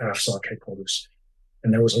with AFSOC headquarters.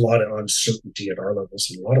 And there was a lot of uncertainty at our levels,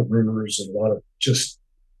 and a lot of rumors, and a lot of just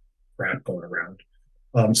crap going around.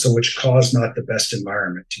 So which caused not the best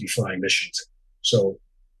environment to be flying missions. So,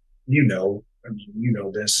 you know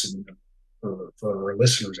this, and for our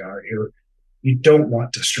listeners out here, you don't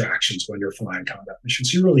want distractions when you're flying combat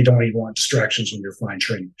missions. You really don't even want distractions when you're flying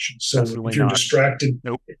training missions. So Absolutely if you're not.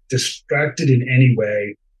 distracted in any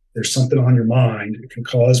way, there's something on your mind, it can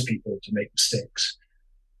cause people to make mistakes.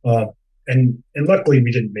 And luckily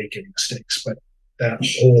we didn't make any mistakes, but that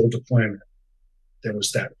whole deployment, there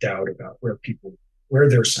was that doubt about where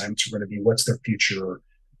their assignments were going to be, what's their future.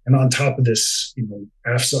 And on top of this,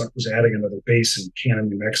 AFSOC was adding another base in Cannon,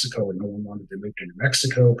 New Mexico, and no one wanted to move to New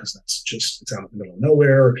Mexico because it's out in the middle of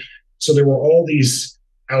nowhere. So there were all these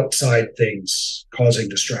outside things causing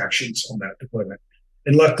distractions on that deployment.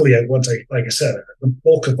 And luckily, like I said, the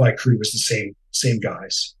bulk of my crew was the same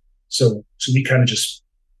guys. So we kind of just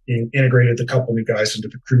integrated a couple new guys into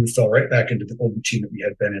the crew, fell right back into the old team that we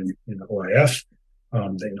had been in the OIF,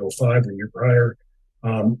 in 05, the year prior.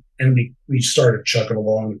 And we started chugging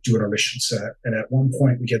along, doing our mission set. And at one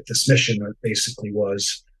point we get this mission that basically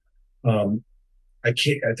was, I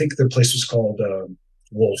think the place was called,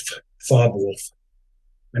 Fob Wolf.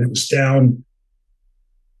 And it was down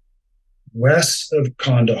west of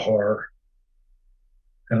Kandahar.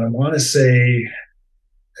 And I want to say,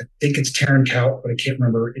 I think it's Tarin Kaut, but I can't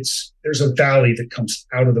remember. There's a valley that comes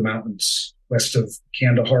out of the mountains west of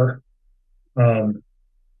Kandahar. And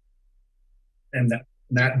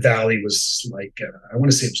that valley was like, I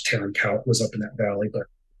want to say it was Tarin Kaut was up in that valley, but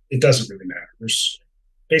it doesn't really matter. There's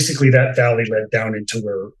basically that valley led down into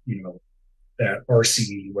where, that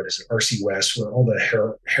RC West, where all the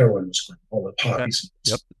heroin was going, all the poppies.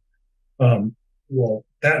 Yep. Well,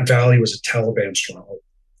 that valley was a Taliban stronghold,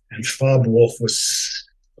 and Fob Wolf was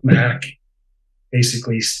smack,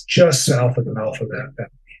 basically just south of the mouth of that valley.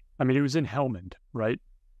 I mean, it was in Helmand, right?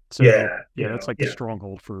 So, that's like the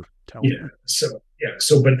stronghold for Taliban.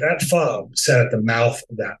 But that fob sat at the mouth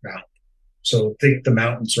of that mountain. So think the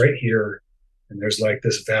mountain's right here, and there's like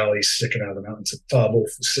this valley sticking out of the mountains, and Fob Wolf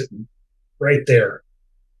was sitting right there.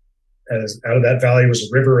 As out of that valley was a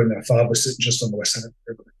river, and that fob was sitting just on the west side of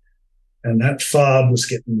the river. And that fob was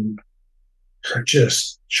getting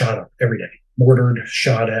just shot up every day, mortared,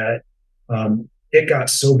 shot at. It got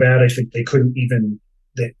so bad, I think they couldn't even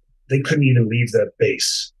leave the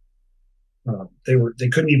base. They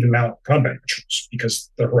couldn't even mount combat patrols because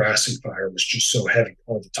the harassing fire was just so heavy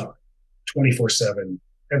all the time, 24/7,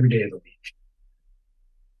 every day of the week.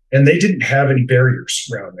 And they didn't have any barriers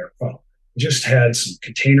around their fob. They just had some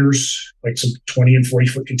containers, like some 20 and 40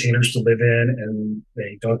 foot containers to live in, and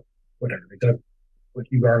they dug what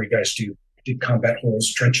you Army guys do, did combat holes,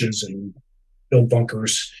 trenches, and build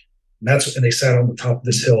bunkers. And they sat on the top of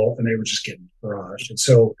this hill, and they were just getting barraged. And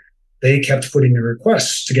so they kept putting in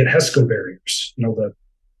requests to get HESCO barriers,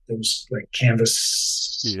 those like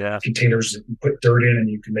canvas containers that you put dirt in and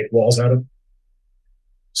you can make walls out of.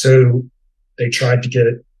 So they tried to get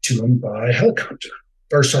it to them by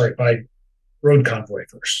by road convoy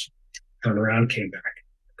first. Turned around, came back.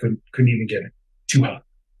 Couldn't even get it. Too hot.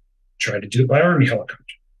 Tried to do it by Army helicopter.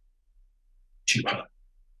 Too hot.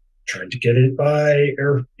 Tried to get it by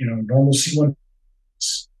normal C-1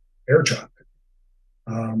 airdrop.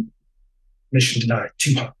 Mission denied.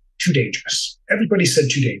 Too hot. Too dangerous. Everybody said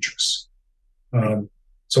too dangerous.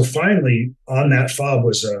 So finally, on that fob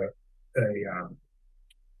was a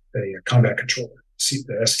combat controller,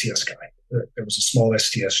 the STS guy. There was a small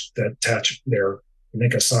STS that attached there, and they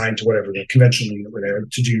got assigned to whatever the conventional unit were there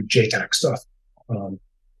to do JTAC stuff.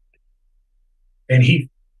 And he,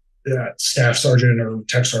 staff sergeant or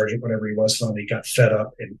tech sergeant, whatever he was, finally got fed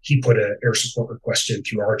up, and he put an air support request in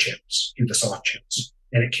through our channels, through the soft channels,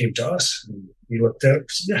 and it came to us. And we looked at it,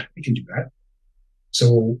 said, yeah, we can do that.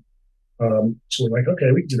 So we're like,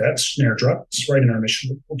 okay, we can do that. It's an airdrop. It's right in our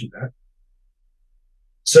mission. We'll do that.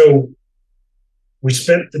 So we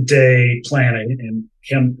spent the day planning,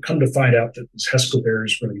 and come to find out that these HESCO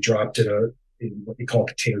barriers were going to be dropped in what we call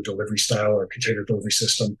container delivery style or container delivery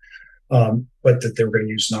system, but that they were going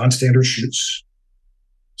to use non-standard chutes.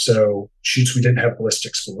 So chutes we didn't have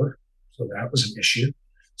ballistics for. So that was an issue.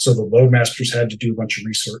 So the loadmasters had to do a bunch of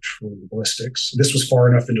research for the ballistics. This was far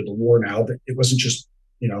enough into the war now that it wasn't just,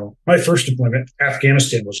 my first deployment,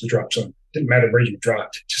 Afghanistan was the drop zone. Didn't matter where you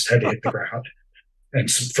dropped, it just had to hit the ground. And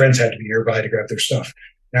some friends had to be nearby to grab their stuff.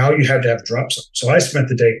 Now you had to have a drop zone. So I spent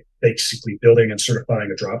the day basically building and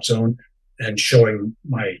certifying a drop zone and showing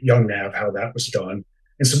my young nav how that was done.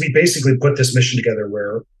 And so we basically put this mission together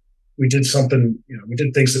where we did something, we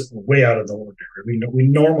did things that were way out of the ordinary. We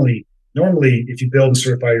normally, if you build and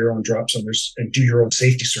certify your own drop zone and do your own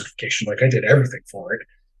safety certification, like I did everything for it.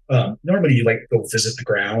 Normally you go visit the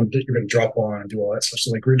ground that you're going to drop on and do all that stuff.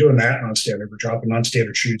 So we're doing that non-standard. We're dropping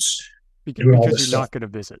non-standard chutes. Because you're not going to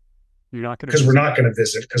visit. You're not going to because we're not going to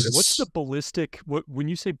visit because it's. What's the ballistic? When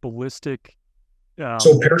you say ballistic?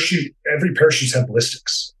 So every parachutes have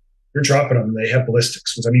ballistics. You're dropping them, they have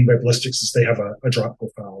ballistics. What I mean by ballistics is they have a drop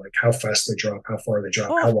profile, like how fast they drop, how far they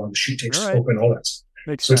drop, how long the chute takes to open, all that stuff.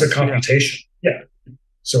 Makes sense. It's a computation. Yeah.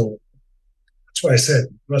 So that's why I said,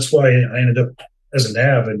 that's why I ended up as a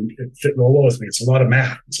nav, and it fit real well with me. It's a lot of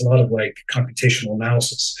math. It's a lot of computational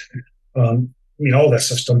analysis. All that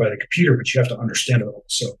stuff's done by the computer, but you have to understand it all.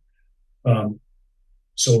 So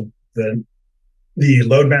the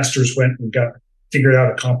loadmasters went and figured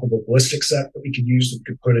out a comparable ballistic set that we could use, that we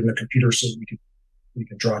could put in the computer so that we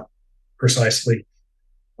could drop precisely.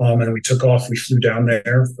 And then we took off. We flew down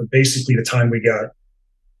there. But basically, the time we got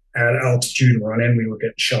at altitude and run in, we were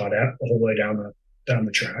getting shot at the whole way down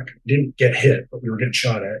the track. Didn't get hit, but we were getting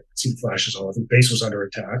shot at. See flashes all over. The base was under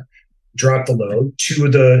attack. Dropped the load. Two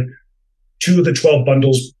of the 12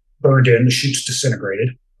 bundles burned in. The chutes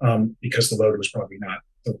disintegrated because the load was probably not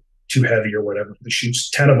too heavy or whatever for the chutes.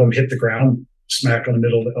 10 of them hit the ground, smack on the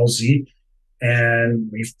middle of the LZ, and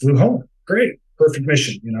we flew home. Great. Perfect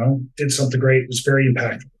mission, did something great. It was very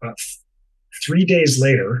impactful. About 3 days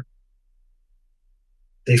later,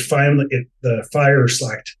 the fire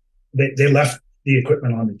slacked. They left the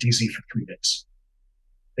equipment on the DZ for 3 days.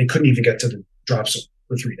 They couldn't even get to the drop zone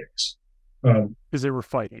for 3 days. Because they were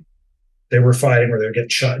fighting. They were fighting, or they were getting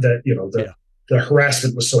shot. The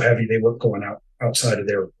harassment was so heavy they weren't going outside of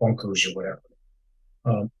their bunkers or whatever.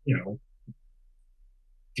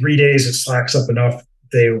 3 days, it slacks up enough.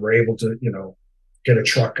 They were able to, get a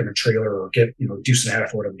truck and a trailer, or get, deuce and a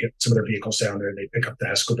half or whatever, get some of their vehicles down there. They pick up the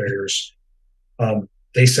HESCO barriers.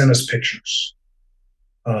 They sent us pictures.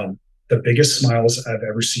 The biggest smiles I've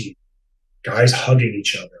ever seen. Guys hugging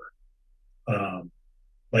each other.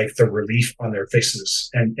 Like the relief on their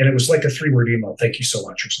faces. And it was like a 3-word email, thank you so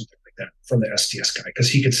much, or something like that, from the STS guy, because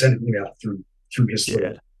he could send an email through his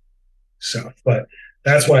little stuff. But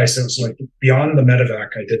that's why I said it was like beyond the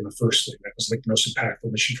medevac I did in the first thing. That was like the most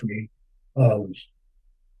impactful mission for me.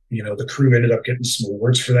 The crew ended up getting some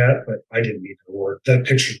awards for that, but I didn't need an award. The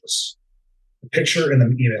picture and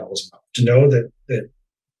the email was enough to know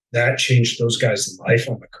that changed those guys' life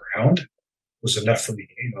on the ground was enough for me.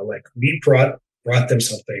 We brought them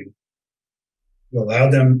something. We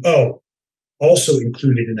allowed them. Oh, also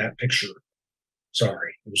included in that picture.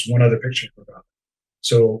 Sorry, there was one other picture I forgot.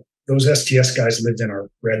 So those STS guys lived in our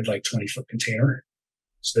red 20-foot container.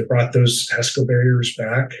 So they brought those HESCO barriers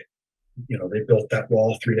back. They built that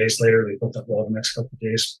wall 3 days later. They built that wall the next couple of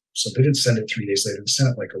days. So they didn't send it 3 days later. They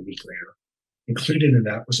sent it a week later. Included in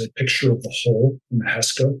that was a picture of the hole in the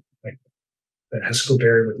HESCO, like the HESCO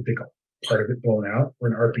barrier with a big part of it blown out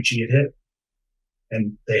where an RPG had hit.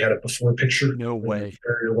 And they had a before picture. No way. The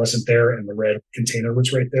barrier wasn't there, and the red container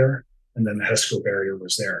was right there. And then the HESCO barrier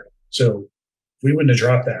was there. So if we wouldn't have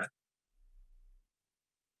dropped that,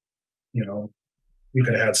 we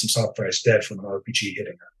could have had some soft fries dead from an RPG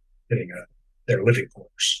hitting their living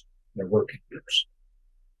quarters, their working quarters.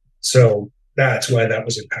 So that's why that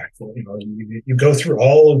was impactful. You go through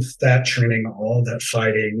all of that training, all of that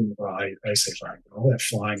fighting. Well, I say fighting, all that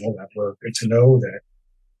flying, all that work, and to know that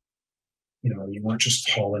you weren't just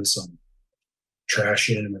hauling some trash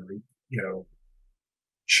in or,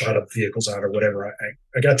 shot up vehicles out or whatever.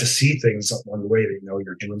 I got to see things along the way that,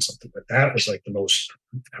 you're doing something, but that was like the most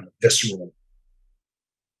kind of visceral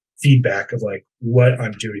feedback of like what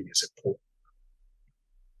I'm doing is important.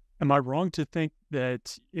 Am I wrong to think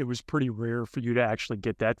that it was pretty rare for you to actually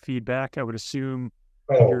get that feedback? I would assume.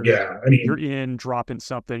 Oh yeah. I mean, you're in dropping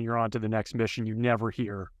something, you're on to the next mission. You never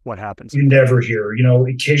hear what happens. You never hear,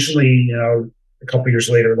 occasionally, a couple of years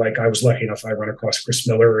later, like I was lucky enough, I run across Chris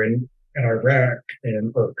Miller in Iraq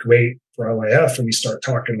or Kuwait for LAF, and we start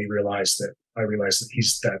talking. I realized that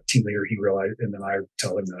he's that team leader. He realized, and then I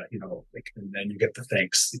tell him that, and then you get the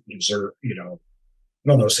thanks that you deserve. I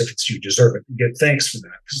don't know if it's you deserve it. You get thanks for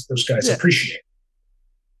that because those guys appreciate it.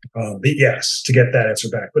 But yes, to get that answer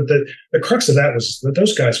back. But the crux of that was that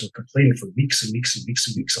those guys were complaining for weeks and weeks and weeks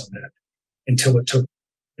and weeks on that until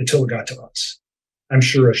it got to us. I'm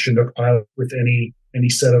sure a Chinook pilot with any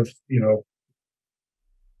set of,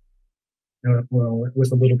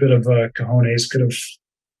 with a little bit of cojones could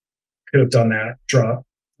have done that drop,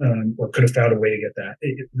 or could have found a way to get that.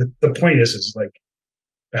 The point is like,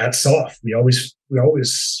 that's soft. We always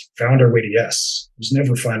found our way to yes. It was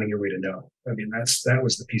never finding your way to no. I mean, that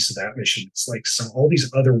was the piece of that mission. It's like all these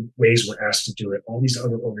other ways we're asked to do it. All these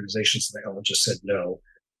other organizations in the hell just said no.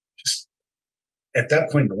 Just at that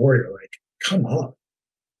point in the war, you're like, come on.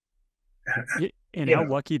 And how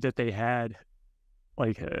lucky that they had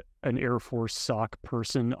like an Air Force SOC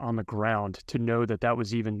person on the ground to know that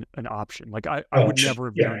was even an option. Like I would never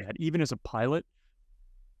have known that. Even as a pilot,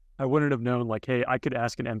 I wouldn't have known, like, hey, I could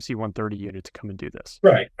ask an MC-130 unit to come and do this.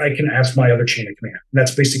 Right. I can ask my other chain of command. And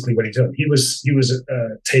that's basically what he did. He was a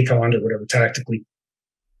take-on to whatever, tactically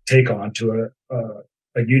take-on to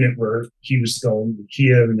a unit where he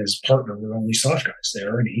and his partner were the only soft guys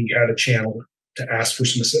there, and he had a channel to ask for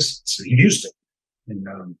some assistance. So he used it. And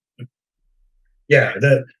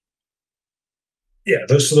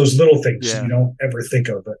those little things you don't ever think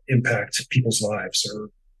of that impact people's lives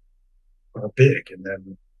are big. And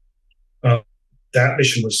then that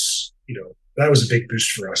mission was, that was a big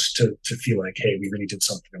boost for us to feel like, hey, we really did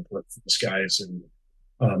something important for these guys.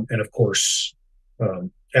 And of course,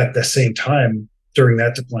 at the same time, during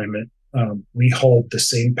that deployment, we hauled the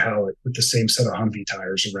same pallet with the same set of Humvee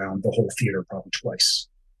tires around the whole theater probably twice.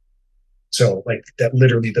 So like that,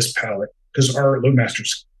 literally this pallet, because our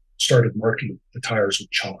loadmasters started marking the tires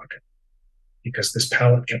with chalk because this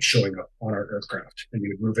pallet kept showing up on our aircraft, and we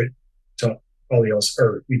would move it to all the else,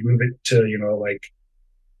 or we'd move it to, like,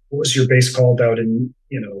 what was your base called out in,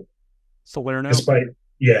 Salerno?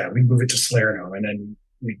 We'd move it to Salerno, and then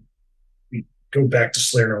we go back to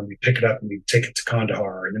Salerno, and we pick it up and we take it to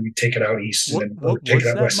Kandahar, and then we take it out east, and then take it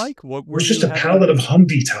out west. Mike? It was just a pallet of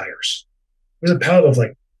Humvee tires. It was a pallet of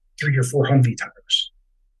like 3 or 4 Humvee tires.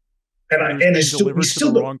 And we still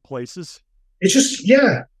to the wrong places. It's just,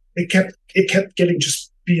 it kept getting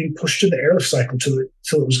just being pushed in the air cycle till it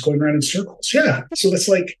was going around in circles. Yeah. So it's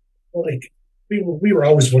like we were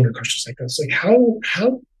always wondering questions like this, like how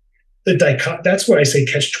the dichot. That's why I say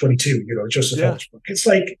catch 22. Joseph Hill's book. It's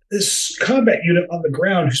like this combat unit on the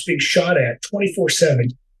ground who's being shot at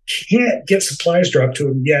 24/7 can't get supplies dropped to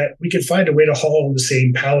him yet. We can find a way to haul the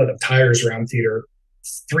same pallet of tires around theater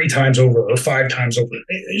 3 times over or 5 times over.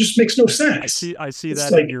 It just makes no sense. I see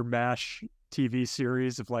that in your MASH TV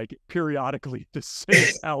series of like periodically the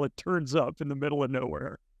same pallet turns up in the middle of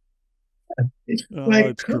nowhere. It's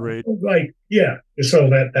great. So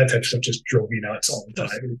that type of stuff just drove me nuts all the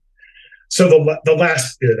time. So the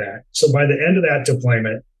last bit of that. So by the end of that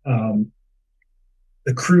deployment,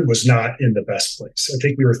 the crew was not in the best place. I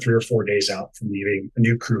think we were 3 or 4 days out from leaving. A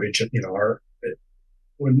new crew had,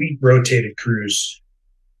 when we rotated crews.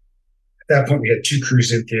 At that point, we had 2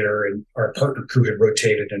 crews in theater, and our partner crew had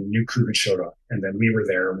rotated, and a new crew had showed up. And then we were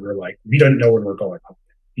there, and we were like, we don't know when we're going home,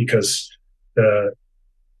 because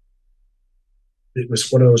it was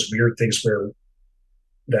one of those weird things where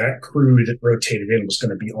that crew that rotated in was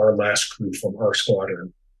going to be our last crew from our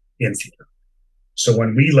squadron in theater. So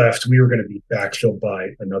when we left, we were going to be backfilled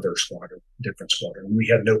by another squadron, different squadron. And we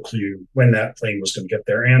had no clue when that plane was going to get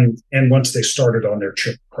there. And once they started on their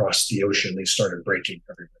trip across the ocean, they started breaking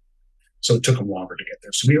everything. So it took them longer to get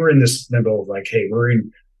there. So we were in this limbo of like, hey, we're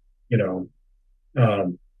in, I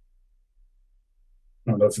don't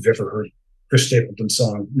know if you've ever heard Chris Stapleton's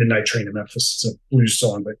song, Midnight Train to Memphis. It's a blues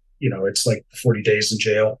song, but, it's like 40 days in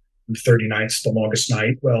jail and 39th, the longest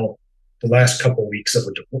night. Well, the last couple of weeks of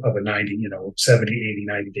a 90, 70, 80,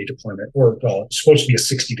 90-day deployment, it's supposed to be a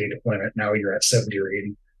 60-day deployment. Now you're at 70 or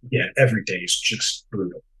 80. Yeah, every day is just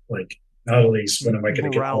brutal. Like, not only when am I going to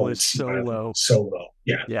get home? Morale is so low. So low.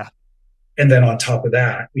 Yeah. Yeah. And then on top of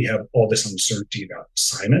that, we have all this uncertainty about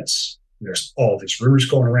assignments. There's all these rumors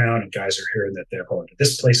going around, and guys are hearing that they're going to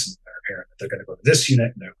this place, and they're hearing that they're going to go to this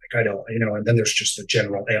unit, and they're like, I don't, and then there's just a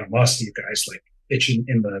general animosity of guys like itching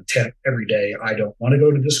in the tent every day. I don't want to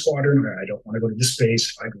go to this squadron, or I don't want to go to this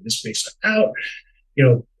base. If I go to this base, I'm out.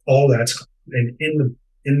 All that's, and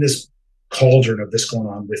in this cauldron of this going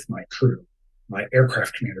on with my crew, my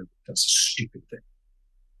aircraft commander does a stupid thing.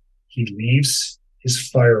 He leaves his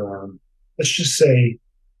firearm. Let's just say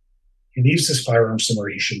he leaves his firearm somewhere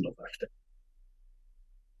he shouldn't have left it.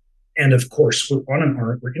 And of course, we're on an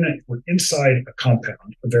arm. We're inside a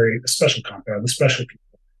compound, a special compound with special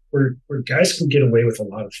people, where guys can get away with a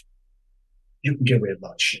lot of. You can get away with a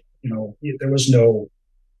lot of shit. There was no.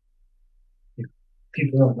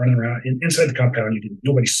 People weren't running around inside the compound.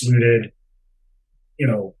 Nobody saluted.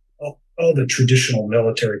 All the traditional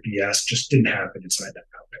military BS just didn't happen inside that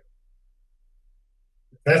compound.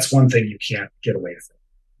 That's one thing you can't get away with.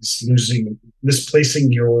 It's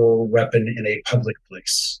misplacing your weapon in a public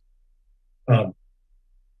place.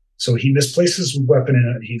 So he misplaces his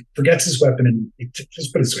weapon he forgets his weapon, and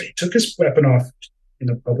let's put it this way: he took his weapon off in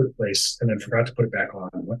a public place and then forgot to put it back on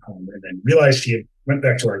and went home, and then realized went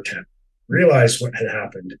back to our tent, realized what had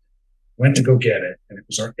happened, went to go get it, and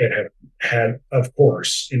it had of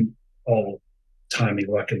course, in all timing,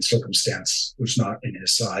 luck, and circumstance, was not in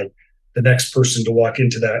his side. The next person to walk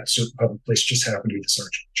into that certain public place just happened to be the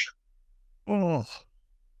sergeant. Oh,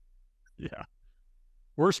 yeah.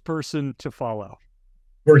 Worst person to follow.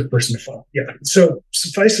 Worst person to follow. Yeah. So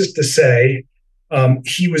suffice it to say,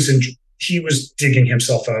 he was digging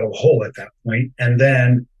himself out of a hole at that point, and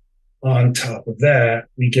then on top of that,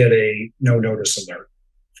 we get a no notice alert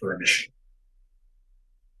for a mission.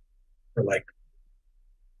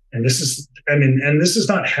 And this is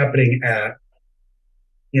not happening at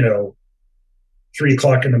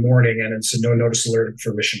 3:00 in the morning, and it's a no notice alert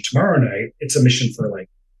for mission tomorrow night. It's a mission for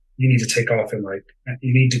you need to take off in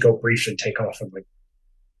you need to go brief and take off in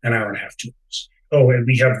an hour and a half, 2 hours. Oh, and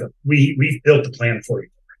we've built the plan for you.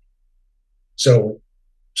 So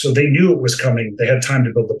they knew it was coming. They had time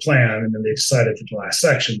to build the plan, and then they decided at the last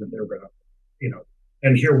section that they were going to,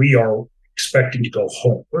 and here we are expecting to go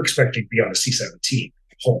home. We're expecting to be on a C-17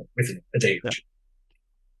 home within a day or two.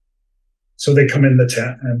 So they come in the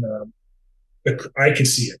tent, and I can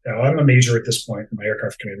see it now. I'm a major at this point, and my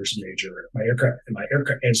aircraft commander's a major. My aircraft,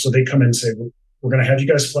 and so they come in and say, "We're going to have you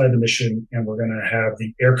guys fly the mission, and we're going to have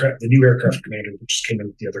the new aircraft commander, which just came in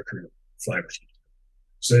with the other crew, fly with you."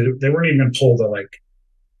 So they weren't even going to pull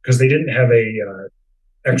because they didn't have a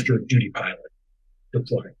extra duty pilot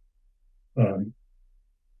deploy.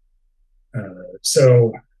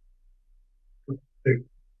 So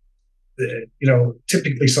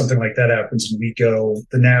typically something like that happens, and the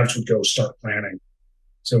NAVs would go start planning.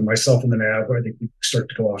 So myself and the NAV, I think we start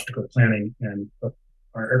to go off to go planning, and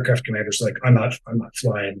our aircraft commander's like, I'm not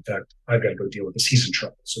flying. In fact, I've got to go deal with this. He's in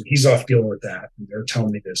trouble. So he's off dealing with that. And they're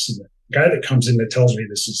telling me this. And the guy that comes in that tells me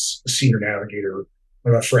this is a senior navigator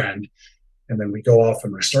or a friend. And then we go off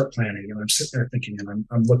and I start planning, and I'm sitting there thinking, and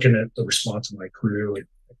I'm looking at the response of my crew, and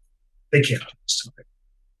they can't do this to me.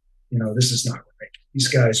 This is not right. These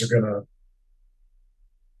guys are going to,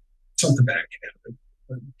 something bad can happen.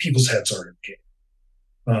 People's heads are in the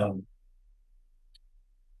game.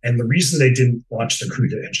 And the reason they didn't launch the crew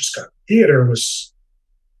that had just got theater was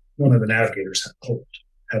one of the navigators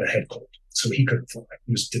had a head cold. So he couldn't fly.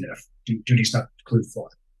 He was DNF. Duty's not crew fly.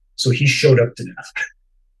 So he showed up DNF.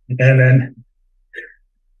 And then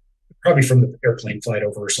probably from the airplane flight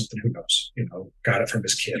over or something, who knows, got it from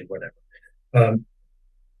his kid, whatever.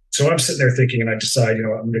 So I'm sitting there thinking, and I decide, I'm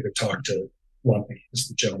going to go talk to Lumpy, is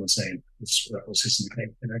the gentleman's name. That was his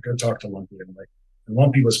name. And I go talk to Lumpy, and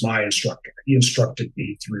Lumpy was my instructor. He instructed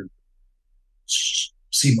me through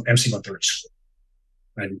MC-130 school.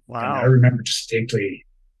 And I remember distinctly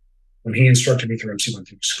when he instructed me through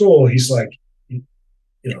MC-130 school, he's like,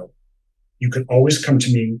 you could always come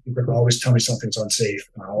to me. You could always tell me something's unsafe,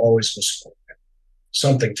 and I'll always go support it.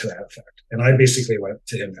 Something to that effect. And I basically went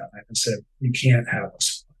to him that night and said, you can't have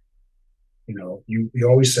us. We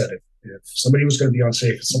always said if somebody was going to be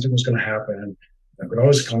unsafe, if something was going to happen, I would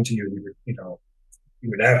always come to you, and you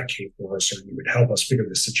would advocate for us, or you would help us figure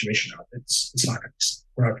this situation out. It's not going to.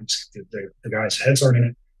 We're not going to. The guys' heads aren't in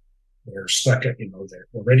it. They're stuck at. They're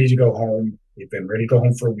ready to go home. They've been ready to go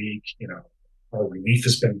home for a week. Our relief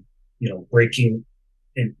has been breaking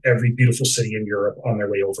in every beautiful city in Europe on their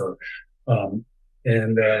way over.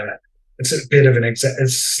 And it's a bit of it's a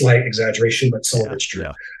slight exaggeration, but some of it's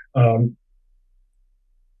true.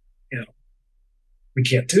 Yeah. We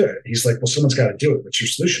can't do it. He's like, well, someone's got to do it. What's your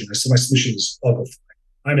solution? I said, my solution is I'll go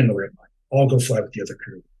fly. I'm in the red line. I'll go fly with the other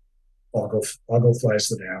crew. I'll go fly as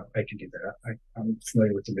the nav. I can do that. I'm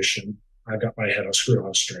familiar with the mission. I got my head on screw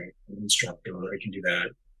on straight. I'm an instructor. I can do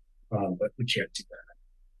that. But we can't do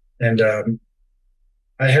that. And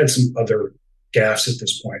I had some other gaffes at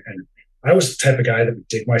this point, and I was the type of guy that would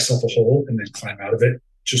dig myself a hole and then climb out of it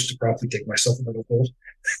just to properly dig myself another hole.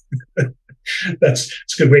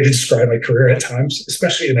 It's a good way to describe my career at times,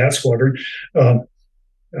 especially in that squadron.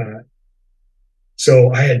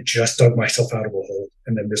 So I had just dug myself out of a hole,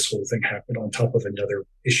 and then this whole thing happened on top of another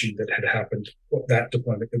issue that had happened. That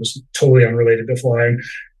deployment that was totally unrelated to flying,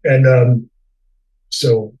 and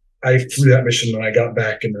so I flew that mission, and I got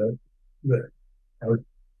back, and our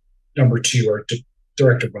number two, our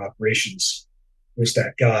director of operations, was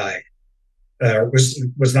that guy.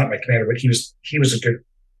 Was not my commander, but he was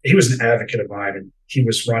an advocate of mine, and he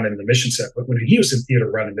was running the mission set. But when he was in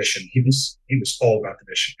theater running mission, he was all about the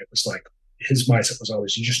mission. It was like his mindset was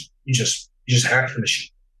always, you just hack the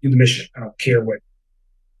mission, do the mission. I don't care what,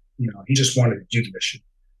 he just wanted to do the mission.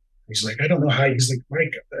 He's like, I don't know how. He's like,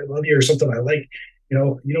 Mike, I love you or something. I like,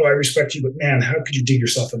 I respect you, but man, how could you dig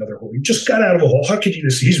yourself another hole? You just got out of a hole. How could you do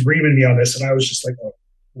this? He's reaming me on this, and I was just like, oh,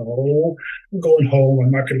 I'm going home. I'm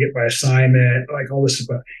not going to get my assignment. Like all this,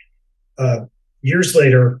 but years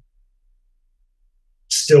later,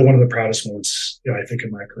 still one of the proudest moments, I think, in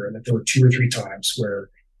my career. That there were 2 or 3 times where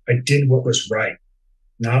I did what was right,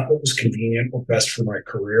 not what was convenient or best for my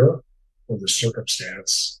career or the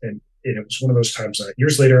circumstance. And it was one of those times that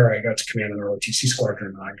years later, I got to command an ROTC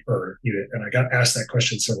squadron unit, and I got asked that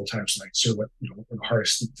question several times. Like, sir, what were the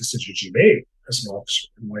hardest decisions you made as an officer?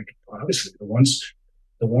 I'm like, obviously, the ones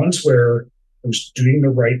where I was doing the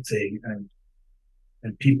right thing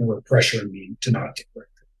and people were pressuring me to not do the right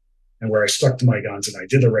thing, and where I stuck to my guns and I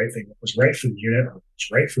did the right thing, what was right for the unit, or what was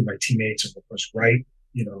right for my teammates, or what was right,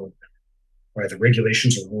 by the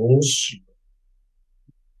regulations or rules.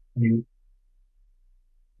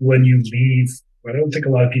 When you leave, what I don't think a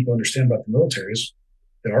lot of people understand about the military is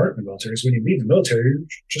that aren't in the military is when you leave the military, you're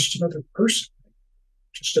just another person,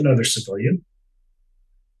 just another civilian.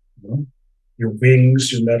 Your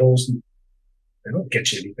wings, your medals, they don't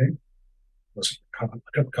get you anything. A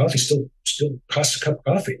cup of coffee still costs a cup of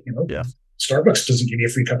coffee. Yeah. Starbucks doesn't give you a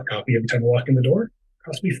free cup of coffee every time you walk in the door. It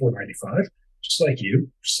costs me $4.95, just like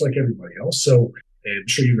you, just like everybody else. So I'm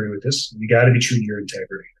sure you agree with this. You got to be true to your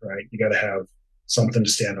integrity, right? You got to have something to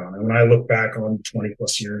stand on. And when I look back on 20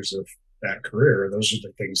 plus years of that career, those are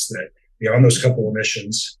the things that, beyond those couple of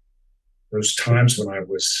missions, those times when I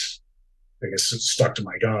was, I guess, stuck to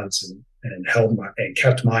my guns and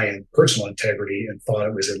kept my personal integrity and thought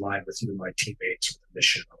it was in line with either my teammates or the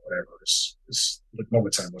mission or whatever, is the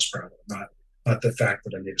moments I'm most proud of. Not the fact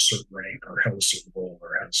that I made a certain rank or held a certain role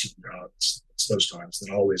or had a certain job. It's those times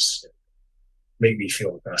that always make me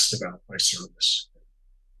feel the best about my service.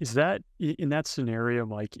 Is that, in that scenario,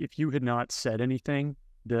 Mike, if you had not said anything,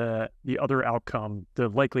 the other outcome, the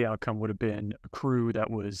likely outcome would have been a crew that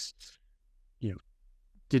was,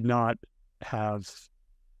 did not have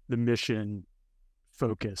the mission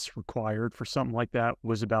focus required for something like that,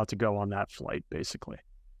 was about to go on that flight, basically.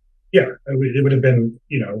 Yeah, it would have been,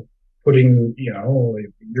 putting,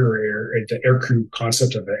 the aircrew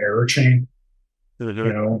concept of the error chain,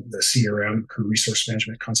 the CRM, crew resource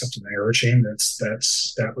management concept of the error chain.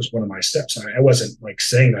 That was one of my steps. I wasn't like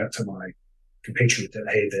saying that to my compatriot that,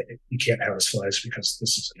 hey, that you can't have us fly this because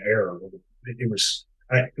this is an error.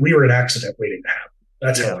 We were an accident waiting to happen.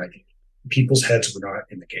 That's how I think. People's heads were not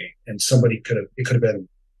in the game, and it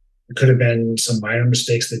could have been some minor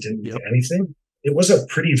mistakes that didn't do anything. It was a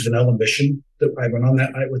pretty vanilla mission that I went on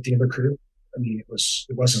that night with the other crew. I mean, it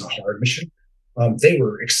wasn't a hard mission. They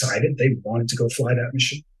were excited. They wanted to go fly that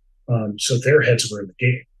mission. So their heads were in the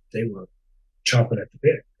game. They were chomping at the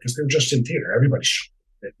bit because they were just in theater. Everybody's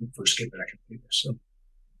chomping at the first get back in theater. So,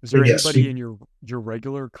 was there anybody in your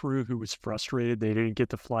regular crew who was frustrated they didn't get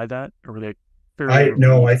to fly that, or were they? I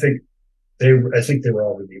think they were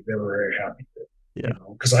all relieved. They were very happy.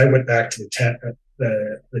 Because I went back to the tent.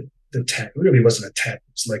 The tent really wasn't a tent.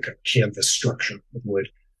 It's like a canvas structure of wood.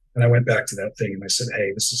 And I went back to that thing and I said,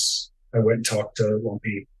 hey, I went and talked to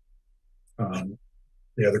Lumpy,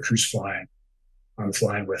 the other crew's flying. I'm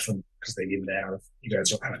flying with them because they need me to have, you guys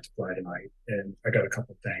don't have to fly tonight. And I got a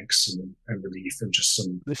couple of thanks and relief and just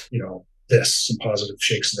some, some positive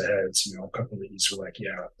shakes of the heads. A couple of these were like,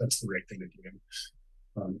 yeah, that's the right thing to do.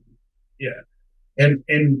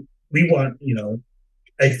 And we want,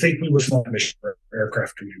 I think we were flying a mission where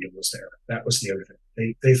aircraft commander was there. That was the other thing.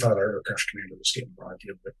 They thought our aircraft commander was getting a broad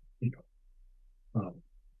deal, but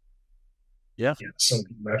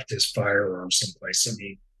somebody left his firearm someplace. I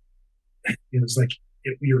mean, it was like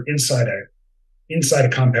you're inside a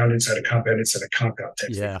compound, inside a compound, inside a compound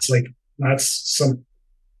type thing. It's like not some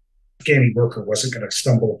gaming worker wasn't going to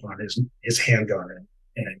stumble upon his handgun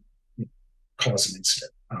and cause an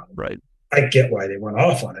incident. Right. I get why they went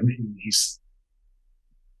off on him. He's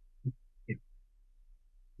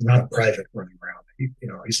not a private running around.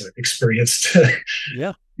 He's an experienced,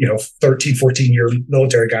 13, 14-year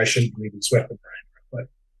military guy shouldn't leave his weapon behind, but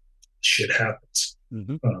shit happens.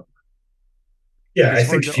 Mm-hmm. I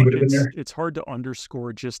think if he would have been there. It's hard to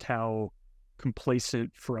underscore just how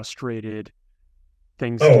complacent, frustrated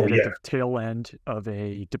things get at the tail end of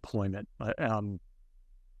a deployment.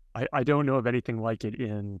 I don't know of anything like it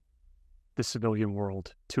in the civilian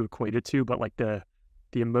world to equate it to, but like the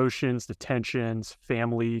emotions, the tensions,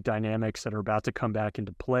 family dynamics that are about to come back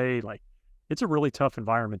into play, like it's a really tough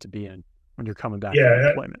environment to be in when you're coming back from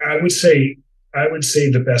deployment. I would say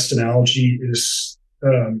the best analogy is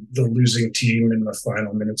the losing team in the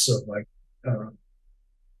final minutes of like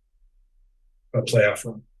a playoff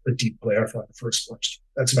run, a deep playoff run, the first place.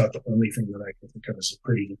 That's about the only thing that I can think of as a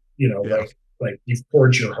pretty, like you've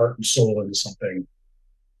poured your heart and soul into something.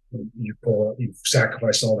 You've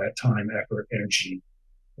sacrificed all that time, effort, energy,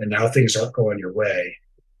 and now things aren't going your way.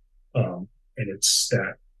 And it's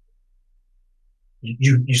that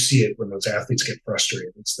you see it when those athletes get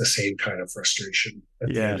frustrated. It's the same kind of frustration at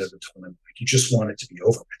the end of the tournament. Like you just want it to be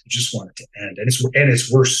over with. You just want it to end. And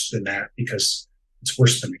it's worse than that because it's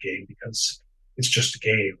worse than a game because it's just a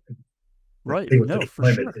game. Right. The thing with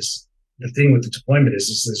the deployment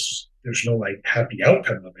is there's no like happy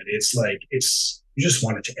outcome of it. It's like you just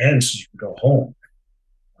want it to end so you can go home.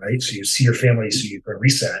 Right. So you see your family, so you can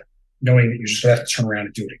reset, knowing that you're just gonna have to turn around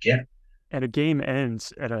and do it again. And a game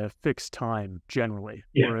ends at a fixed time generally,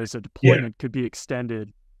 whereas a deployment could be extended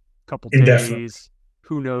a couple days.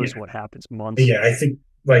 Who knows what happens? Months. Yeah, I think,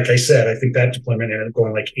 like I said, that deployment ended up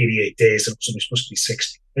going like 88 days. It was only supposed to be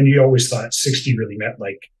 60. And you always thought 60 really meant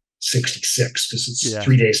like 66 because it's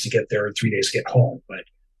 3 days to get there and 3 days to get home. But,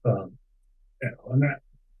 and that,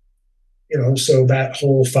 so that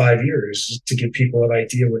whole 5 years to give people an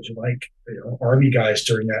idea what you like, Army guys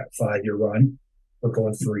during that 5-year run were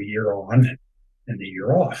going for a year on and a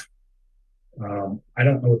year off. I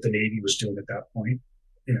don't know what the Navy was doing at that point.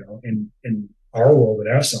 In our world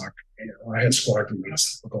at AFSOC, I had squadron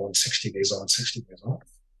mates that were going 60 days on, 60 days off.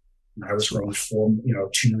 And I was going 2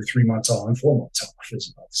 or 3 months on, 4 months off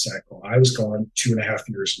is about the cycle. I was gone 2.5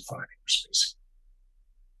 years and 5 years, basically.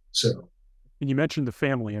 So. And you mentioned the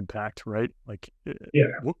family impact, right? Like,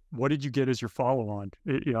 what did you get as your follow-on?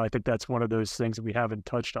 I think that's one of those things that we haven't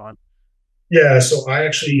touched on. Yeah, so I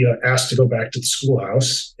actually asked to go back to the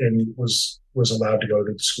schoolhouse and was allowed to go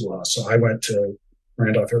to the schoolhouse. So I went to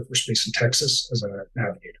Randolph Air Force Base in Texas as a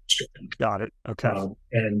navigator instructor. Got it. Okay.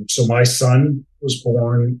 And so my son was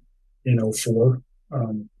born in 2004.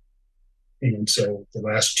 And so the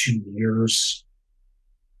last 2 years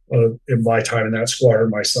in my time in that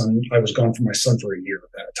squadron, I was gone from my son for a year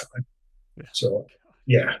at that time. Yeah. So,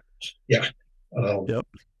 yeah. Yep.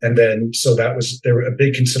 And then, so there were a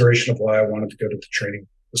big consideration of why I wanted to go to the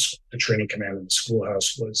training command in the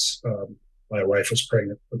schoolhouse was, my wife was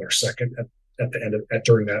pregnant with our second at the end of,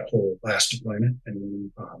 during that whole last deployment.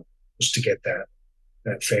 And, was to get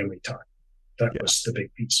that family time. That was the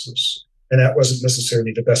big piece and that wasn't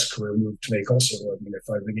necessarily the best career move to make also. I mean, if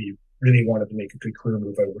I really wanted to make a good career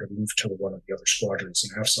move, I would have moved to one of the other squadrons in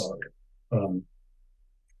AFSOC.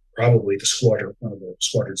 Probably one of the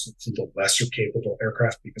squadrons that's a little lesser capable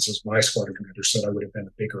aircraft, because as my squadron commander said, I would have been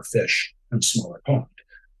a bigger fish in a smaller pond.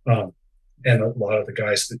 And a lot of the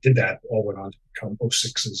guys that did that all went on to become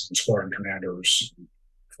 06s and squadron commanders, and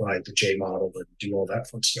fly the J model and do all that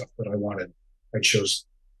fun stuff. But I chose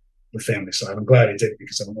the family side. I'm glad I did it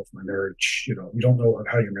because I don't know if my marriage, you don't know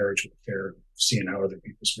how your marriage would fare, seeing how other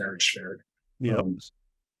people's marriage fared. Yeah.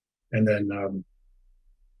 And then,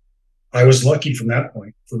 I was lucky from that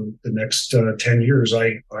point. For the next 10 years,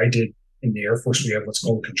 I did, in the Air Force, we have what's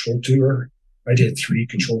called a control tour. I did 3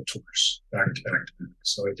 control tours back to back.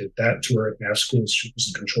 So I did that tour at NAV school, which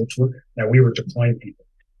was a control tour. Now we were deploying people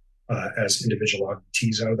as individual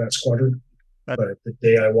augmentees out of that squadron. But the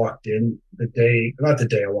day I walked in,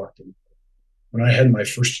 when I had my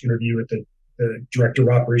first interview with the director of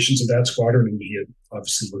operations of that squadron, and he had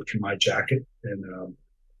obviously looked through my jacket, and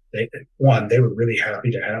they were really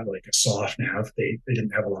happy to have like a soft nav. They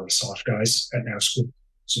didn't have a lot of soft guys at nav school.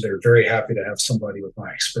 So they were very happy to have somebody with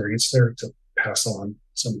my experience there to pass on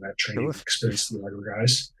some of that training experience to the younger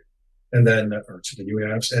guys. And then, or to the new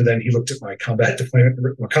navs. And then he looked at my combat deployment,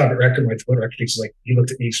 my combat record, my deployment record. He's like, he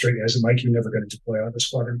looked at me straight and I said, Mike, you're never going to deploy out of the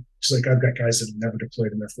squadron. He's like, I've got guys that have never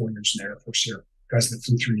deployed in their 4 years in the Air Force here. guys that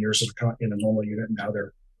flew 3 years in a normal unit, and now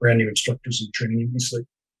they're brand new instructors and training units. Like,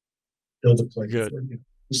 they'll deploy before you.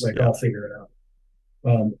 He's like, I'll figure it out.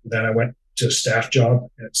 Then I went to a staff job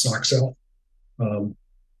at Soxel.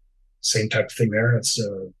 Same type of thing there. It's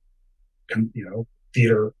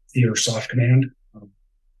theater soft command.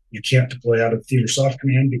 You can't deploy out of theater soft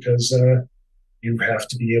command because you have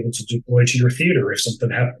to be able to deploy to your theater if something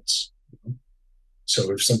happens.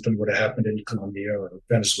 So if something would have happened in Colombia or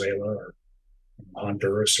Venezuela or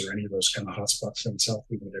Honduras or any of those kind of hotspots down south,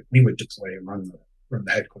 we would deploy and run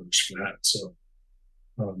the headquarters for that. So,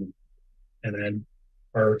 and then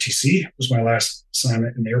ROTC was my last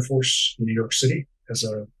assignment in the Air Force in New York City as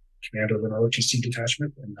a commander of an ROTC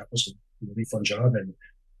detachment, and that was a really fun job. And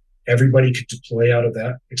everybody could deploy out of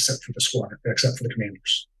that except for the squadron, except for the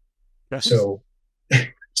commanders. Yes.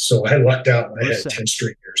 So I lucked out. I had 10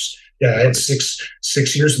 straight years. Yeah, I had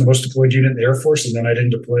six years in the most deployed unit in the Air Force, and then I didn't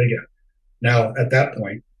deploy again. Now, at that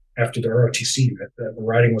point, after the ROTC, the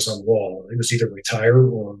writing was on the wall. It was either retire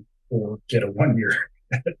or get a 1 year,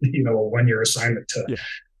 a 1 year assignment to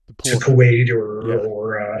Kuwait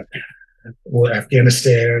or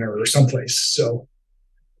Afghanistan or someplace. So,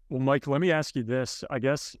 well, Mike, let me ask you this. I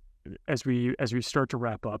guess as we start to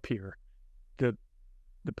wrap up here, the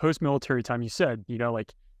post-military time, you said,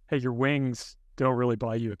 like, hey, your wings don't really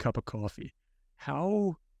buy you a cup of coffee.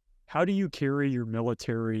 How do you carry your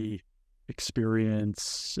military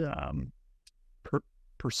experience,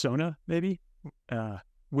 persona maybe,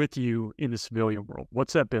 with you in the civilian world?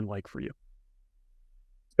 What's that been like for you?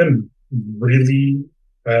 It's been really,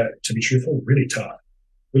 to be truthful, really tough,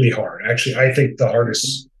 really hard. Actually, I think the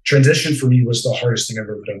hardest transition for me was the hardest thing I've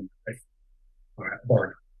ever done.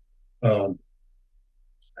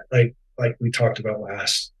 Like we talked about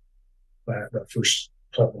that first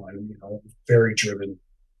part one, very driven,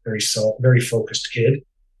 very focused kid,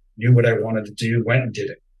 knew what I wanted to do, went and did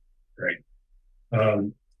it. Right.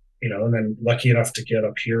 And then lucky enough to get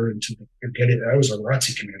up here and to get it. I was a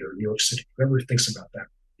ROTC commander in New York City. Whoever thinks about that,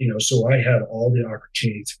 so I had all the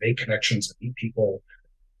opportunity to make connections and meet people.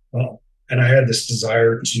 And I had this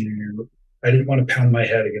desire I didn't want to pound my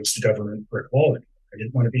head against the government brick wall anymore. I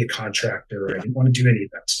didn't want to be a contractor. I didn't want to do any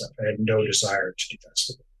of that stuff. I had no desire to do that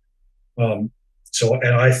stuff.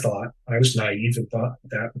 And I thought, I was naive and thought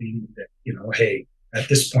that would be, hey, at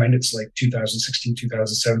this point, it's like 2016,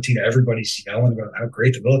 2017, everybody's yelling about how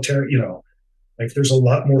great the military, like there's a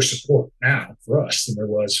lot more support now for us than there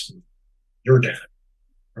was for your dad,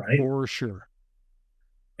 right? For sure.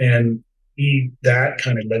 And that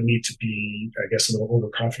kind of led me to be, I guess, a little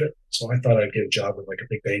overconfident. So I thought I'd get a job with like a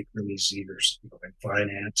big bank really easy or like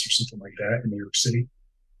finance or something like that in New York City.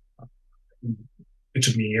 It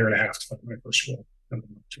took me a year and a half to find my first role in the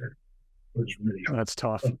military. It was really hard.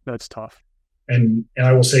 That's tough. And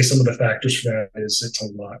I will say some of the factors for that is it's a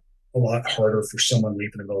lot harder for someone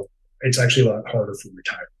leaving the military. It's actually a lot harder for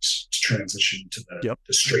retirees to transition to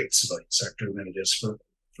the straight civilian sector than it is for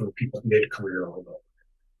people mid-career.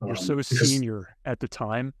 You're so senior at the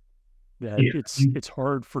time that it's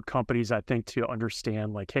hard for companies, I think, to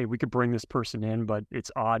understand, like, hey, we could bring this person in, but it's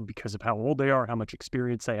odd because of how old they are, how much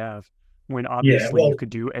experience they have, when obviously you could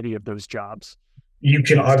do any of those jobs. You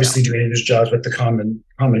can obviously do any of those jobs, but the common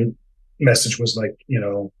message was like,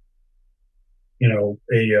 a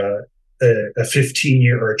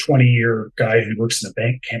 15-year or a 20-year guy who works in the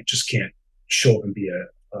bank can't show up and be a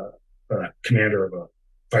commander of a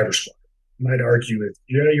fighter squad. I might argue that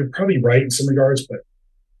you're probably right in some regards, but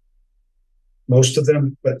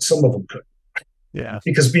some of them could. Yeah.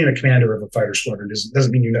 Because being a commander of a fighter squadron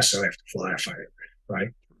doesn't mean you necessarily have to fly a fighter, right?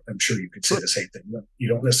 I'm sure you could say the same thing. But you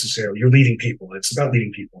don't necessarily. You're leading people. It's about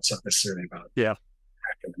leading people. It's not necessarily about the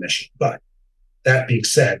mission. But that being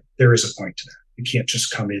said, there is a point to that. You can't just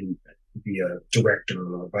come in and be a director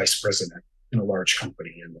or a vice president in a large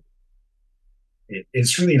company, and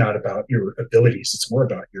it's really not about your abilities. It's more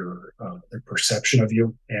about your the perception of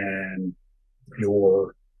you and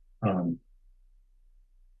your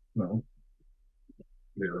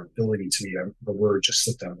your ability to be. The word just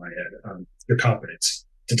slipped out of my head. Your competence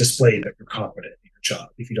to display that you're competent in your job.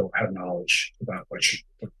 If you don't have knowledge about what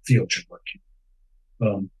field you're working,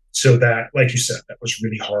 so that, like you said, that was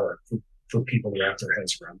really hard for people to wrap their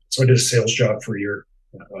heads around. So I did a sales job for a year.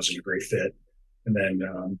 That wasn't a great fit, and then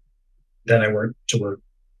I went to work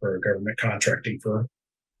for a government contracting firm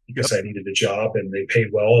because I needed a job, and they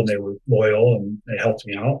paid well and they were loyal and they helped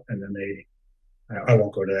me out. And then I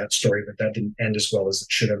won't go to that story, but that didn't end as well as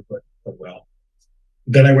it should have, but well.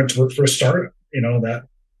 Then I went to work for a startup,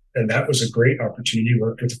 that was a great opportunity.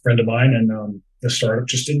 Worked with a friend of mine, and the startup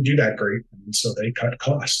just didn't do that great. And so they cut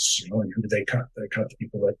costs, and who did they cut? They cut the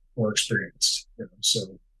people that were experienced.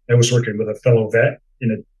 So I was working with a fellow vet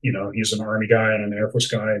he's an Army guy and an Air Force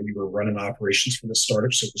guy, and we were running operations for the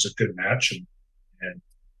startup. So it was a good match. And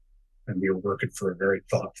we were working for a very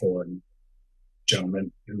thoughtful and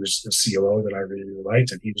gentleman who was the COO that I really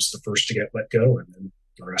liked. And he was the first to get let go. And then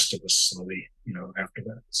the rest of us slowly, after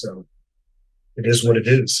that. So it is what it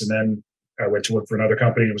is. And then I went to work for another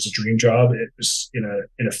company. It was a dream job. It was in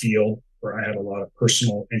a field where I had a lot of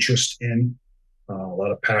personal interest in, a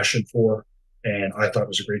lot of passion for, and I thought it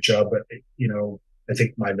was a great job. But I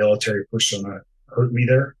think my military persona hurt me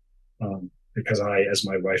there, because as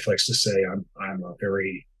my wife likes to say, I'm a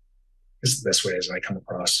very, this is the best way as I come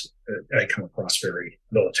across very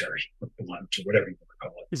military or blunt or whatever you want to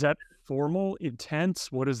call it. Is that formal,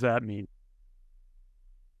 intense? What does that mean?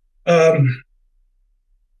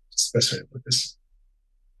 It's the best way to put this.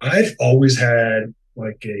 I've always had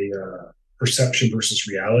like a perception versus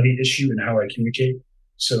reality issue in how I communicate.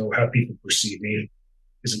 So how people perceive me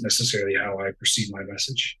isn't necessarily how I perceive my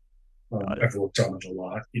message. I've worked on it a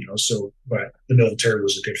lot, but the military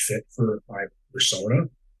was a good fit for my persona.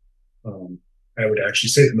 I would actually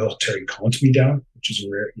say the military calmed me down, which is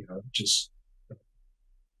rare,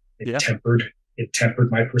 it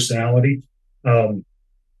tempered my personality.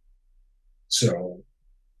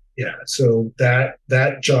 So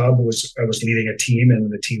that job I was leading a team,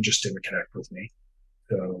 and the team just didn't connect with me.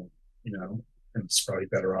 So, and it's probably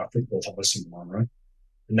better off for both of us in the long run.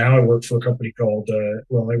 And now I work for a company called,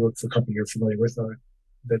 I work for a company you're familiar with,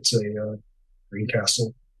 that's a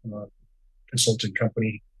Greencastle consulting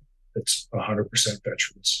company that's 100%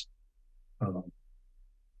 veterans,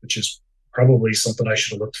 which is probably something I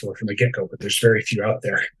should have looked for from the get-go, but there's very few out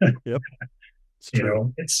there. Yep.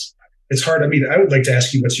 It's hard. I mean, I would like to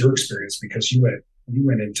ask you, what's your experience? Because you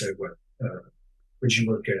went into what, would you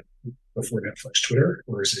work at before Netflix, Twitter,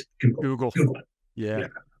 or is it Google? Google. Yeah.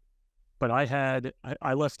 But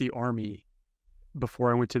I left the Army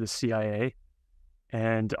before I went to the CIA,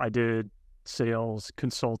 and I did sales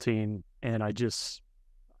consulting, and I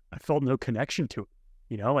felt no connection to it.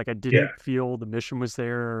 I didn't feel the mission was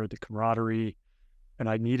there, or the camaraderie, and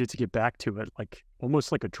I needed to get back to it, like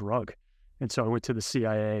almost like a drug. And so I went to the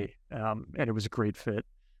CIA, and it was a great fit.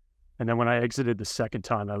 And then when I exited the second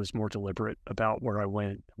time, I was more deliberate about where I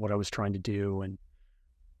went, what I was trying to do. And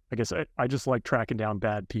I guess I just like tracking down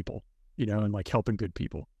bad people, and like helping good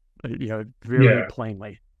people, very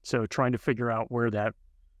plainly. So trying to figure out where that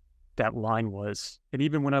line was. And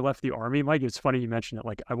even when I left the Army, Mike, it's funny you mentioned it.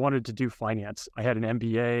 Like, I wanted to do finance. I had an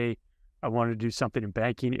MBA. I wanted to do something in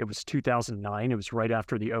banking. It was 2009. It was right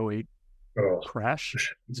after the 2008 crash.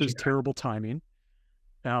 So it was terrible timing.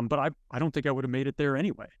 But I don't think I would have made it there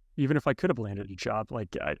anyway, even if I could have landed a job.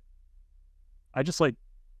 Like, I just like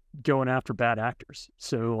going after bad actors.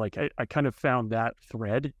 So like I kind of found that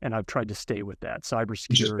thread, and I've tried to stay with that.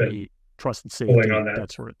 Cybersecurity, trust and safety,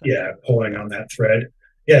 that sort of thing. Yeah, pulling on that thread.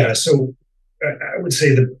 Yeah, so I would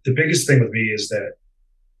say the biggest thing with me is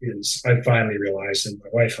I finally realized, and my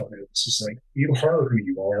wife helped me with this, is like, you are who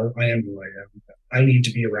you are. I am who I am. I need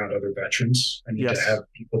to be around other veterans. I need to have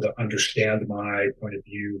people that understand my point of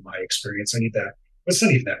view, my experience. I need that. But it's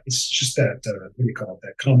not even that. It's just that, what do you call it?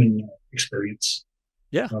 That common experience.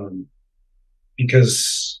 Yeah.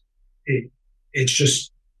 Because it's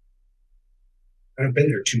just, I've been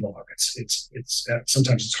there too long. It's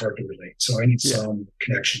sometimes it's hard to relate. So I need some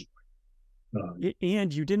connection.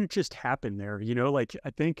 And you didn't just happen there, like, I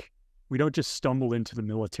think we don't just stumble into the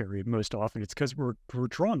military most often. It's because we're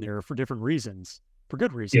drawn there for different reasons, for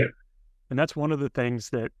good reason. Yeah. And that's one of the things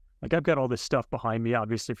that, like, I've got all this stuff behind me,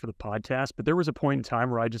 obviously, for the podcast, but there was a point in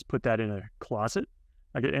time where I just put that in a closet.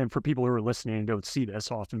 And for people who are listening and don't see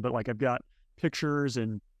this often, but like, I've got pictures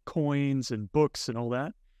and coins and books and all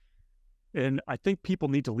that. And I think people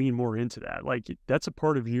need to lean more into that. Like, that's a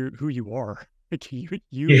part of who you are. Like,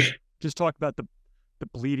 you just talk about the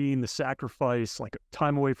bleeding, the sacrifice, like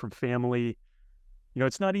time away from family.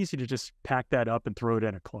 It's not easy to just pack that up and throw it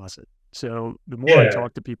in a closet. So the more I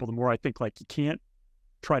talk to people, the more I think, like, you can't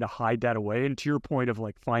try to hide that away. And to your point of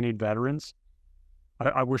like finding veterans,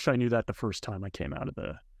 I wish I knew that the first time I came out of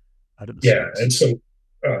the service. And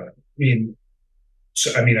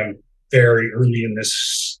so I'm very early in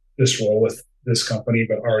this role with this company,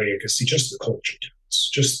 but already I can see just the culture. It's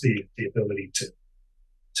just the ability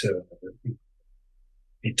to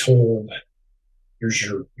be told, here's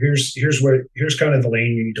kind of the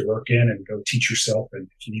lane you need to work in, and go teach yourself. And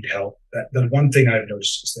if you need help, the one thing I've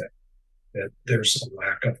noticed is that there's a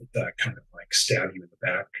lack of that kind of like stab you in the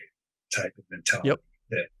back type of mentality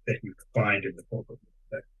that you find in the corporate,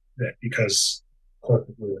 that because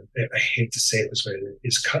corporate, I hate to say it this way,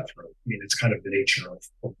 is cutthroat. I mean, it's kind of the nature of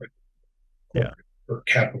corporate or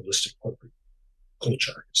capitalistic corporate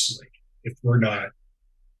culture. It's like, if we're not,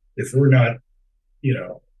 you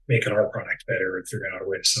know, making our product better and figuring out a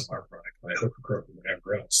way to sell our product by hook or crook or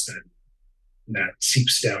whatever else, then that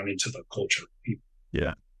seeps down into the culture of people.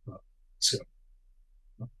 Yeah. So,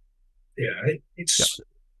 yeah,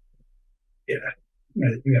 yeah.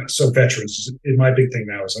 So veterans, my big thing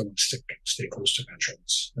now is I want to stay close to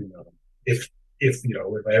veterans. And if you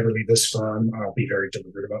know, if I ever leave this firm, I'll be very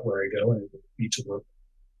deliberate about where I go, and need to work.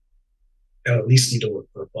 I at least need to work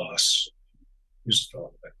for a boss who's a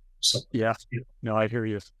fellow veteran. Yeah. No, I hear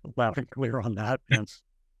you loud and clear on that, man.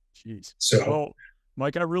 Jeez. So, well,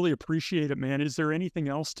 Mike, I really appreciate it, man. Is there anything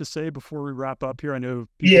else to say before we wrap up here? I know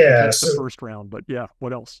people catch the first round, but yeah,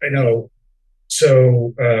 what else? I know.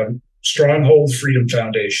 So,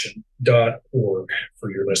 strongholdfreedomfoundation.org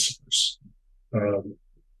for your listeners.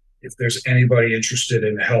 If there's anybody interested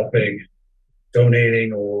in helping,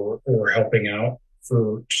 donating, or helping out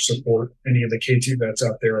to support any of the K2 vets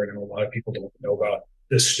out there, I know a lot of people don't know about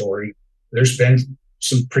this story. There's been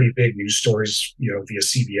some pretty big news stories, you know, via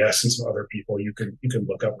CBS and some other people. You can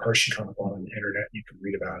look up Karshikov on the internet. You can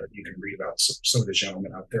read about it. You can read about some of the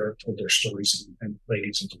gentlemen out there told their stories, and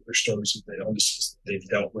ladies have told their stories of the illnesses that they've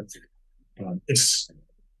dealt with.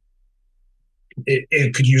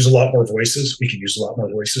 It could use a lot more voices. We could use a lot more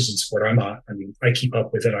voices in support. I mean, I keep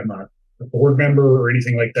up with it. I'm not a board member or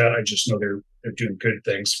anything like that. I just know they're doing good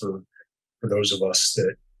things for those of us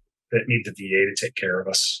that need the VA to take care of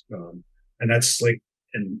us. And that's like,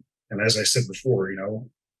 and as I said before, you know,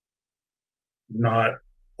 not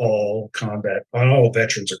all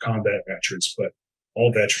veterans are combat veterans, but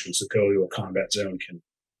all veterans that go to a combat zone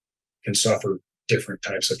can suffer different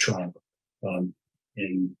types of trauma. And,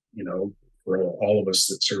 you know, for all of us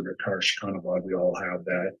that served at Karshikov, we all have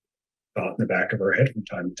that thought in the back of our head from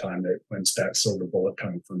time to time that when's that silver bullet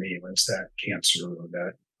coming for me? When's that cancer or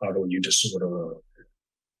that autoimmune disorder or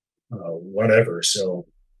whatever. So,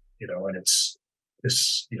 you know, and it's,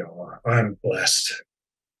 you know, I'm blessed.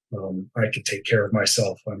 I can take care of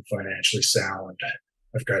myself. I'm financially sound.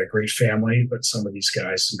 I've got a great family, but some of these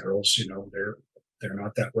guys and girls, you know, they're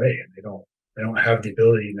not that way, and they don't have the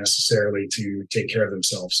ability necessarily to take care of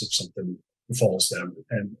themselves if something befalls them.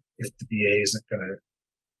 And if the VA isn't going to,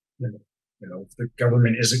 you know, if the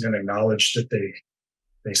government isn't going to acknowledge that they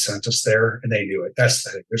sent us there, and they knew it. That's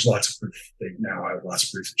the thing. There's lots of proof. They now have lots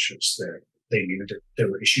of proof that shows that they knew that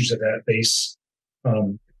there were issues at that base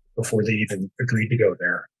before they even agreed to go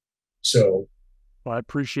there. So, well, I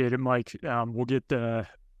appreciate it, Mike. We'll get that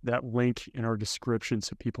link in our description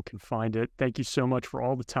so people can find it. Thank you so much for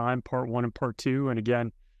all the time, part 1 and part 2. And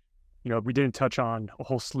again, you know, we didn't touch on a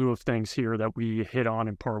whole slew of things here that we hit on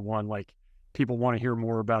in part 1. Like, people want to hear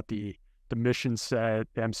more about the mission set,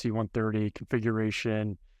 the MC-130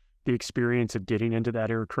 configuration, the experience of getting into that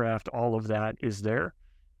aircraft. All of that is there.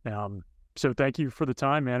 So thank you for the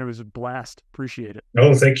time, man. It was a blast. Appreciate it.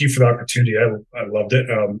 No, thank you for the opportunity. I loved it.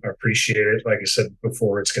 I appreciate it. Like I said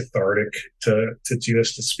before, it's cathartic to do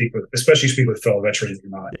this, to speak with, especially speak with fellow veterans or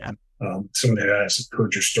not. Yeah. Someone that has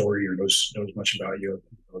heard your story or knows much about you.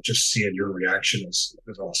 Just seeing your reaction is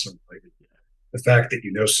awesome. Like, the fact that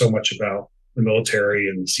you know so much about the military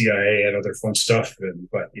and CIA and other fun stuff,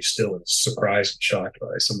 but you still are surprised and shocked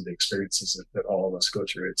by some of the experiences that all of us go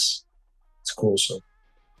through. It's cool. So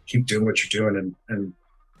keep doing what you're doing, and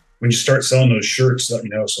when you start selling those shirts, let me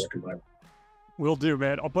know so I can buy them. Will do,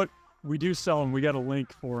 man. But we do sell them. We got a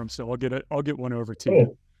link for them, so I'll get one over to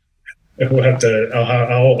you. We'll have to.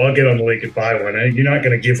 I'll get on the link and buy one. You're not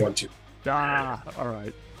going to give one to me. All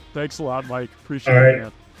right. Thanks a lot, Mike. Appreciate it,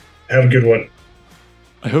 man. Have a good one.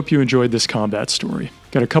 I hope you enjoyed this combat story.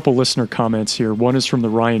 Got a couple listener comments here. One is from the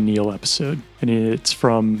Ryan Neal episode, and it's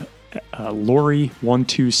from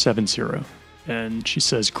Lori1270. And she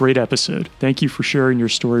says, great episode. Thank you for sharing your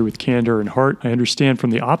story with candor and heart. I understand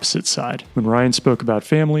from the opposite side. When Ryan spoke about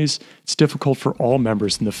families, it's difficult for all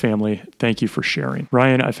members in the family. Thank you for sharing.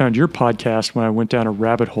 Ryan, I found your podcast when I went down a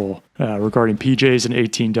rabbit hole regarding PJs and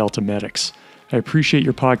 18 Delta medics. I appreciate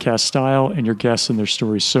your podcast style and your guests and their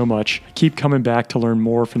stories so much. I keep coming back to learn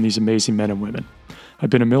more from these amazing men and women. I've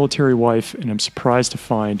been a military wife, and I'm surprised to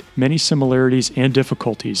find many similarities and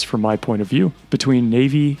difficulties from my point of view between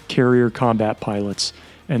Navy carrier combat pilots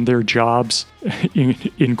and their jobs,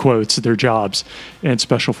 in quotes, their jobs, and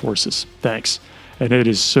special forces. Thanks. And it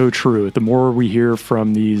is so true. The more we hear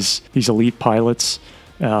from these elite pilots,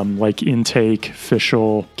 like Intake,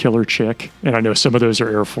 Fischel, Killer Chick, and I know some of those are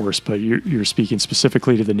Air Force, but you're speaking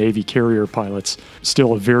specifically to the Navy carrier pilots.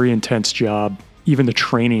 Still a very intense job. even the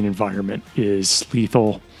training environment is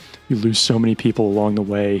lethal. You lose so many people along the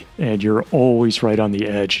way, and you're always right on the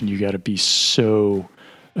edge, and you got to be so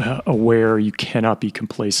aware. You cannot be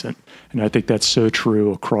complacent. And I think that's so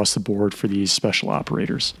true across the board for these special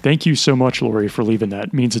operators. Thank you so much, Lori, for leaving that.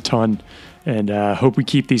 It means a ton. And hope we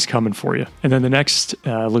keep these coming for you. And then the next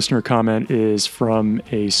listener comment is from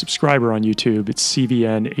a subscriber on YouTube. It's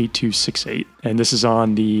CVN8268. And this is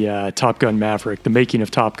on the Top Gun Maverick, the making of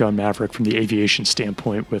Top Gun Maverick from the aviation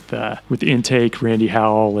standpoint with Intake, Randy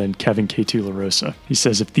Howell, and Kevin K2 LaRosa. He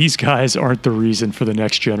says, if these guys aren't the reason for the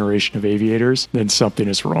next generation of aviators, then something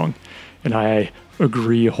is wrong. And I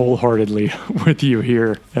agree wholeheartedly with you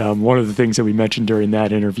here. One of the things that we mentioned during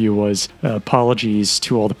that interview was apologies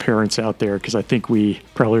to all the parents out there, because I think we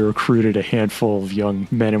probably recruited a handful of young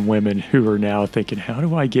men and women who are now thinking, how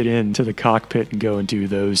do I get into the cockpit and go and do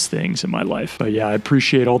those things in my life? But yeah, I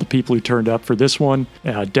appreciate all the people who turned up for this one.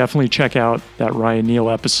 Definitely check out that Ryan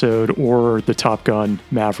Neal episode or the Top Gun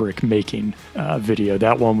Maverick making video.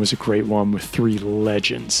 That one was a great one with 3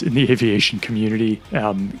 legends in the aviation community,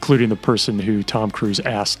 including the person who Tom Cruise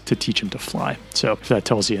asked to teach him to fly. So if that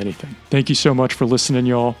tells you anything. Thank you so much for listening,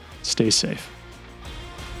 y'all. Stay safe.